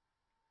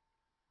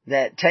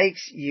that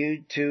takes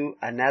you to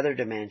another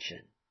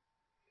dimension.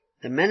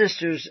 The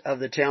ministers of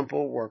the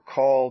temple were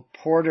called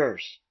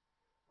porters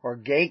or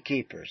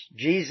gatekeepers.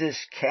 Jesus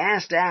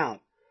cast out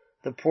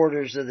the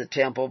porters of the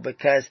temple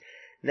because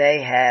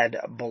they had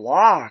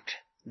blocked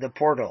the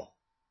portal.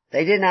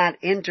 They did not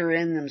enter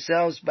in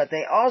themselves, but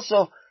they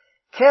also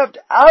kept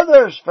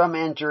others from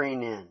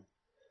entering in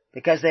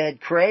because they had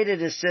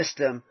created a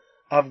system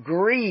of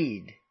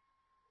greed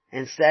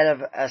instead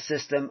of a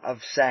system of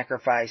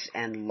sacrifice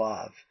and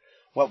love,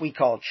 what we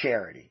call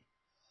charity.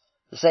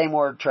 The same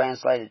word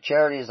translated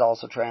charity is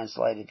also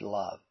translated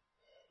love.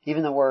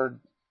 Even the word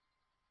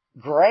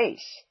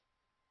grace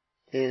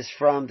is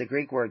from the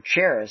Greek word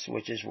charis,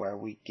 which is where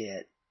we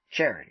get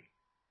charity.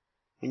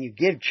 When you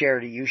give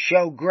charity, you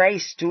show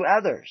grace to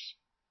others.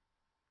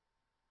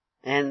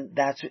 And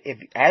that's,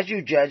 as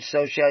you judge,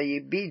 so shall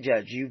you be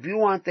judged. If you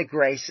want the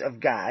grace of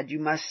God, you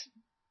must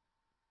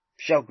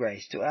show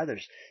grace to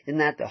others. Isn't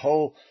that the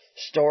whole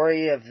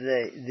story of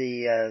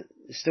the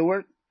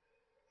steward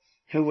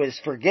who was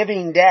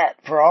forgiving debt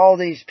for all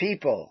these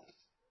people?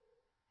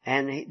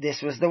 And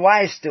this was the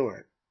wise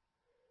steward.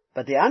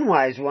 But the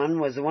unwise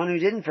one was the one who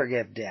didn't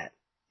forgive debt.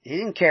 He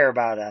didn't care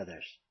about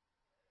others.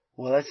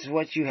 Well, that's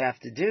what you have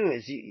to do,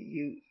 is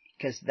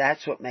because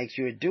that's what makes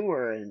you a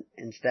doer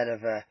instead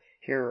of a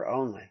hearer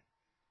only.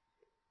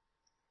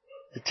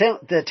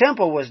 The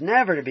temple was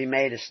never to be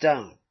made of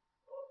stone.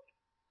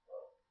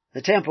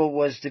 The temple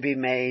was to be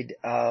made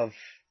of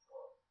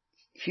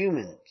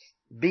humans,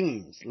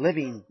 beings,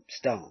 living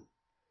stone.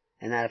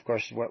 And that, of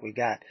course, is what we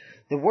got.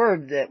 The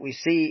word that we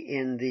see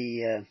in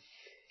the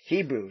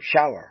Hebrew,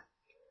 shower,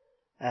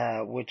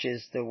 which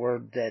is the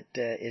word that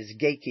is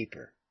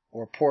gatekeeper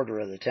or porter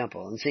of the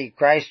temple. And see,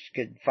 Christ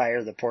could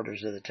fire the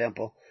porters of the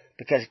temple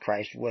because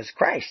Christ was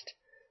Christ,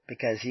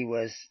 because he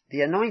was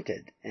the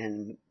anointed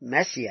and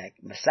Messiah.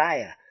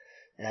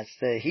 That's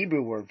the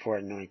Hebrew word for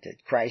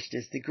anointed. Christ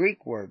is the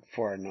Greek word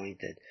for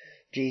anointed.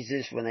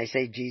 Jesus, when they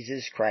say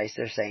Jesus Christ,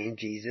 they're saying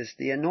Jesus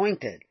the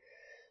anointed.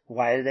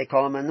 Why do they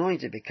call him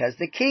anointed? Because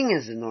the king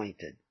is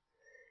anointed.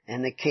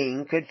 And the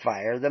king could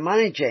fire the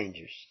money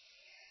changers.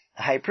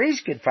 The high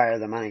priest could fire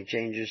the money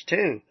changers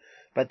too.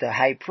 But the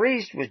high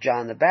priest was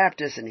John the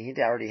Baptist, and he'd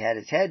already had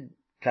his head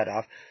cut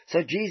off.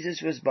 So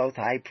Jesus was both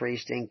high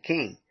priest and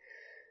king.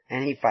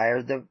 And he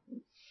fired the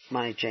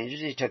money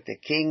changers. He took the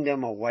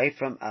kingdom away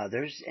from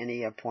others, and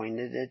he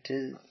appointed it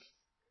to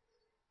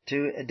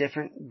a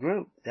different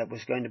group that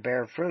was going to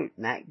bear fruit.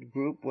 And that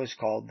group was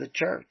called the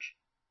church.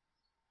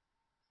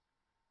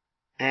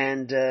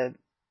 And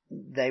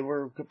they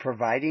were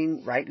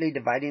rightly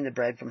dividing the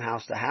bread from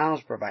house to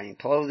house, providing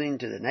clothing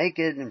to the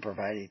naked,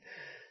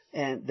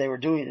 and they were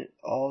doing it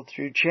all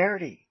through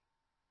charity,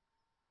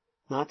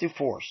 not through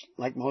force,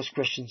 like most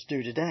Christians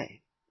do today,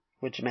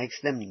 which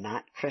makes them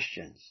not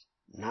Christians,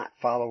 not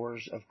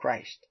followers of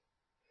Christ.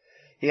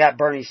 You got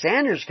Bernie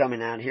Sanders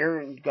coming out here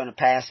and going to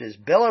pass his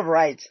Bill of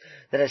Rights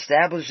that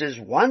establishes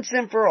once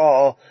and for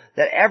all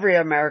that every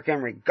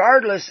American,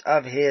 regardless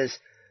of his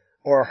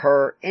or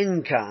her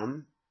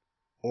income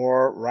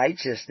or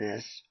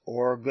righteousness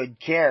or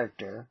good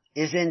character,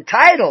 is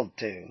entitled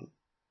to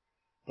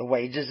the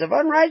wages of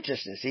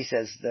unrighteousness. He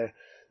says the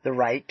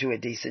right to a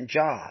decent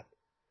job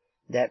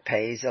that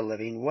pays a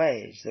living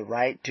wage, the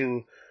right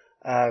to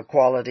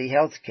quality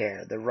health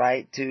care, the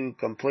right to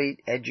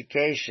complete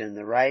education,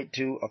 the right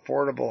to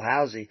affordable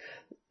housing,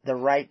 the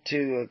right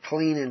to a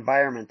clean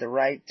environment, the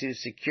right to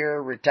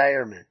secure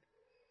retirement.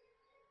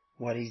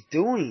 What he's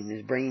doing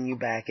is bringing you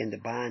back into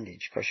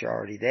bondage, because you're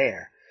already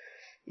there.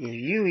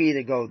 You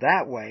either go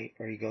that way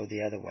or you go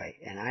the other way.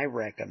 And I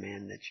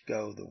recommend that you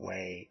go the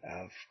way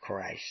of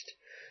Christ.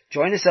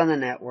 Join us on the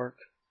network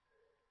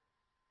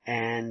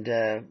and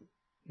go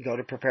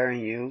to Preparing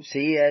You.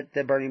 See you at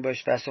the Burning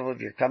Bush Festival. If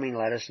you're coming,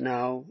 let us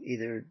know,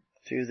 either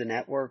through the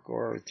network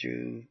or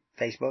through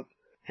Facebook.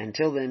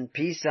 Until then,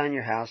 peace on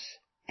your house,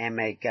 and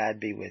may God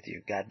be with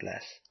you. God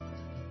bless.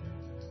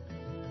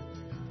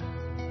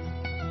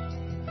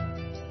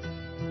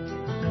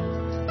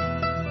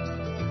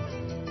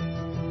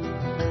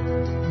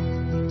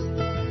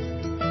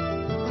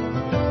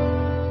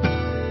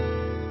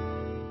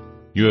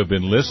 You have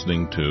been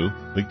listening to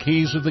The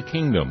Keys of the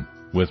Kingdom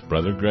with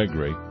Brother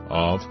Gregory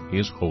of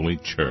His Holy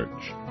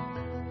Church.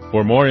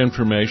 For more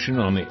information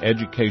on the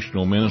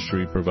educational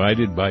ministry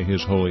provided by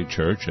His Holy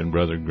Church and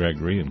Brother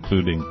Gregory,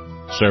 including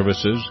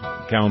services,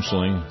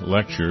 counseling,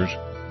 lectures,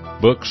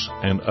 books,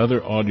 and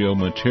other audio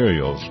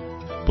materials,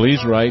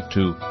 please write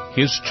to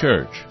His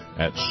Church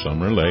at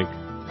Summer Lake,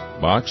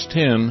 Box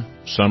 10,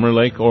 Summer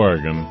Lake,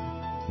 Oregon,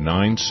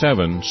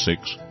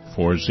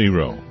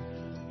 97640.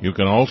 You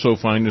can also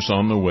find us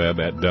on the web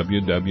at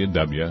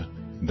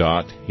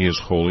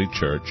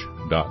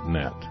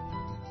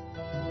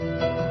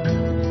www.hisholychurch.net.